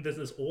 and there's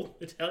this old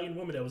Italian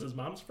woman that was his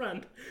mom's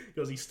friend.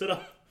 He stood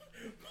up,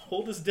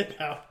 pulled his dick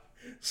out,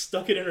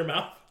 stuck it in her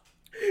mouth,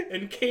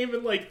 and came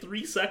in like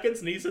 3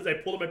 seconds. And he says, I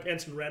pulled up my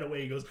pants and ran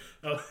away. He goes,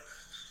 oh.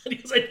 And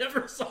he goes, I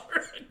never saw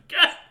her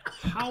again.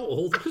 How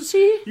old was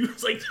he? He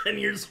was like 10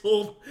 years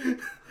old.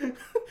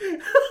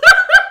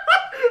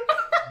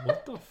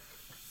 What the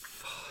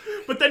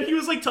But then he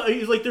was like,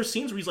 he's like, there's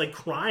scenes where he's like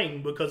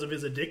crying because of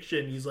his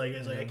addiction. He's like,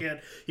 I can't.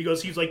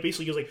 He's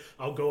like,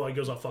 I'll go.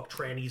 I'll fuck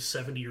trannies,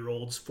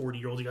 70-year-olds,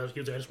 40-year-olds. He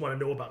goes, I just want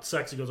to know about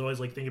sex. He goes, always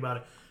like thinking about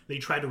it. Then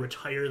he tried to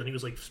retire. Then he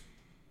was like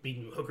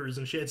beating hookers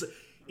and shit.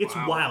 It's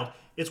wild.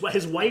 It's what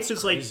his wife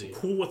is crazy. Like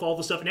cool with all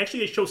the stuff. And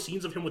actually, they show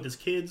scenes of him with his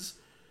kids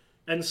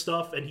and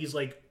stuff. And he's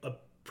like a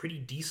pretty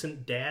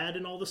decent dad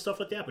and all this stuff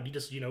like that. But he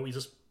just, he's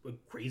just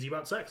crazy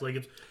about sex. Like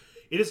it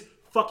is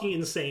fucking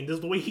insane.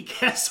 The way he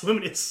casts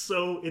women,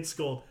 it's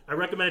gold. I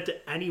recommend it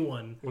to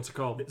anyone. What's it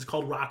called? It's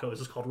called Rocco. It's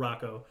just called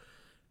Rocco.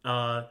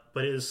 But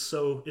it's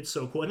so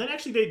cool. And then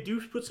actually they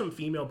do put some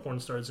female porn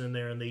stars in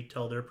there, and they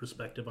tell their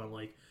perspective on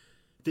like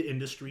the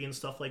industry and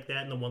stuff like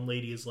that. And the one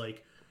lady is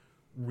like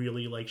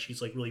really like,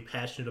 she's like really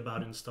passionate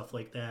about it and stuff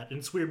like that. And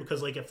it's weird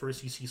because like at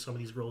first you see some of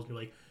these girls and you're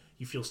like,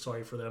 you feel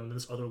sorry for them. And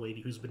this other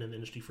lady who's been in the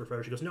industry for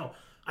forever, she goes, no,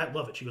 I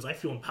love it. She goes, I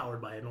feel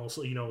empowered by it. And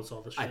also, it's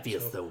all this shit. I feel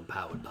so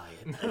empowered by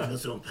it. I feel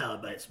so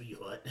empowered by it,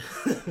 sweetheart.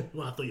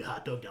 Well, I'll throw your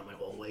hot dog down my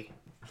hallway.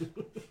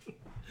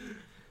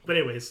 But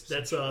anyways,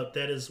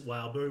 that is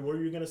wild. But what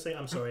were you gonna say?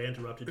 I'm sorry, I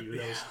interrupted you.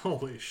 That was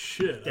Holy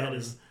shit.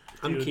 that's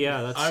I'm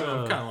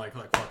kind of like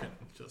fucking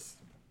just.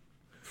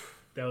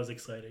 that was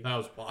exciting. That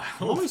was wild.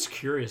 I'm always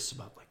curious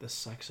about like the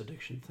sex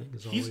addiction thing.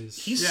 Is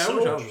always He's Yeah, I so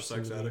wish I was a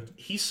sex addict.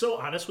 he's so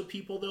honest with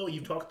people though.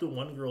 You talked to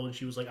one girl and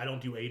she was like, I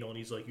don't do anal, and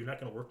he's like, you're not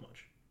gonna work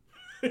much.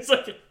 It's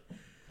like,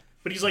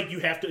 but he's like, you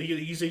have to.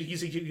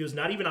 He goes,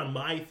 not even on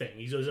my thing.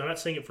 He goes, I'm not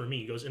saying it for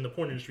me. He goes, in the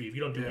porn industry, if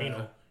you don't do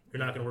anal,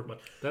 you're not going to work much.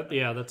 That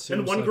seems.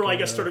 And one like girl, I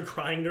guess, started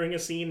crying during a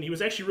scene. He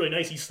was actually really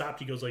nice. He stopped.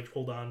 He goes, like,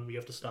 hold on, we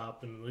have to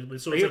stop. And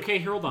so Are it's you like, okay?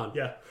 Hold on.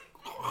 Yeah.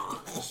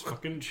 Just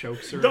fucking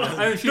chokes her.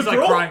 She's the like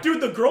girl, crying.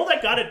 dude, the girl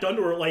that got it done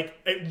to her, like,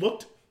 it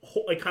looked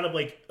like kind of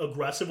like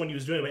aggressive when he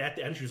was doing it. But at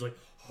the end, she was like,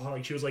 oh,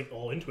 like she was like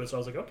all into it. So I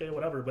was like, okay,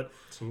 whatever. But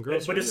Some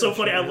girls but do it's so that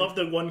funny. shit, I man. love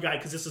the one guy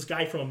because this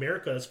guy from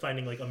America is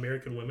finding like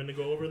American women to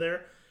go over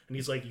there. And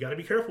he's like, you got to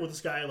be careful with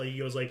this guy. Like, he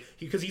goes like,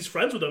 because he's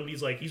friends with him.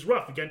 He's like, he's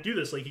rough. You can't do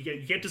this. Like, you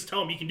can't just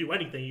tell him he can do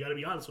anything. You got to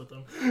be honest with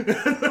him.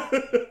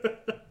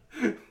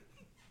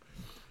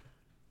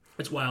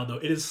 It's wild though.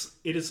 It is.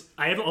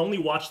 I have only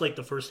watched like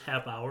the first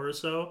half hour or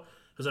so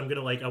because I want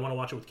to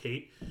watch it with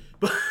Kate.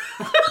 But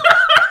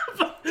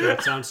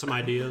Jot down some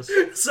ideas.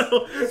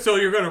 so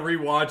you're gonna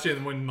rewatch it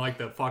when like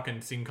the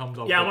fucking scene comes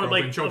up. yeah, I want to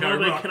like,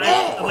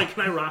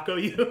 can I Rocco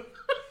you?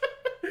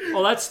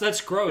 Oh,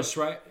 that's gross,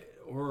 right?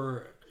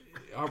 Or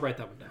I'll write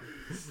that one down.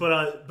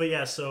 But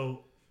yeah,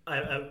 so we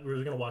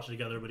were gonna watch it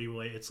together. But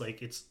anyway, it's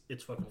like it's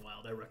fucking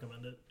wild. I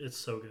recommend it. It's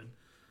so good.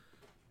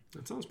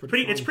 That sounds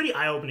pretty. It's pretty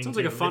eye opening. Sounds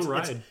like a fun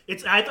ride.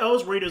 I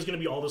was worried it was gonna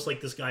be all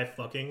this guy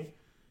fucking,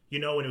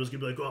 and it was gonna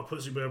be like, oh,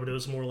 pussy, whatever. But it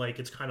was more like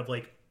it's kind of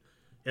like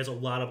it has a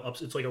lot of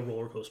ups. It's like a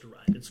roller coaster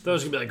ride. It's That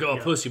was gonna be like, oh,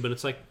 yeah. pussy, but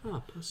it's like,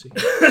 oh, pussy.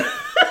 This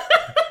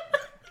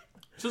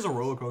is a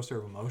roller coaster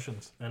of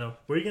emotions. I know.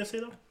 What were you gonna say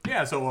though?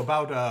 Yeah. So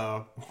about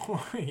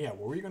what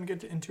were you gonna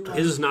get into?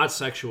 This is not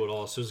sexual at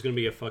all, so it's gonna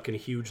be a fucking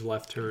huge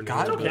left turn.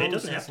 God, okay, it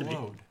knows doesn't have this to be.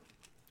 load.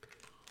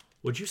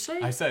 What'd you say?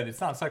 I said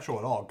it's not sexual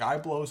at all. Guy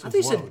blows his I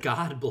think you load. said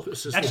God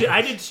blows his Actually, load.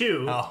 I did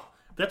too. Oh.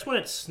 That's when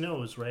it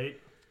snows, right?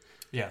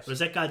 Yes. Or is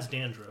that God's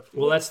dandruff?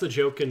 Well, that's the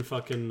joke in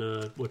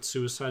fucking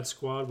Suicide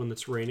Squad when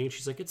it's raining.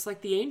 She's like, it's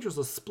like the angels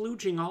are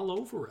splooging all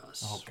over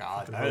us. Oh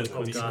God, that is a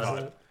Harley deep Quinn says cut.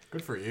 that.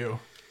 Good for you.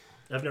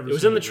 I've never. It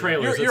was seen in the it.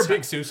 trailers. You're a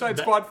big Suicide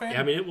Squad fan? Yeah,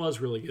 I mean, it was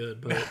really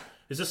good, but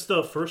Is this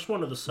the first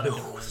one or the second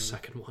the one?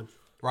 second one.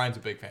 Ryan's a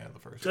big fan of the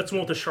first. That's the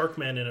one with the Shark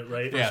Man in it,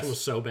 right? Yes. It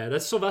was so bad.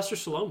 That's Sylvester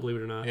Stallone, believe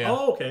it or not. Yeah.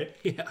 Oh, okay.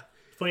 Yeah.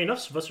 Funny enough,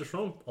 Sylvester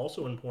Stallone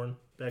also in porn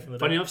back in the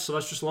day. Funny enough,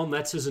 Sylvester Stallone,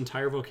 that's his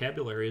entire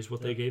vocabulary is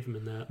what they gave him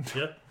in that.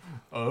 Yeah.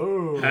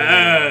 Oh.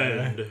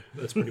 And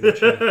that's pretty much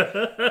it.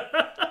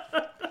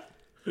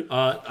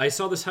 I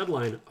saw this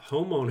headline: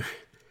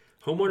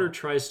 homeowner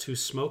tries to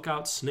smoke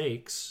out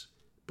snakes,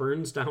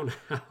 burns down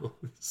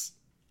house.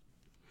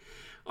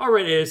 All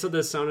right, I said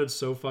that sounded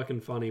so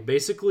fucking funny.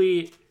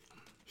 Basically,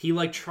 he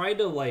tried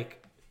to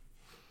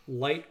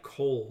light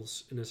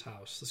coals in his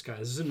house. This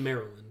is in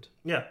Maryland,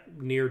 Yeah.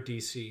 near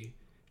DC.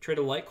 Tried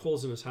to light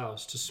coals in his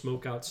house to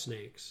smoke out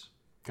snakes.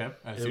 Okay.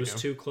 It was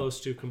too close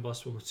to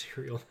combustible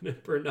material and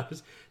it burned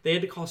out. They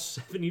had to call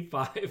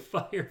 75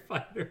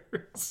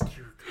 firefighters.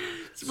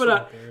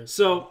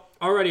 So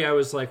already I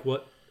was like,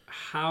 what?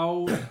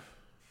 How?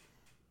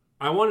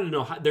 I wanted to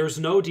know. There was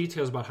no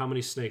details about how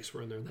many snakes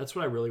were in there. That's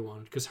what I really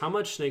wanted. Because how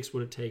much snakes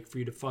would it take for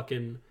you to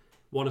fucking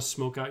want to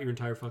smoke out your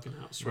entire fucking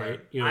house,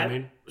 right? You know what I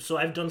mean? So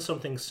I've done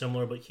something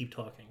similar, but keep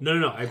talking.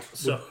 No.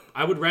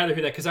 I would rather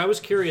hear that because I was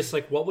curious.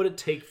 What would it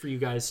take for you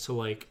guys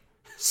to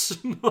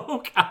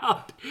smoke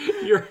out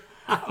your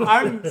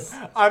house?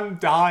 I'm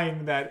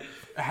dying that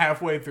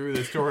halfway through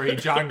the story,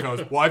 John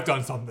goes, "Well, I've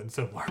done something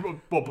similar,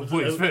 but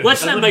please finish."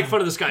 Let's not make fun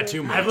of this guy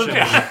too much. I've lived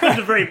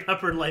a very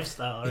peppered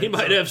lifestyle. Right? He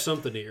might have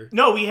something here.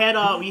 No, we had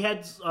We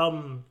had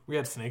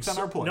snakes on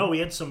our plane. No, we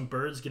had some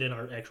birds get in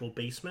our actual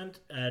basement,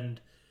 and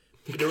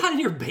They got in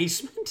your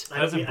basement?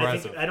 That's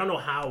impressive. I don't know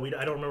how. I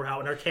don't remember how.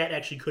 And our cat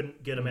actually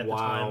couldn't get them at the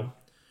time.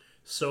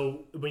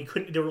 So we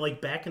couldn't. They were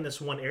back in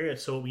this one area.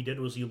 So what we did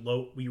was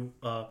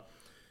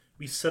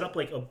we set up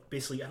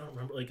basically I don't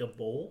remember a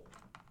bowl,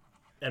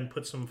 and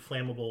put some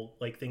flammable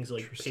things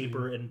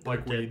paper and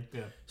burnt weed. it.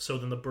 Yeah. So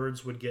then the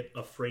birds would get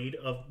afraid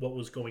of what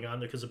was going on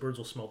there because the birds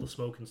will smell the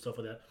smoke and stuff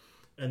like that.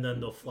 And then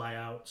they'll fly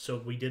out. So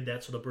we did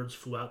that so the birds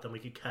flew out. Then we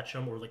could catch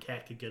them, or the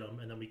cat could get them,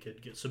 and then we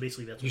could get. So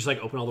basically, that's You just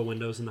open all the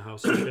windows in the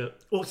house and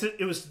shit. well.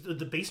 It was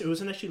the base. It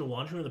wasn't actually the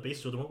laundry room. The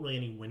base, so there weren't really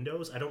any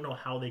windows. I don't know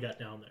how they got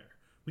down there.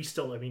 We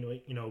still,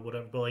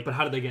 whatever. But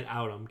how did they get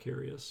out? I'm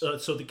curious.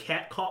 So the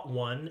cat caught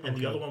one, and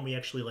the other one we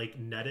actually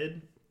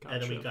netted,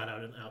 and then we got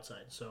out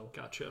outside. So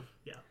Gotcha.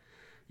 Yeah.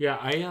 Yeah,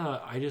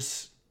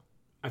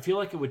 I feel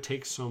like it would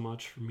take so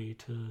much for me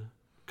to,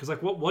 because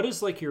what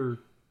is your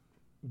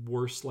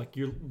worst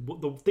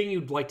the thing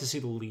you'd like to see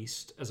the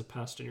least as a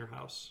pest in your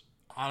house?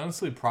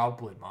 Honestly,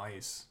 probably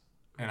mice,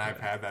 and I've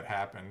had that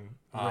happen.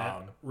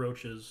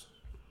 Roaches.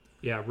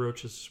 Yeah,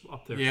 roaches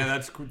up there. Yeah,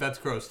 that's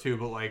gross too.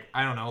 But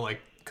I don't know,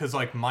 because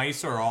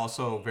mice are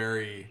also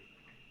very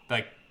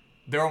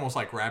they're almost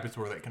like rabbits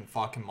where they can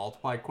fucking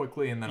multiply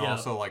quickly, and then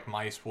also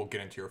mice will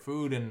get into your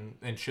food and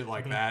shit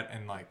like that,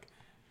 and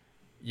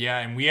yeah,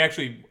 and we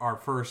actually our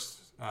first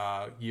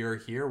year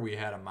here we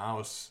had a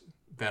mouse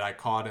that I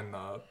caught in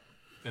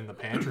the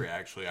pantry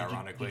actually.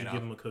 Ironically Did you enough,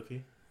 give him a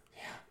cookie?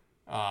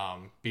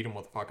 beat him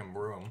with a fucking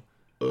broom.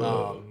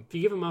 If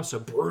you give a mouse a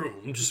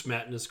broom, just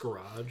Matt in his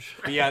garage.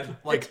 Yeah,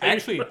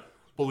 actually,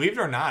 believe it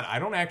or not,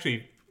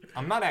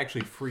 I'm not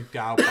actually freaked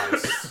out by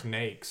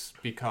snakes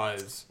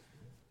because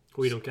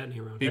We don't get any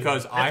around.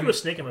 because I I'm threw a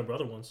snake at my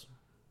brother once.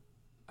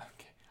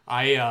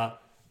 I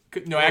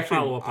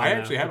follow up on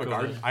actually that, have a but go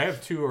garden. ahead. I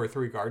have 2 or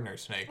 3 gardener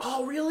snakes.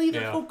 Oh, really?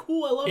 They're Yeah. so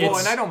cool. I love Well, it.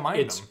 and I don't mind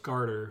It's them.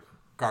 garter.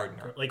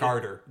 Gardener, Like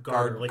garter, a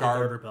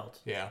garter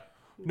belt. Yeah,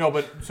 no,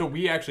 but so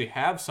we actually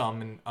have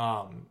some, and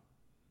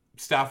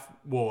Steph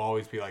will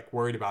always be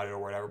worried about it or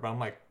whatever. But I'm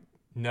like,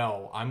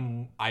 no,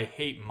 I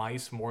hate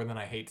mice more than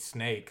I hate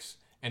snakes,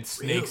 and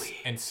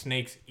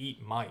snakes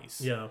eat mice.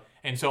 Yeah.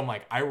 And so I'm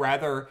like, I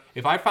rather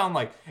if I found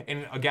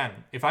and again,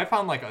 if I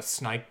found a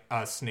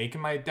snake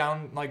in my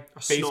down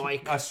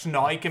snike. a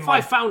snake in If my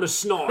I found a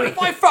snake.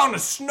 if I found a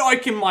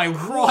snake in my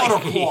water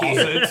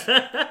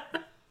closet.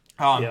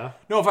 Yeah.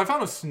 No, if I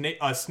found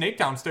a snake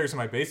downstairs in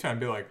my basement, I'd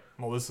be like,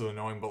 well, this is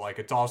annoying, but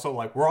it's also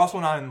we're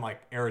also not in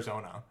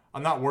Arizona.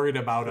 I'm not worried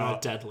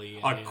about deadly.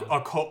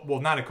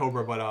 well, not a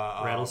cobra, but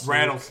a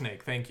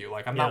rattlesnake. Thank you.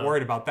 I'm not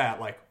worried about that.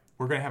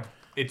 We're gonna have.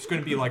 It's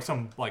gonna be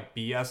some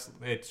BS.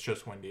 It's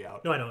just windy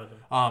out. No, I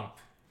know.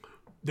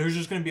 There's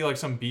just gonna be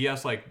some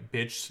BS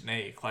bitch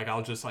snake.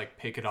 I'll just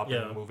pick it up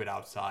and move it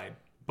outside,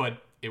 but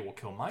it will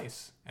kill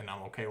mice, and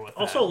I'm okay with that.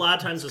 Also, a lot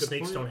of times the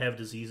snakes don't have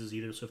diseases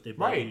either, so if they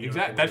bite you,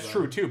 Exactly. That's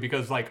true too,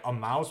 because a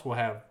mouse will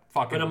have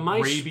fucking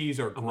rabies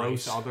or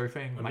gross other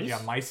thing.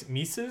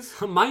 Mices.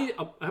 I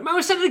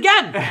might said it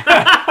again.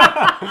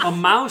 A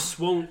mouse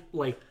won't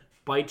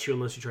bite you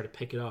unless you try to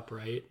pick it up,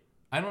 right?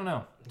 I don't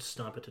know.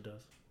 Stomp it to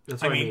death.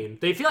 That's what I mean.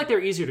 They feel like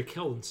they're easier to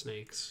kill than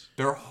snakes.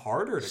 They're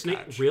harder to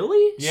catch.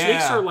 Really? Yeah.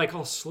 Snakes are like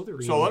all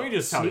slithery. So let me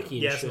just tell you.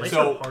 Yeah, snakes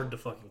are hard to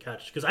fucking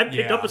catch. Because I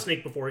picked up a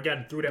snake before again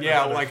and threw it at my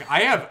mother. like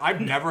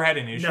I've never had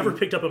an issue. Never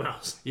picked up a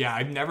mouse. Yeah,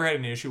 I've never had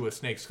an issue with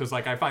snakes because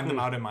like I find them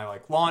out in my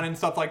like lawn and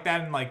stuff like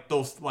that, and like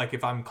those like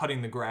if I'm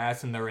cutting the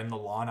grass and they're in the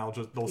lawn,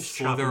 they'll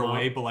slither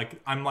away. But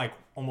like I'm like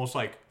almost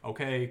like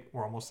okay,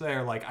 we're almost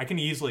there. Like I can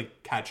easily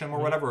catch them or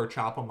whatever or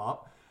chop them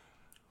up.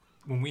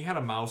 When we had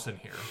a mouse in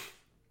here.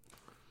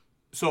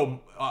 So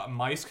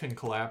mice can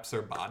collapse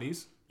their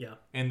bodies. Yeah.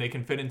 And they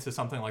can fit into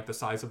something like the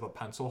size of a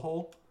pencil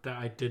hole. That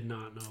I did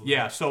not know.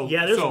 Yeah, so...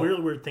 Yeah, there's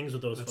weird things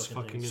with those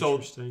fucking things.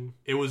 Interesting.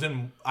 It was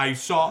in... I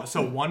saw...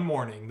 So one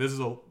morning, this is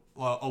a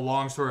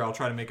long story, I'll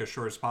try to make it as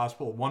short as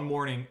possible. One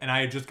morning, and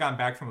I had just gotten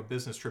back from a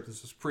business trip,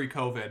 this was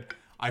pre-COVID,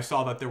 I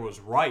saw that there was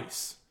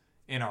rice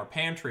in our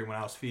pantry when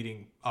I was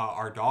feeding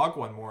our dog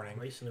one morning.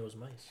 Rice and it was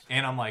mice.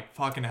 And I'm like,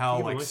 fucking hell,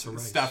 Even like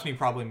Stephanie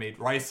probably made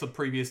rice the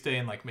previous day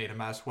and like made a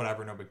mess,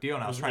 whatever, no big deal.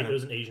 And I was trying to... It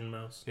was an Asian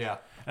mouse. Yeah.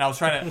 And I was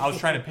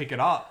trying to pick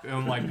it up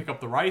and like pick up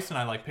the rice, and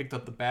I like picked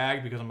up the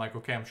bag because I'm like,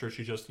 okay, I'm sure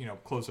she just,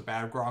 closed the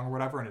bag wrong or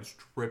whatever, and it's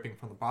dripping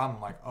from the bottom.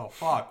 I'm like, oh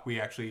fuck, we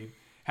actually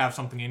have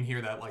something in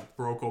here that like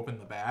broke open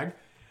the bag.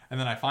 And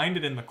then I find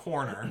it in the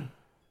corner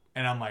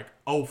and I'm like,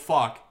 oh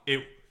fuck,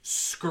 it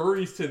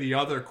scurries to the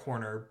other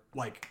corner,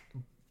 like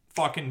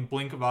fucking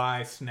blink of an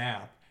eye,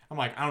 snap. I'm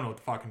like, I don't know what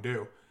to fucking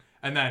do.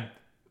 And then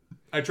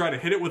I try to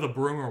hit it with a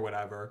broom or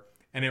whatever,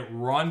 and it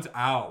runs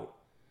out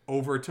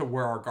over to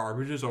where our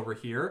garbage is over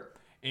here.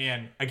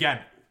 And again,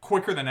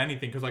 quicker than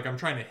anything, because like I'm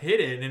trying to hit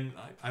it, and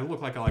I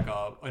look like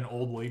an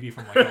old lady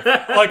from like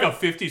a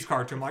 50s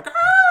cartoon, like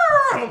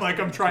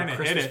I'm trying to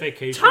Christmas hit it.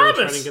 Vacation, Thomas!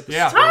 trying to get the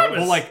Thomas!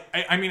 Well, like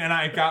I mean, and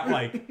I got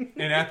like,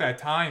 and at that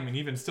time, and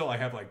even still, I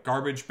have like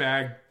garbage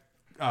bag,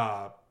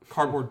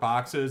 cardboard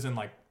boxes, and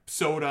like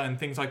soda and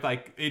things like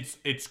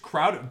it's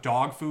crowded,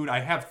 dog food.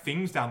 I have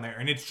things down there,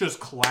 and it's just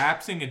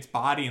collapsing its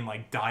body and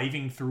like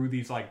diving through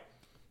these like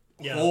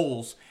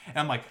holes. And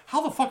I'm like,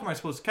 how the fuck am I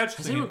supposed to catch this?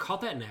 Has thing? anyone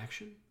caught that in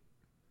action?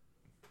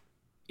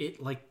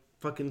 It like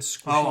fucking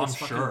squishing its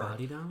fucking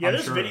body down? Yeah,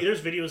 there's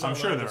videos I'm online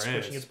sure of there it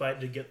squishing is. its body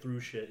to get through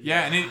shit.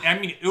 Yeah,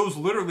 and it was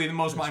literally the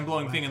most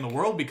mind-blowing thing in the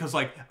world because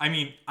like I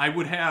mean, I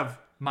would have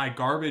my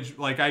garbage,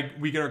 like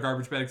we get our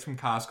garbage bags from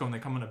Costco, and they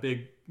come in a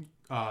big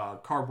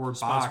cardboard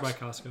Sponsored box.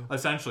 by Costco.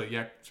 Essentially,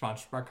 yeah,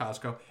 sponsored by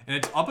Costco. And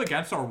it's up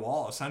against our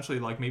wall, essentially,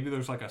 like maybe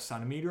there's like a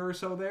centimeter or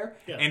so there.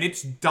 Yeah. And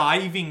it's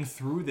diving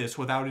through this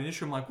without an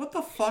issue. I'm like, what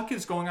the fuck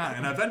is going on?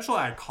 And eventually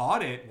I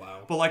caught it.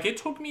 Wow. But like it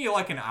took me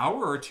like an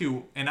hour or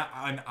two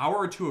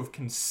of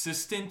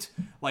consistent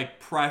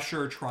like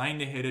pressure, trying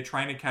to hit it,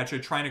 trying to catch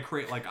it, trying to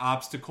create like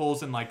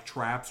obstacles and like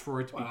traps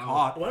for it to be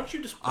caught. Why don't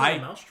you just put a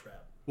mouse trap?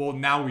 Well,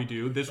 now we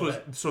do. This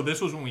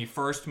was when we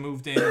first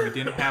moved in. We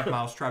didn't have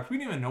mouse traps. We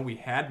didn't even know we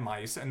had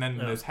mice, and then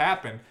this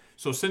happened.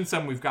 So since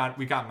then, we got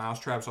mouse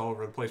traps all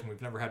over the place, and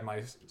we've never had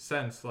mice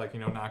since. Like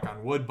knock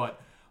on wood. But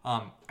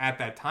at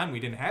that time, we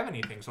didn't have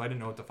anything, so I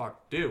didn't know what the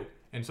fuck to do.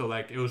 And so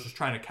like it was just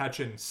trying to catch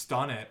it and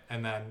stun it,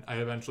 and then I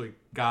eventually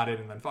got it,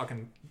 and then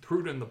fucking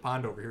threw it in the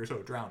pond over here, so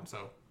it drowned.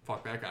 So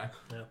fuck that guy.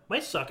 Yeah,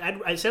 mice suck.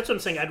 That's what I'm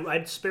saying.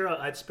 I'd spare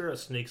a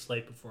snake's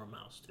life before a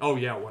mouse. Too. Oh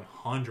yeah,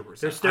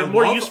 100%. They're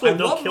more useful.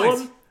 They'll kill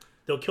them.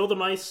 They'll kill the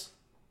mice.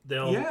 They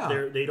don't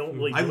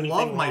really do anything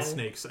love my wrong.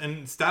 snakes,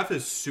 and Steph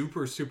is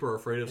super, super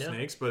afraid of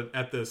snakes, but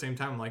at the same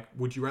time, I'm like,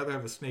 would you rather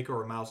have a snake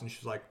or a mouse? And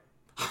she's like,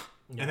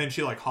 and then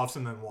she like huffs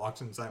and then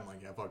walks inside. I'm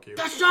like, yeah, fuck you.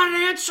 That's not an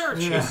answer.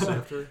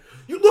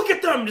 You look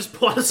at them. Just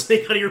pull out a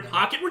snake out of your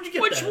pocket. Where'd you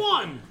get Which that?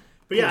 one?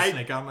 But yeah, Pull a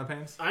snake out of my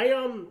pants.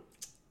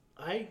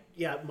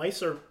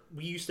 Mice are.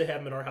 We used to have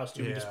them in our house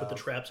too. We just put the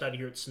traps out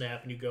here at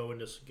Snap, and you go and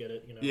just get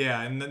it.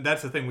 Yeah, and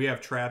that's the thing. We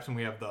have traps, and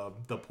we have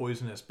the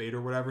poisonous bait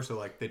or whatever. So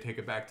like they take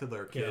it back to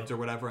their kids or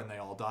whatever, and they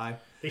all die.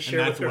 They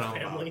share with their what I'm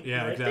family. about.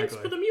 Yeah, like, exactly. Thanks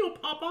for the meal,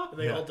 Papa. And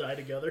they all die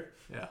together.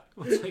 Yeah,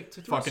 It's like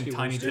the fucking Rescuers,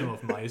 tiny dude. team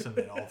of mice, and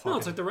they all fucking. No,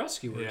 it's like the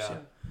Rescuers. Yeah.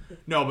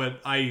 No,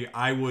 but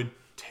I would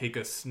take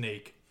a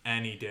snake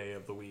any day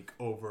of the week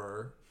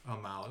over a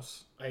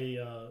mouse. Did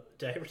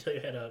I ever tell you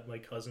I had my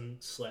cousin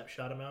slap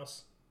shot a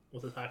mouse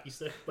with a hockey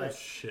stick? But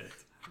Shit.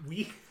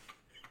 we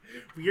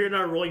were in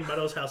our Rolling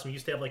Meadows house, and we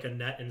used to have like a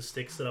net and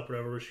sticks set up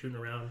wherever we're shooting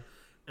around.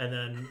 And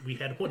then we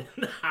had one in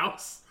the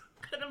house,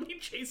 and then we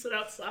chased it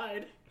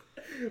outside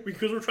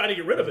because we're trying to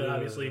get rid of it,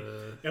 obviously.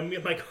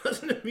 And my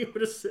cousin and me were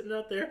just sitting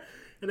out there,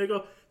 and they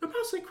go, "The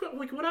mouse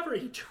like whatever."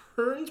 He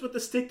turns with the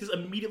stick, just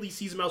immediately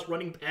sees a mouse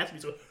running past me,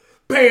 so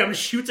bam,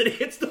 shoots it,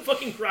 hits the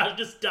fucking garage,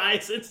 just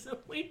dies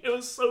instantly. It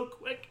was so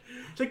quick.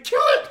 It's like, kill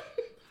it.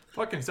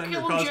 Fucking send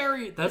Kill your him, cousin.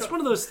 Jerry. That's one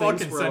of those things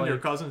Fucking where send like, your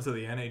cousin to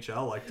the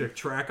NHL, like to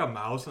track a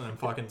mouse and then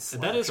fucking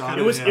slap That is shot kind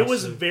it. of It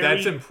was very.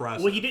 That's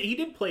impressive. Well, he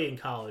did play in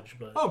college,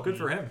 but Oh, good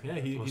for him. Yeah,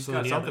 he's so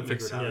got yeah, something that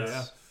makes figured out.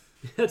 sense. Yeah.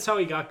 that's how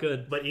he got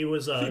good. But he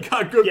was. He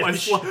got good yeah, by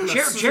slapping.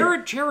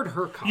 Jared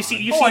Hercott. You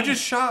see, I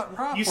just shot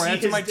Rob. You I see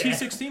had to his my dad-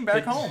 T16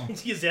 back home. You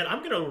see his dad.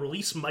 I'm gonna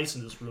release mice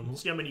in this room. We'll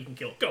see how many you can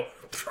kill. Go.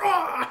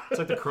 It's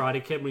like the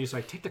Karate Kid when he's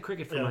like, "Take the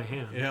cricket from my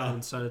hand." Yeah.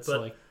 And so it's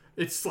But like,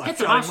 It slapped Hit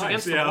the Johnny mouse Mice,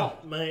 against the yeah.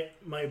 wall.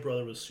 My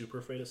brother was super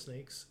afraid of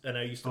snakes, and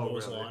I used to mow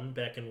his lawn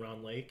back in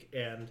Round Lake,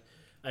 and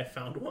I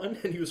found one,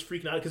 and he was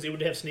freaking out because they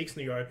would have snakes in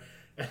the yard,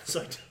 and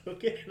so I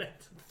took it and I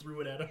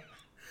threw it at him.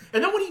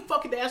 And then what he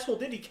fucking asshole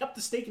did, he kept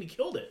the snake and he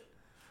killed it.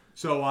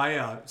 So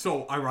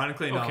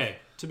ironically enough, Okay,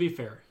 to be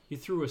fair, you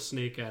threw a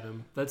snake at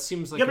him. That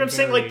seems like Yeah, but I'm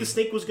saying like the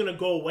snake was gonna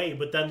go away,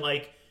 but then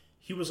like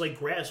he was like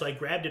grabbed, so I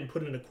grabbed it and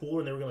put it in a cooler,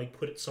 and they were gonna like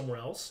put it somewhere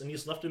else, and he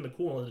just left it in the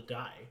cooler and let it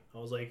die. I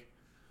was like,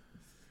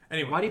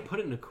 anyway, why do you put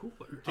it in a cooler?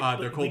 they're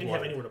we cold didn't have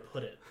blooded. anywhere to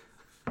put it.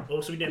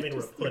 Oh, so we didn't have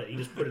anywhere to put it. He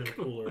just put it in a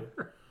cooler.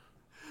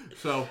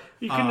 So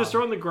You couldn't just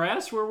throw it in the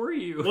grass? Where were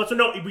you? Well, so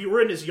no, we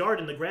were in his yard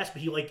in the grass,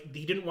 but he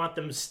didn't want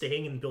them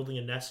staying and building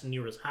a nest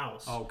near his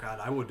house. oh god,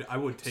 I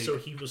would take. So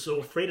he was so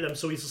afraid of them,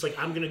 so he's just like,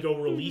 I'm gonna go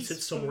release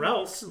it somewhere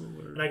else.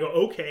 And I go,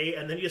 okay,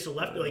 and then he just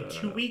left it like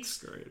 2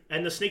 weeks,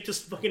 and the snake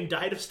just fucking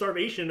died of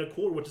starvation in a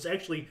cooler, which is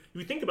actually, if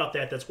you think about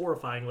that, that's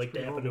horrifying, like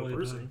to happen to a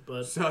person.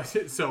 But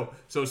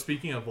So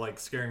speaking of like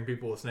scaring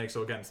people with snakes,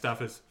 so again,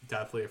 Steph is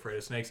deathly afraid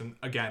of snakes, and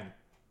again,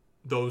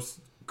 those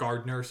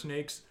gardener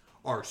snakes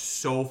are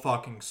so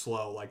fucking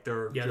slow. Like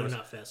they're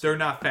not fast. They're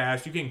not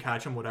fast. You can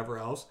catch them, whatever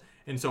else.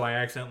 And so I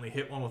accidentally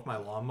hit one with my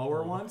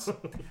lawnmower once,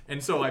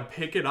 and so I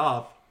pick it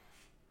up,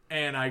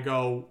 and I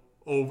go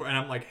over, and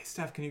I'm like, "Hey,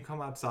 Steph, can you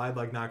come outside?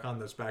 Like, knock on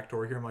this back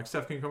door here." I'm like,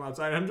 "Steph, can you come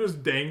outside?" And I'm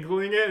just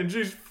dangling it, and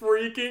she's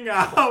freaking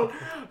out.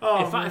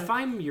 Oh, If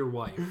I'm your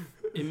wife,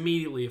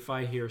 immediately if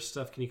I hear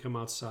Steph, can you come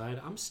outside?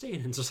 I'm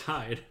staying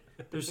inside.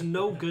 There's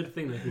no good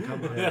thing that can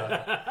come out of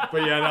that.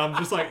 But yeah, no, I'm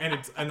just like,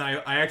 and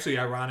I actually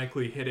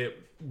ironically hit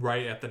it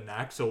right at the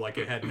neck, so like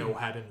it had no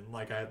head and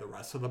like I had the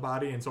rest of the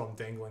body, and so I'm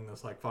dangling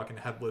this like fucking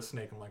headless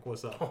snake. I'm like,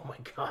 what's up? oh my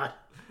god,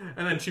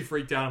 And then she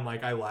freaked out. I'm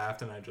like, I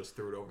laughed and I just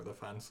threw it over the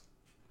fence.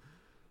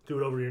 do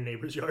it over your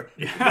neighbor's yard.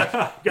 You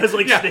guys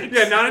like snakes?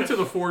 Yeah, not into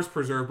the forest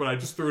preserve, but I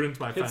just threw it into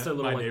my fence, their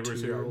little, my like,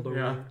 neighbor's 2-year-old yard.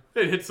 over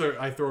Yeah, it hits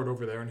their. I throw it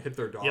over there and hit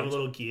their dogs. You have a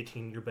little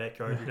guillotine in your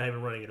backyard. You're not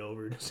even running it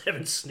over. You're just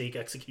having snake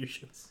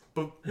executions.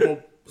 But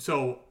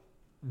so,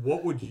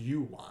 what would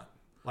you want?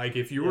 Like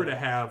if you were to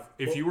have,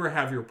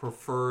 your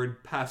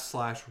preferred pest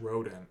 /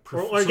 rodent.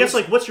 Or I guess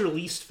like, what's your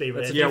least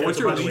favorite? I think Yeah, that's what's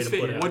a your better way least to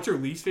put favorite? it. What's your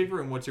least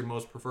favorite and what's your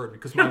most preferred?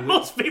 Because Your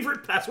most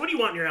favorite pest? What do you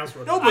want in your house?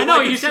 No, but I know,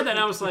 like, you it's- said that and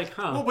I was like,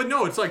 huh. Well, but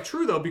no, it's like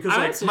true though because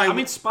I like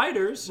mean,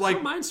 spiders. I like-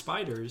 don't mind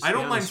spiders. I to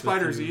don't be mind honest with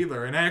spiders you.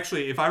 either. And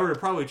actually, if I were to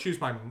probably choose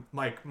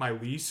my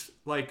least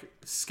like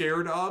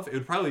scared of, it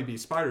would probably be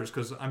spiders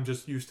because I'm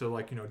just used to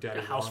like daddy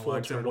A house long full of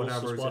legs and turtles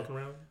whatever. just walking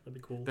around. That'd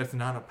be cool. That's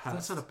not a pest.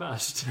 That's not a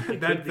pest.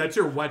 That's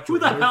your wet Who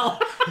dream. the hell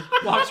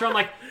walks around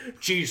like,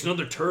 geez,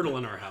 another turtle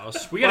in our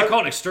house. We gotta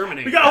call an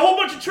exterminator. We got a whole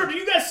bunch of turtles.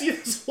 You guys see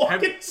this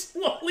walking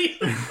slowly?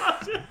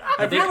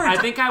 I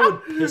think I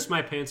would piss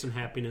my pants in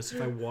happiness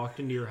if I walked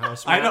into your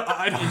house I Matt,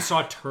 know. and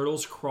saw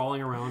turtles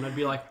crawling around. I'd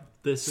be like,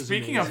 this is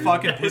Speaking amazing. of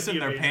fucking That would pissing be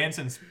their amazing.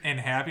 pants and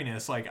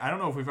happiness, like I don't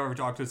know if we've ever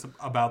talked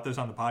about this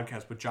on the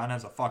podcast, but John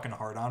has a fucking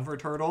hard on for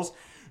turtles.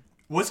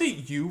 Was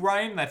it you,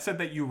 Ryan, that said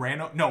that you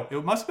ran? No,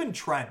 it must have been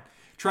Trent.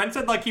 Trent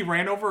said like he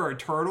ran over a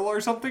turtle or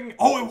something.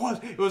 Oh, it was.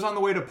 It was on the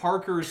way to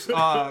Parker's I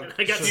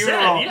got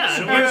funeral. sad. Yeah.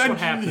 So here's what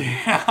happened.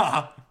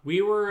 Yeah.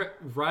 We were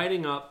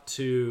riding up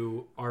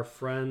to our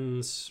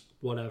friend's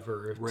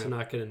whatever, Rip. to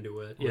not get into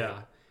it.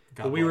 Yeah.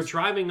 God But we were bless.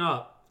 driving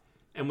up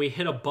and we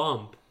hit a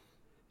bump.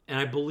 And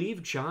I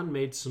believe John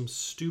made some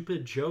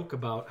stupid joke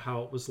about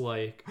how it was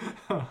like,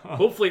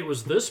 hopefully it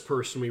was this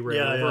person we ran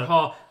Yeah, over. yeah.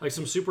 Huh, like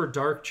some super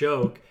dark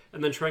joke.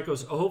 And then Trent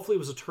goes, oh, hopefully it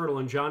was a turtle.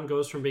 And John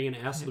goes from being an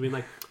asshole to being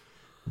like,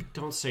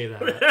 don't say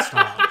that.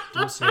 Stop.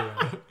 Don't say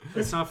that.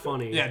 It's not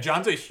funny. Yeah,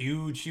 John's a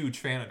huge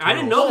fan of turtles. I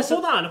didn't know Oh, this.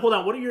 hold on.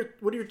 What are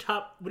your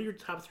top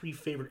 3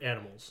 favorite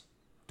animals?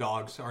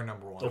 Dogs are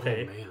number one.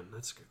 Okay. Oh, man,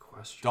 that's a good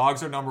question.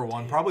 Dogs are number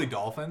one. Probably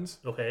dolphins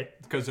Okay.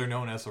 because they're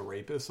known as the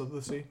rapists of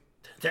the sea.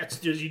 That's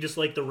just, you just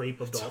like the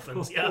rape of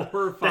dolphins. Yeah.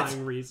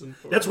 Horrifying reason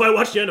for That's why I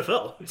watch the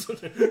NFL.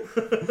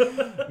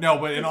 No,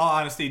 but in all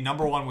honesty,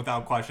 number one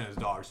without question is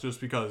dogs. Just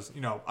because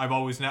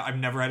I've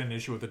never had an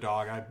issue with a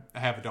dog. I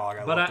have a dog.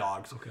 I love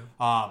dogs. Okay.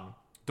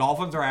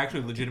 Dolphins are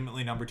actually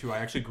legitimately number two. I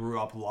actually grew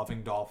up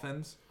loving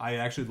dolphins. I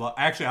was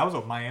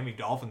a Miami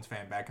Dolphins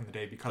fan back in the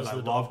day because I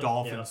of the love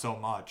dolphin, dolphins so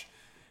much.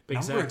 Big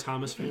Number- Zach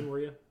Thomas fan, were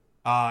you?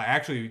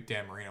 Actually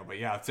Dan Marino, but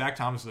yeah, Zach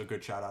Thomas is a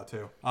good shout out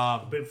too.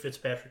 Big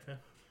Fitzpatrick fan.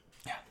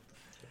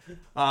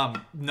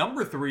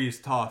 Number three is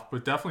tough,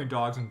 but definitely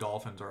dogs and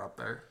dolphins are up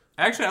there.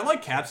 Actually, I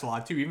like cats a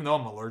lot too, even though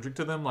I'm allergic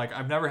to them. Like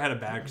I've never had a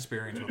bad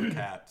experience with a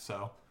cat.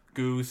 So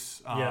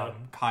Goose, Yeah.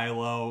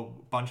 Kylo,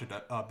 bunch of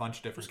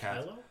different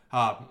cats.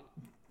 Kylo?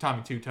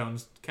 Tommy Two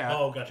Tone's cat.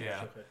 Oh, gotcha.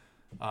 Yeah.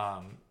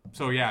 Okay.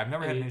 So yeah, I've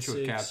never had an issue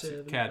with cats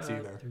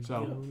either.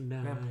 So,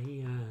 yeah.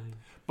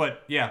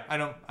 But yeah,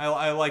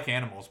 I like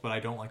animals, but I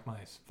don't like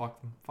mice.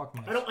 Fuck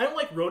mice. I don't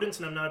like rodents,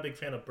 and I'm not a big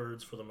fan of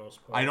birds for the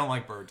most part. I don't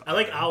like birds. I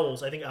like either.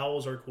 owls. I think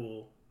owls are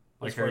cool.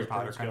 Like as far Harry as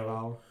Potter birds kind of go.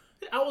 owl.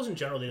 Owls in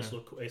general, they just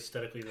look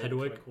aesthetically kind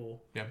Hedwig? of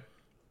cool. Yeah.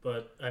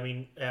 But I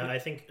mean, I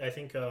think.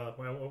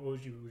 What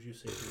would you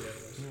say?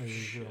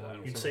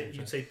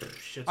 You'd say.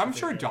 Shit's I'm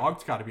sure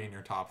dog's got to be in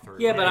your top 3.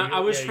 Yeah, but Yeah, I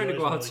was you trying to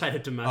go always outside like-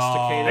 of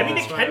domesticated. I mean,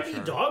 it Oh, can sure. be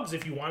dogs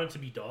if you want it to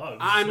be dogs.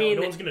 I mean,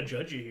 no one's gonna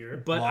judge you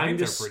here. but I'm Lions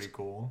just. are pretty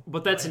cool.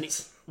 But that's an.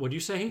 What'd you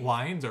say?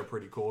 Lions are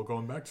pretty cool.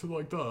 Going back to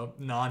like the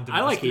non-domestic.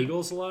 I like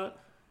eagles a lot.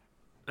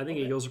 I think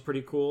eagles are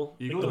pretty cool.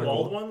 Eagles The are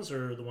bald cool. ones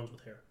or the ones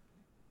with hair?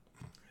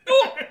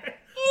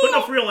 But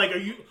no, for real, like,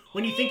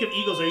 when you think of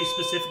eagles, are you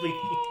specifically?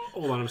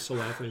 Hold on, I'm still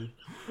laughing.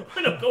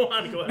 No, go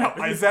on.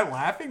 No, is that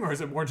laughing or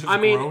is it more just I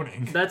mean,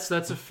 groaning? that's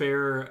a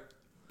fair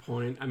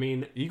point. I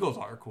mean, Eagles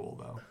are cool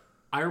though.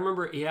 I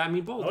remember. Yeah, I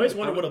mean, bald. I always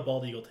wonder what a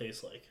bald eagle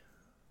tastes like.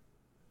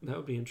 That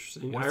would be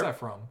interesting. What's that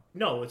from?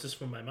 No, it's just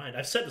from my mind.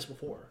 I've said this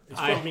before. It's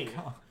I- from me.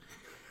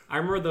 I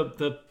remember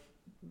the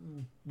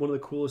one of the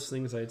coolest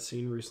things I had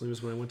seen recently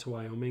was when I went to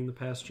Wyoming the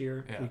past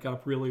year. Yeah. We got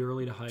up really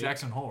early to hike.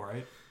 Jackson Hole,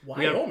 right?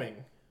 Wyoming.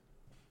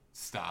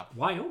 Stop.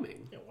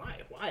 Wyoming. Yeah, why?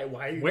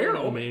 Why are you Where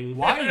going to Wyoming?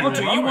 Why? I'll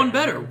do you one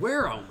better.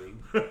 Where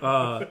Wyoming?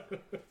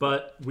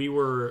 But we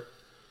were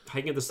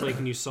hiking at this lake,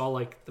 and you saw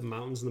like the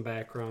mountains in the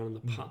background,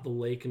 and the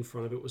lake in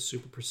front of it was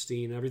super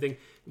pristine and everything.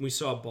 And we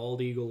saw a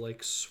bald eagle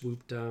like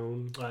swoop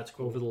down Oh, that's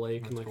cool. over the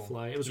lake and like cool.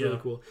 fly. It was Yeah. really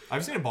cool.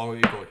 I've seen a bald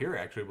eagle here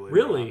actually. Believe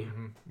Really? It or not.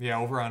 Mhm. Yeah,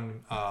 over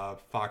on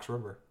Fox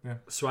River. Yeah.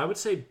 So I would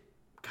say,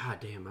 God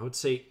damn, I would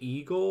say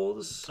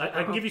eagles.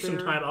 I can give you up some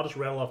there. time. I'll just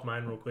rattle off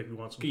mine real quick if you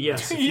want some time.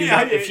 Yes, if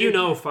Yeah, if you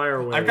know, fire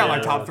away. I've got my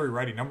Yeah. top 3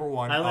 ready. Number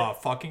 1, I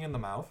like- fucking in the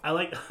mouth. I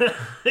like...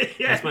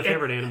 That's my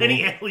favorite animal.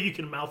 Any animal you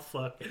can mouth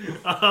fuck.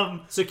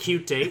 It's a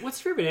cute date.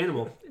 What's your favorite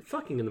animal?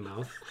 Fucking in the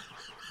mouth.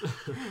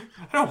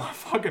 I don't want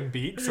fucking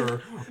beaks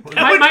or.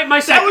 My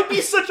That second- would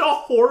be such a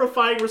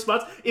horrifying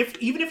response.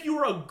 Even if you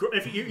were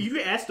if you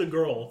asked a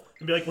girl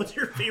and be like, "What's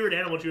your favorite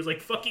animal?" She was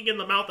like, "Fucking in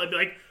the mouth." I'd be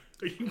like,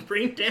 "Are you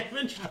brain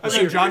damaged?" I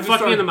think John just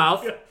fucking in the started-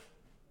 mouth. Yeah.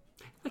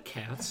 Like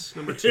cats.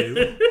 Number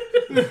 2.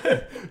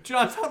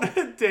 John's on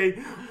a date.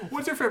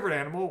 What's your favorite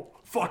animal?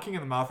 Fucking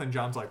in the mouth, and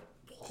John's like,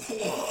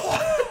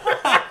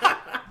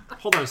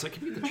 Hold on a second.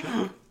 Can you get the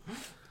check?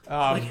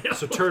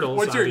 So turtles.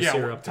 "What's your obviously,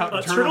 yeah?" are up there.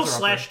 Turtles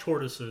Turtles are up /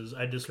 tortoises.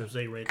 I just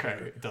say right there. there.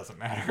 Okay, it doesn't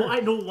matter. Well, I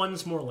know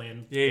one's more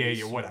land. Yeah,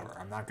 whatever.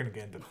 I'm not going to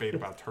get into debate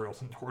about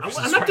turtles and tortoises.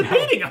 I'm not right now.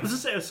 debating. I was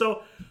just saying.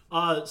 So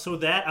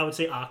that I would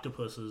say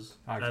octopuses,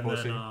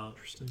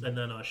 Octopussy. and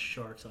then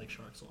sharks. I like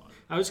sharks a lot.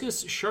 I was gonna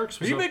say sharks.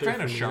 Are Was you a up big there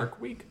fan of for me. Shark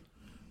Week?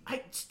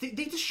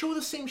 They just show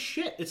the same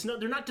shit.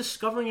 They're not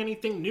discovering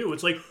anything new.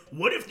 It's like,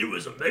 what if there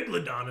was a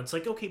megalodon? It's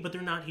like, okay, but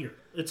they're not here.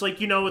 It's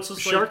like, it's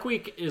just Shark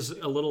Week has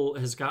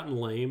gotten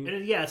lame.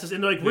 And yeah, it's just,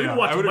 and they're like, we're Yeah, gonna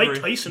watch I would Mike agree.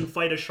 Tyson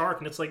fight a shark,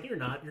 and it's like, you're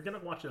not. You're gonna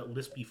watch that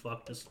lispy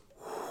fuck just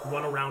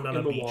run around on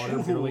In a the beach. water.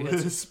 Really,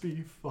 it's-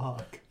 Crispy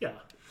fuck. Yeah,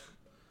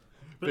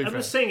 but Big I'm fan.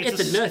 just saying It's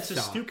a it's nut just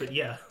stock. stupid.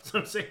 Yeah, that's what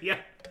I'm saying. Yeah.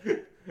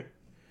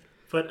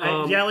 But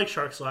I like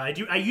sharks a lot. I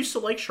do. I used to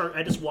like shark.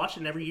 I just watch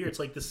it every year. It's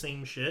like the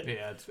same shit.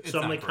 Yeah, it's so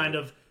I'm not like great. kind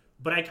of,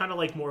 but I kind of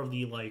like more of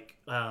the like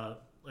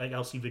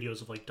I'll see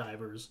videos of like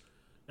divers,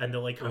 and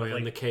they'll like kind of in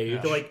like the cage.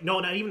 They're like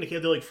no, not even the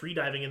cage. They're like free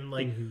diving, and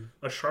like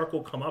a shark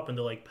will come up and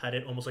they'll like pet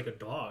it almost like a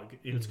dog.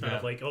 And it's kind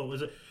of Yeah. like, oh,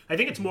 is it? I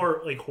think it's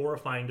more like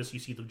horrifying just you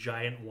see the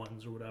giant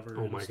ones or whatever.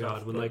 Oh and my stuff,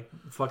 god! When but- like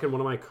fucking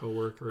one of my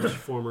coworkers,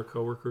 former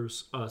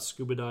coworkers,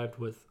 scuba dived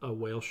with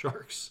whale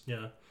sharks,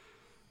 yeah.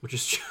 which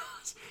is just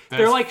That's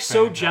they're like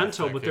so fantastic,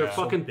 gentle, but they're yeah.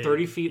 fucking big,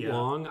 30 feet yeah.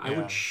 long. I Yeah.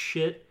 would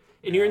shit.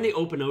 And you're in the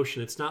open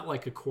ocean. It's not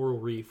like a coral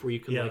reef where you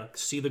can Yeah. like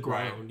see the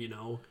Right. ground. You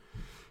know.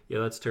 Yeah,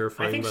 that's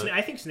terrifying.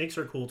 I think snakes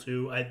are cool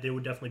too. They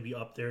would definitely be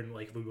up there, and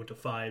like if we went to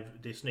 5,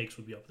 snakes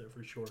would be up there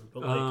for sure.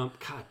 But like,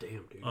 God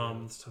damn, dude.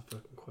 That's a tough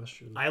fucking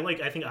question.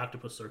 I think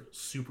octopus are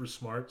super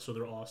smart, so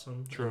they're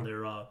awesome. True.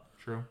 And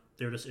True.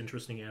 they're just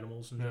interesting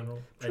animals in general.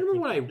 I remember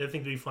think, when I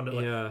think they'd be fun to.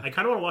 Like, Yeah. I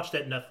kind of want to watch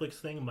that Netflix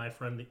thing. My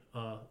friend,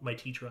 my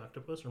teacher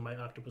octopus, or my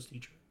octopus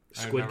teacher.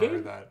 Squid I've never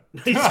Game? heard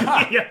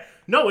that. Yeah,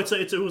 no, it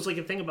was like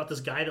a thing about this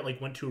guy that like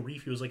went to a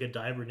reef. He was like a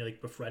diver, and he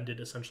like befriended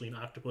essentially an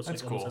octopus,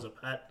 That's like almost cool. as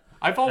a pet.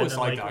 I've always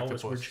and then, liked like, all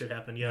this weird octopus. shit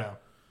happened. Yeah. Yeah.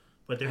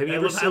 But Have you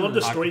ever I seen love the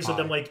the stories of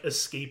them octopi? like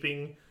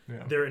escaping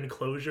Yeah. their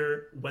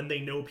enclosure when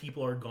they know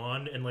people are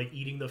gone and like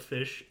eating the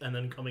fish and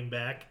then coming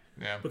back.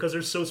 Yeah. Because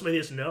there's so many, they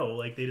just know,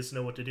 like they just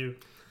know what to do.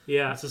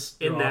 Yeah, It's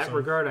just- in they're that awesome.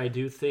 regard, I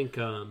do think.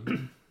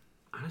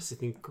 Honestly,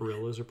 think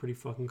gorillas are pretty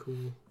fucking cool.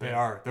 They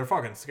are. They're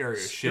fucking scary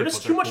as shit. They're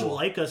just but too much cool.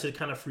 like us. It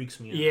kind of freaks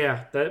me out.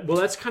 Yeah,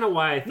 that's kind of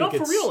why I think No, for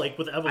it's real. Like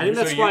with I think evolution,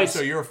 that's So,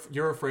 why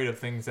you're afraid of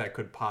things that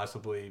could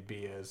possibly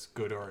be as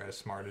good or as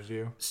smart as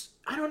you.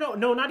 I don't know.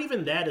 No, not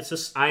even that. It's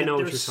just I know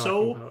what they're you're so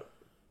talking about.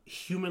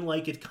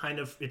 human-like.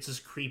 It's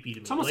just creepy to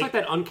me. It's almost like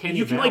that uncanny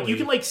you can valley. you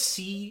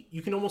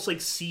can almost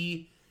like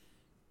see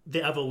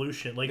the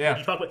evolution. Like Yeah. when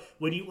you talk about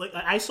when you like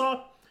I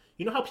saw.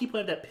 You know how people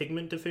have that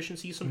pigment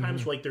deficiency sometimes,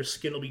 Mm-hmm. where like their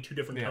skin will be 2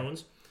 different Yeah.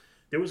 tones.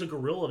 There was a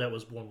gorilla that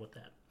was born with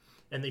that,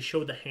 and they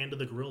showed the hand of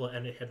the gorilla,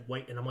 and it had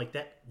white. And I'm like,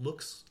 that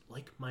looks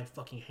like my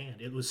fucking hand.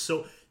 It was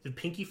so the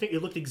pinky finger.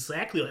 It looked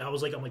exactly like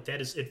I'm like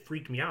that is. It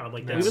freaked me out. I'm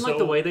like, that's Even like so,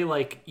 the way they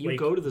like you like,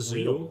 go to the zoo.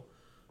 real.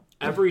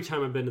 Every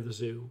time I've been to the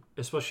zoo,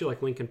 especially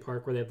like Lincoln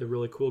Park where they have the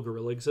really cool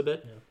gorilla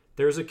exhibit,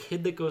 There's a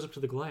kid that goes up to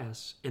the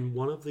glass, and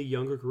one of the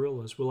younger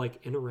gorillas will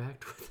like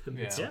interact with him.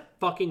 It's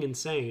fucking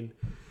insane.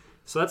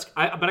 So but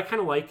I kind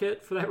of like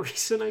it for that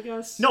reason, I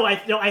guess. No,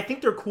 I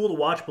think they're cool to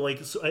watch, but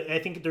like, so I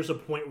think there's a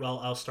point where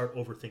I'll start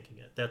overthinking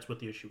it. That's what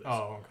the issue is.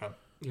 Oh, okay.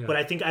 Yeah.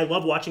 But I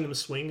love watching them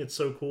swing. It's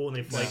so cool, and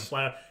they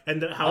fly.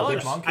 And how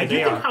I do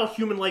think how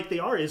human-like they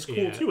are is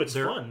cool too. It's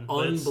fun.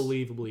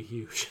 Unbelievably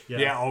huge.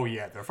 Yeah. Oh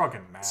yeah, they're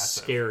fucking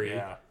massive. Scary.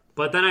 Yeah.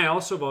 But then I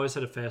also have always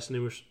had a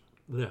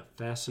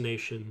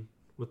fascination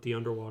with the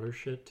underwater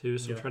shit too.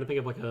 So I'm trying to think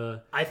of like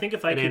I think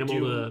if I could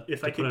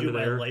do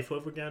my life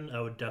over again,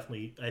 I would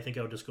definitely. I think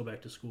I would just go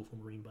back to school for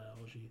marine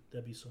biology.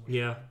 That'd be so much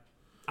fun.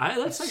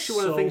 That's actually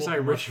one of the things I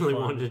originally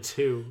wanted to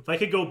do. If I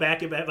could go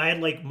back, if I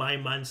had like my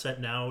mindset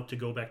now to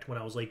go back to when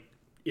I was like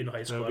in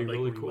high school, that'd be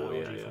really cool.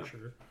 Biology, for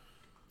sure.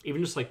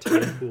 Even just like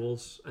tide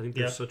pools, I think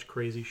there's such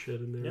crazy shit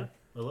in there. Yeah,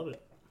 I love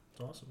it.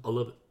 It's awesome. I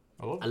love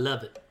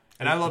it.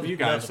 And I love you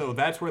guys. So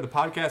that's where the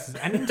podcast is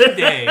ending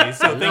today.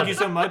 So thank you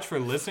so much for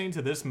listening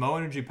to this Mo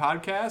Energy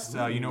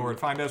podcast. You know where to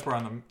find us. We're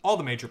on all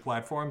the major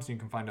platforms. You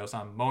can find us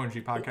on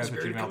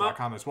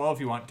moenergypodcast@gmail.com as well if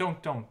you want.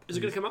 Don't. Is it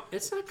going to come out?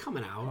 It's not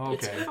coming out.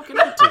 Okay. It's fucking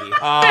empty.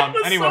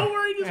 Anyway. So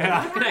worried. I'm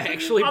not going to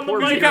actually pour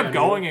You kept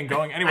going and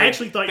going. Anyway, I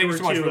actually thought thank you were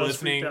so much too. for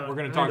listening. We're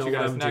going to talk to you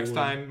guys next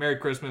time. Merry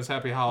Christmas.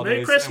 Happy holidays.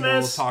 Merry Christmas.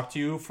 And we'll talk to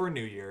you for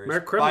New Year's. Merry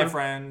Christmas. Bye,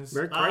 friends.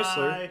 Merry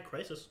Chrysler. Bye,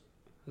 Crisis.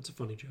 That's a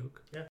funny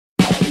joke. Yeah.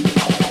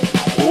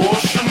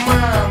 Ocean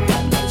man,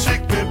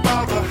 take me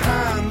by the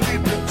hand.